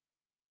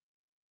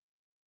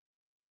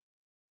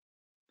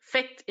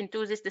fit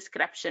into this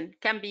description?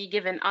 Can be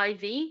given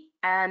IV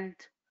and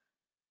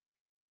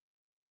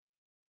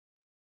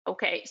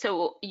okay,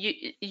 so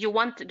you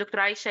want, Dr.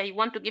 Aisha, you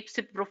want to give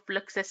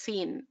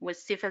ciprofloxacin with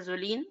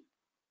cefazolin?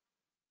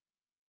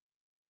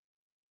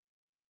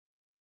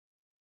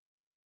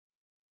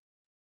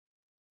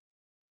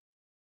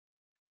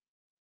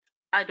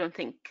 I don't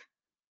think,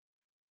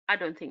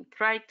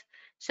 right?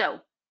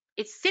 So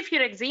it's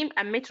cefuroxime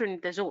and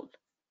metronidazole,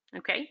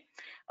 okay?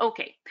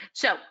 Okay,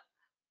 so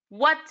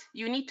what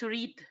you need to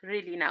read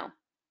really now,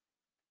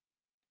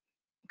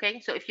 okay?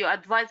 So if you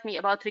advise me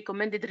about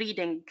recommended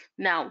reading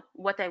now,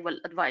 what I will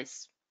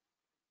advise.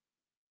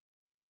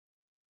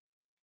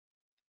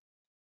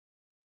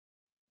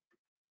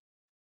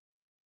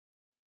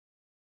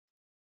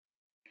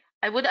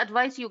 I would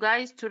advise you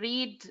guys to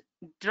read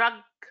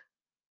drug,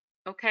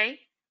 okay?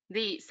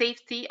 The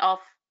safety of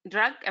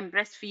drug and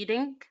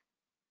breastfeeding,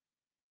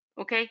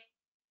 okay?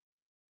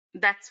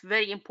 That's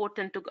very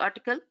important to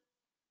article,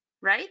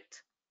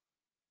 right?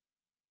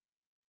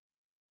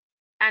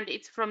 And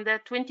it's from the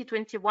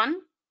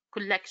 2021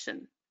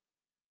 collection.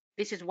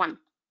 This is one.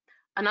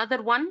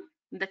 Another one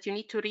that you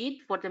need to read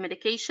for the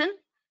medication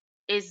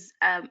is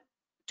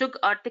Tog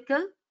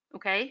article,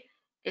 okay?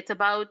 It's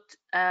about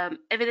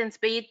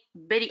evidence-based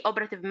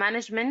perioperative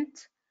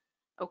management,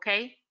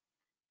 okay?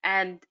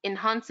 And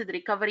enhanced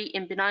recovery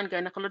in benign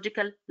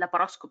gynecological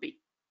laparoscopy,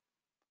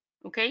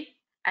 okay?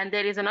 And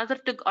there is another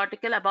Tog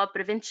article about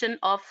prevention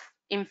of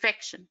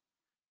infection.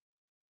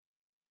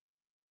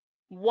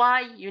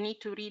 Why you need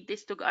to read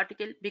this Tog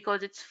article?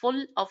 Because it's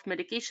full of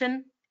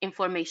medication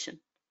information,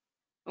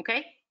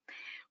 okay?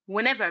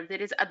 Whenever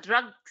there is a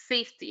drug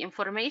safety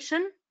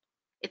information,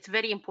 it's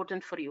very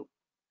important for you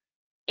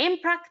in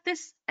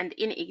practice and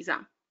in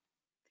exam.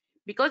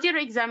 Because your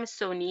exam is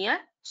so near,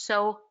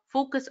 so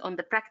focus on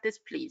the practice,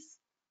 please.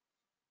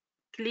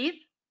 Clear?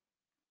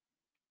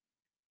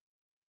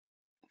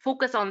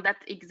 Focus on that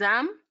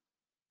exam,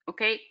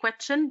 okay?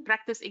 Question,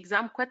 practice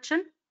exam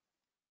question,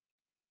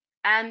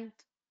 and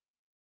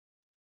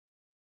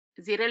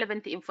the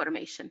relevant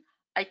information.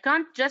 I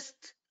can't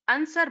just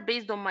answer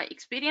based on my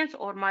experience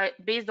or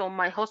based on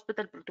my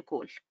hospital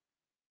protocol.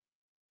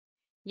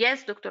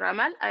 Yes, Dr.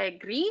 Amal, I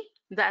agree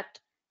that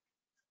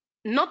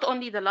not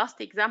only the last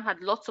exam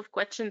had lots of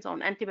questions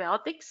on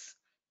antibiotics,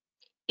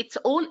 it's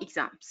all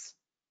exams.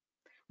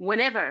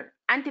 Whenever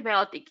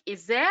antibiotic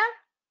is there,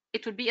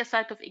 it will be a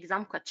site of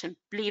exam question,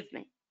 believe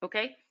me,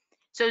 okay?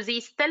 So they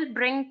still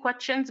bring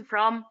questions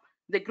from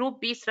the group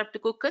B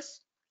streptococcus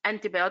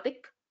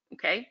antibiotic,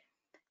 okay?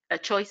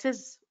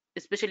 Choices,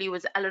 especially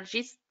with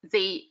allergies.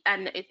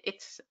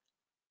 It's,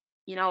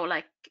 you know,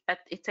 like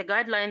it's a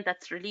guideline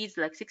that's released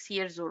like 6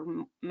 years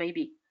or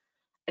maybe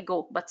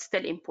ago, but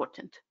still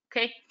important,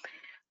 okay?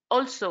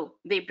 Also,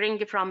 they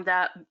bring from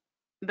the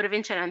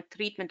prevention and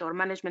treatment or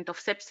management of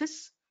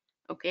sepsis,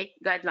 okay,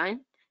 guideline.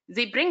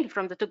 They bring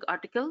from the Tog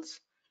articles,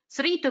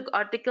 3 Tog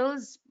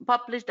articles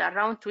published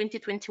around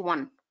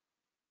 2021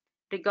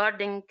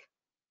 regarding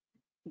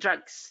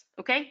drugs,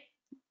 okay?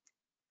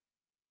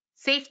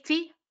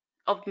 Safety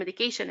of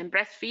medication and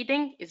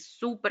breastfeeding is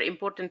super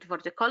important for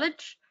the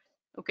college,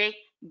 okay?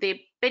 The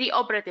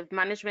perioperative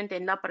management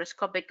in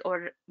laparoscopic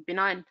or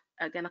benign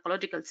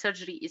gynecological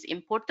surgery is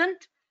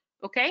important,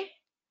 okay?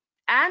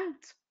 And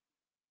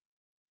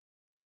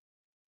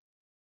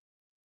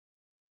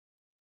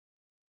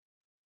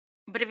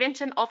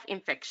prevention of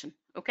infection,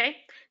 okay?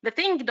 The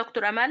thing, Dr.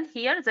 Amal,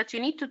 here that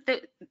you need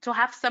to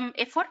have some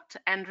effort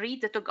and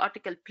read the Tog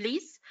article,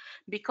 please,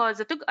 because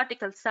the Tog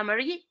article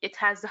summary, it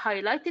has the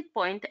highlighted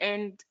point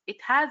and it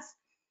has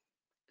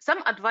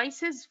some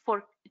advices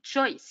for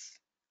choice,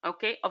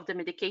 okay, of the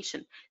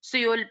medication. So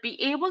you will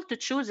be able to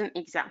choose an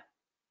exam,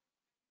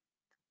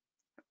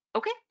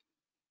 okay?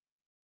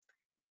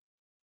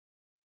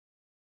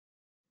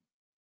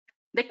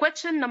 The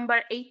question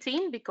number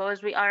 18,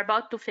 because we are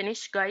about to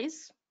finish,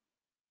 guys.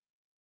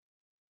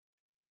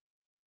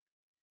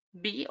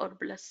 B or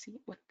plus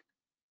C, what?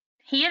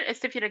 Here is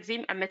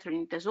cefuroxime and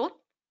metronidazole,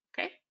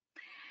 okay?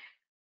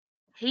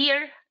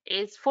 Here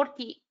is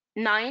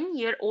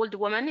 49-year-old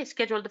woman is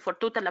scheduled for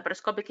total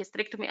laparoscopic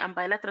hysterectomy and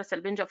bilateral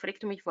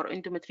salpingo-oophorectomy for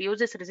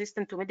endometriosis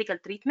resistant to medical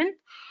treatment.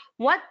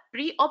 What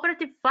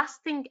preoperative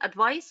fasting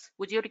advice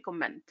would you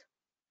recommend?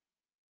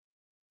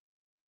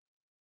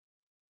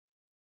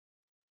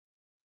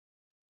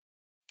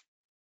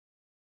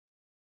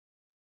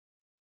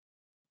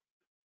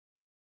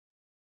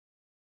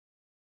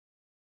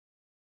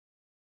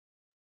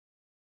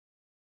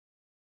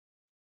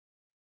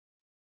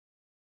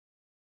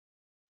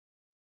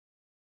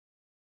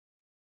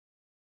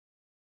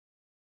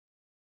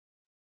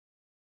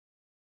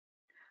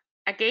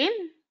 Again,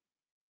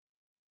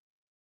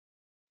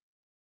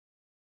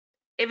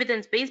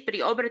 evidence-based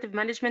preoperative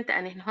management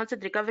and enhanced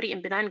recovery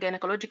in benign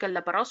gynecological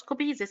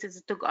laparoscopy. This is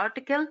a Tog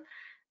article,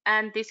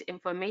 and this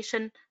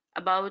information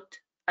about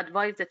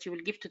advice that you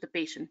will give to the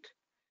patient.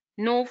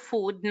 No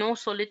food, no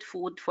solid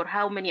food for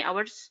how many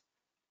hours?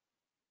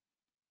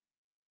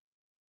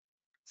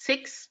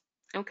 6,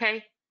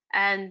 okay,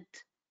 and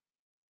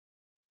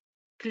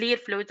clear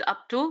fluids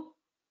up to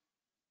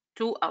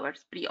 2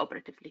 hours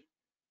preoperatively.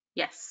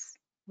 Yes,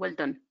 well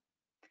done.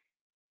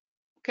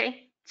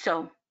 Okay,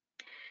 so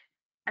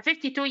a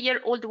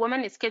 52-year-old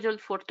woman is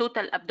scheduled for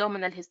total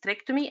abdominal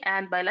hysterectomy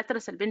and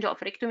bilateral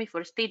salpingo-oophorectomy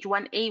for stage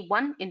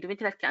 1A1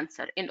 endometrial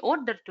cancer in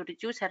order to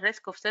reduce her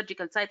risk of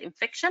surgical site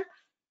infection.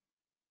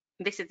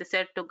 This is the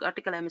third TOG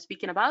article I'm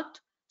speaking about.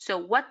 So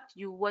what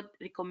you would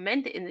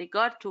recommend in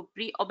regard to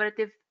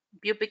preoperative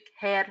pubic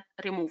hair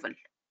removal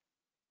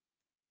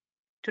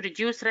to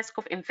reduce risk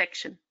of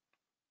infection?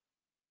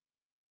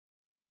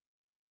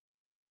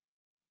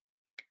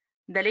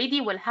 The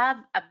lady will have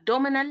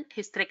abdominal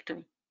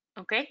hysterectomy,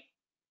 okay?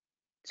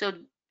 So do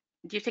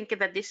you think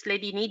that this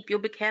lady need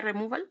pubic hair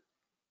removal?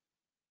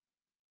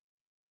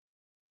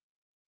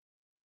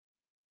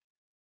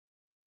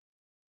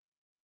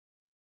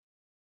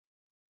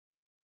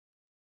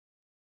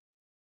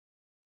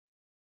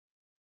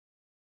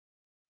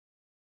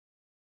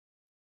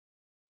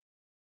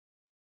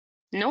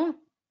 No,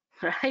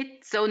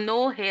 right? So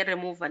no hair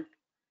removal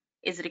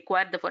is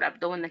required for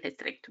abdominal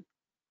hysterectomy.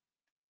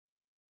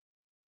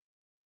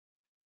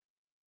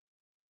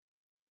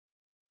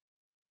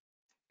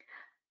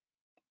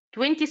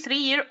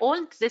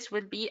 23-year-old, this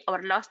will be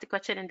our last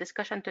question and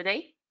discussion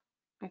today.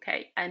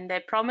 Okay, and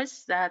I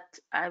promise that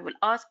I will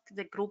ask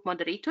the group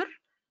moderator,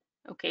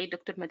 okay,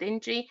 Dr.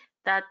 Madenji,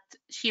 that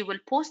she will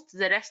post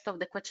the rest of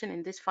the question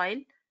in this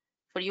file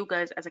for you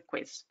guys as a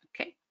quiz,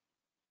 okay,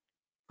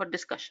 for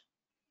discussion.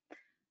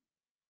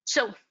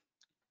 So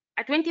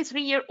a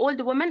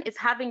 23-year-old woman is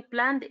having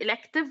planned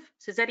elective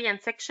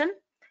cesarean section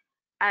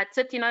at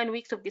 39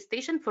 weeks of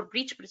gestation for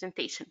breech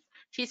presentation.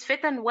 She's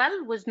fit and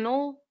well with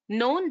no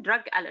known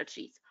drug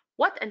allergies.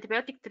 What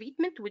antibiotic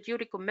treatment would you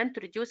recommend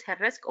to reduce her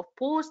risk of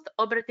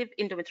post-operative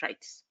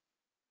endometritis?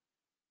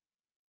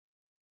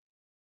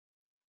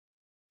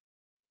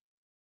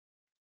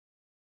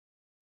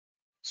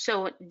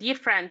 So, dear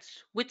friends,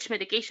 which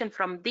medication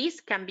from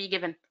these can be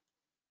given?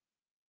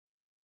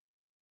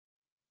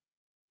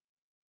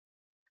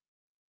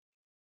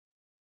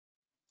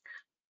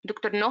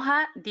 Dr.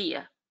 Noha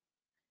Dia,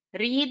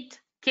 read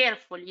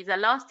carefully the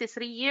last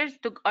 3 years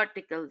TOG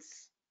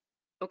articles,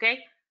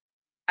 okay?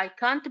 I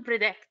can't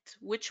predict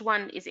which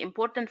one is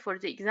important for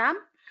the exam,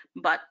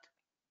 but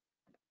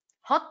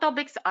hot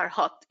topics are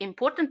hot.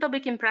 Important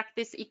topic in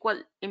practice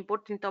equal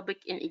important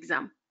topic in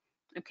exam.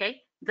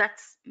 Okay,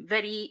 that's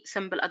very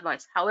simple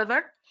advice.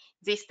 However,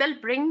 they still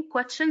bring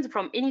questions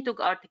from any TOG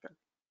article.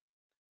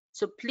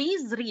 So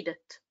please read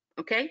it.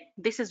 Okay,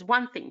 this is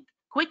one thing.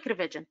 Quick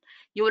revision.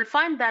 You will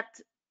find that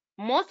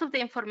most of the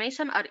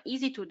information are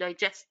easy to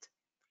digest.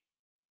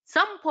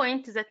 Some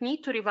points that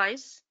need to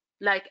revise,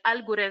 like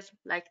algorithm,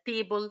 like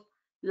table,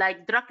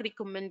 like drug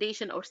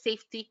recommendation or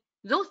safety,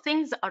 those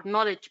things are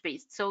knowledge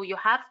based. So you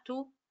have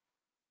to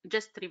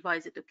just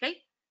revise it, okay?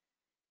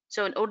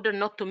 So in order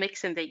not to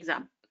mix in the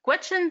exam.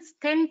 Questions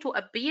tend to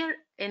appear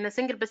in a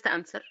single best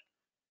answer,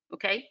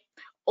 okay?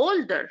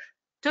 Older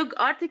TOG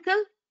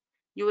article,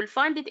 you will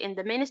find it in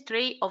the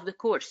ministry of the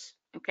course,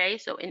 okay?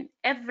 So in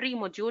every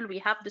module we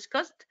have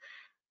discussed,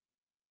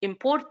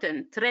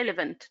 important,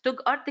 relevant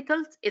TOG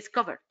articles is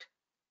covered,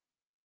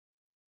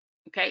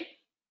 okay?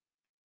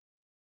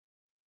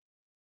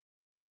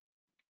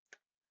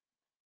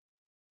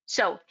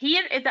 So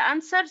here is the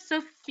answer,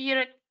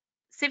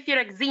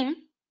 cefuroxime,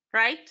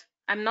 right?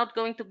 I'm not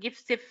going to give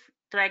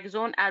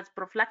ceftriaxone as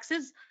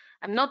prophylaxis.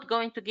 I'm not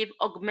going to give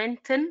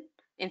augmentin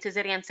in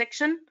cesarean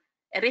section,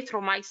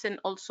 erythromycin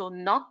also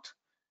not,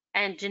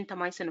 and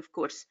gentamicin, of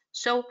course.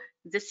 So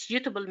the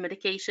suitable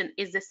medication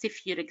is the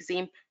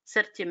cefuroxime,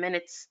 30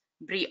 minutes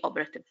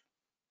preoperative.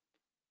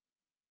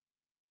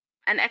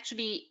 And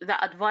actually,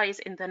 the advice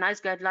in the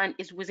NICE guideline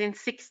is within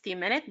 60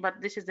 minutes,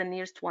 but this is the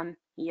nearest one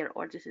here,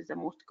 or this is the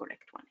most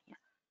correct one here.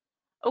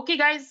 Okay,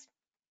 guys,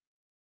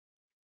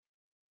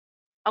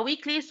 are we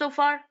clear so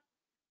far?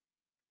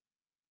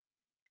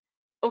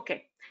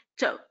 Okay,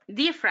 so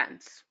dear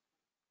friends,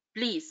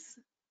 please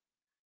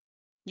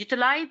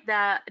utilize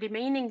the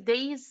remaining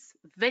days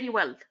very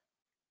well,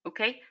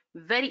 okay,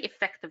 very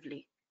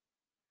effectively.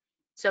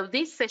 So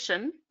this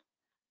session,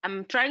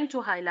 I'm trying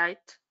to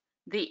highlight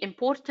the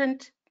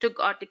important TOG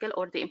article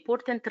or the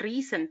important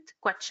recent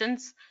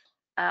questions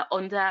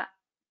on the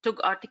TOG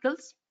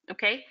articles,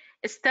 okay?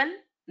 Still,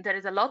 there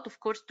is a lot, of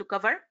course, to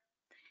cover.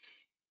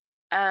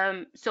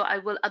 So I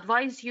will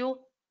advise you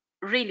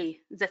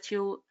really that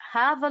you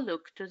have a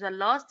look to the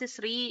last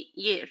 3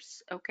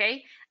 years,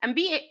 okay, and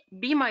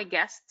be my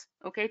guest,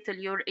 okay, till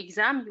your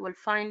exam. You will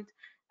find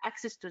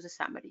access to the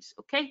summaries,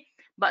 okay.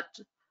 But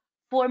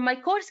for my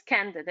course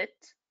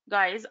candidate,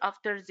 guys,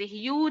 after the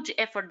huge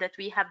effort that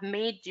we have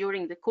made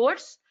during the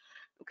course,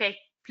 okay,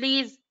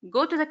 please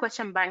go to the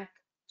question bank,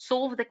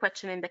 solve the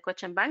question in the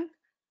question bank,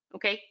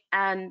 okay,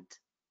 and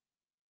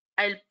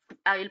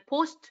I'll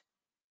post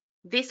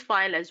this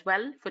file as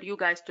well for you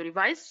guys to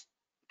revise,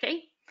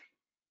 okay?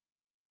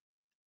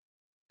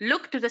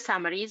 Look to the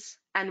summaries,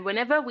 and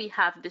whenever we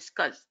have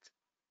discussed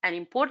an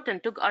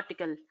important TOG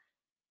article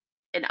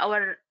in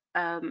our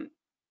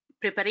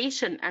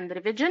preparation and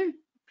revision,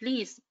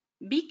 please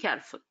be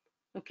careful.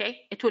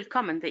 Okay, it will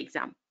come in the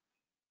exam.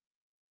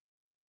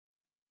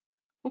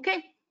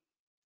 Okay,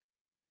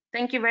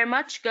 thank you very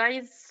much,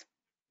 guys.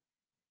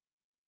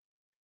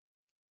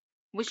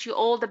 Wish you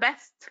all the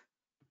best.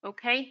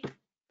 Okay.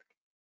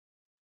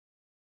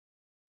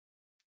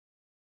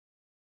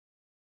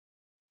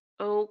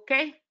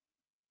 Okay.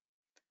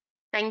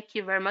 Thank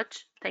you very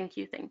much. Thank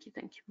you.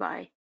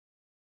 Bye.